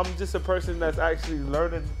it all. I'm just a person that's actually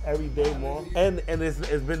learning every day more. And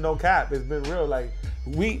it's been no cap. It's been real. Like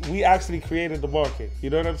we actually created the market.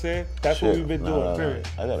 You know what I'm saying? That's what we've been doing. Period.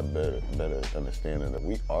 I got a better understanding that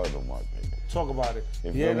we are the market. talk about it.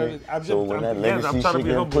 You Yeah, feel me? I'm So when that legacy I'm trying to shit be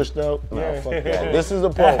getting humble. pushed out, nah, Yeah. fuck that. This is the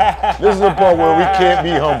part. This is the part where we can't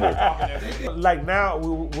be humble. Like now,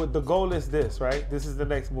 the goal is this, right? This is the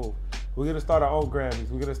next move. We're gonna start our own Grammys.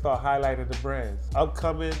 We're gonna start highlighting the brands.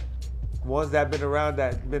 Upcoming, ones that been around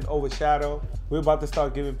that been overshadowed. We're about to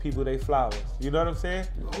start giving people their flowers. You know what I'm saying?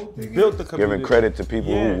 Built the community. Giving credit to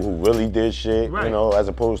people who really did shit, Right. you know, as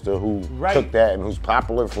opposed to who took that and who's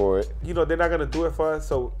popular for it. You know, they're not gonna do it for us.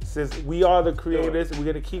 So since we are the creators, we're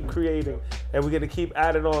gonna keep creating and we're gonna keep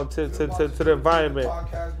adding on to the environment.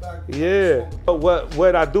 Yeah. But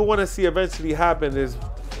what I do want to see eventually happen is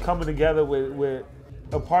coming together with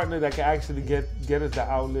a partner that can actually get us the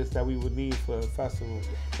outlets that we would need for a festival.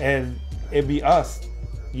 And it'd be us,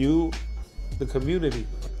 you, the community,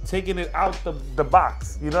 taking it out the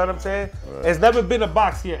box. You know what I'm saying? Right. It's never been a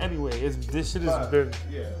box here anyway. This shit has been,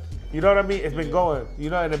 you know what I mean? It's been going, you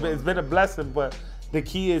know, and it's been a blessing, but the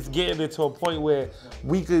key is getting it to a point where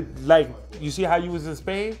we could, like, you see how you was in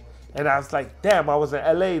Spain? And I was like, damn, I was in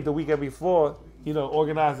LA the weekend before, you know,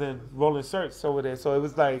 organizing rolling shirts over there. So it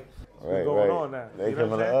was like, we're going on now. They you know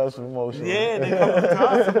coming what I'm to saying? us with emotion. Yeah, they coming to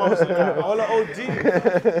us with emotion now. All the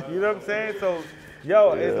OGs. You know what I'm saying? So,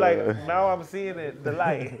 yo, it's like, now I'm seeing it, the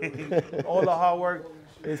light. All the hard work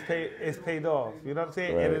is paid off. You know what I'm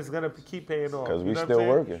saying? Right. And it's going to keep paying off. Because we You know what still I'm saying?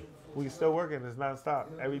 working. We still working. It's nonstop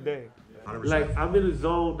every day. 100%. Like, I'm in the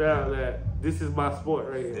zone now that this is my sport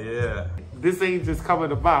right here. Yeah. This ain't just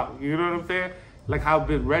coming about. You know what I'm saying? Like, I've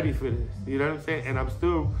been ready for this. You know what I'm saying? And I'm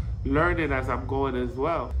still learning as I'm going as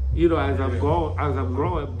well. You know, as I'm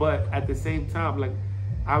growing. But at the same time, like,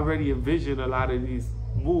 I already envision a lot of these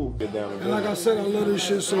moves. And like I said, I love this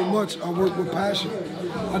shit so much. I work with passion.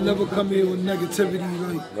 I never come here with negativity.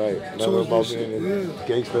 Like, Right. so Never it's about just- being yeah.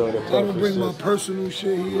 gangster and I don't bring my personal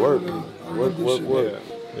shit here. Work. Like, I love this shit. Work.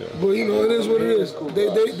 But you know, it is what it is.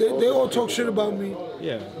 They all talk shit about me.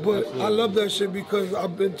 Yeah. But I love that shit because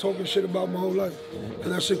I've been talking shit about my whole life.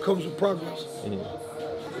 And that shit comes with progress.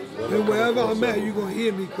 And wherever I'm at, you're gonna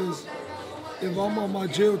hear me because if I'm on my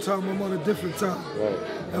jail time, I'm on a different time. Right.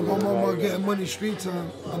 If I'm on my getting money street time,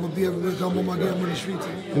 I'm gonna be able to come on my getting money street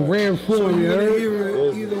time. The rare form, so you you're gonna heard? hear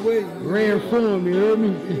it either way. Rare form, you heard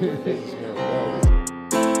me?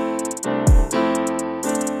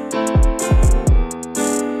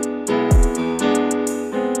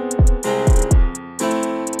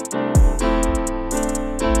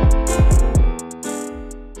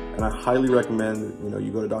 And I highly recommend,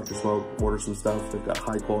 you go to Dr. Smoke, order some stuff. They've got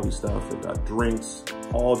high quality stuff. They've got drinks,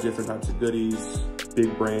 all different types of goodies,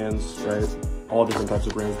 big brands, right? All different types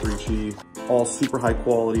of brands, Breachy, all super high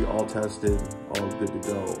quality, all tested, all good to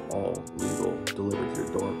go, all legal, delivered to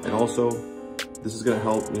your door. And also, this is gonna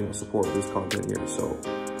help, support this content here. So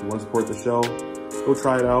if you wanna support the show, go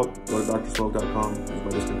try it out. Go to drsmoke.com, use my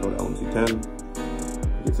discount code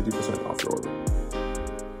LMC10, get 50% off your order.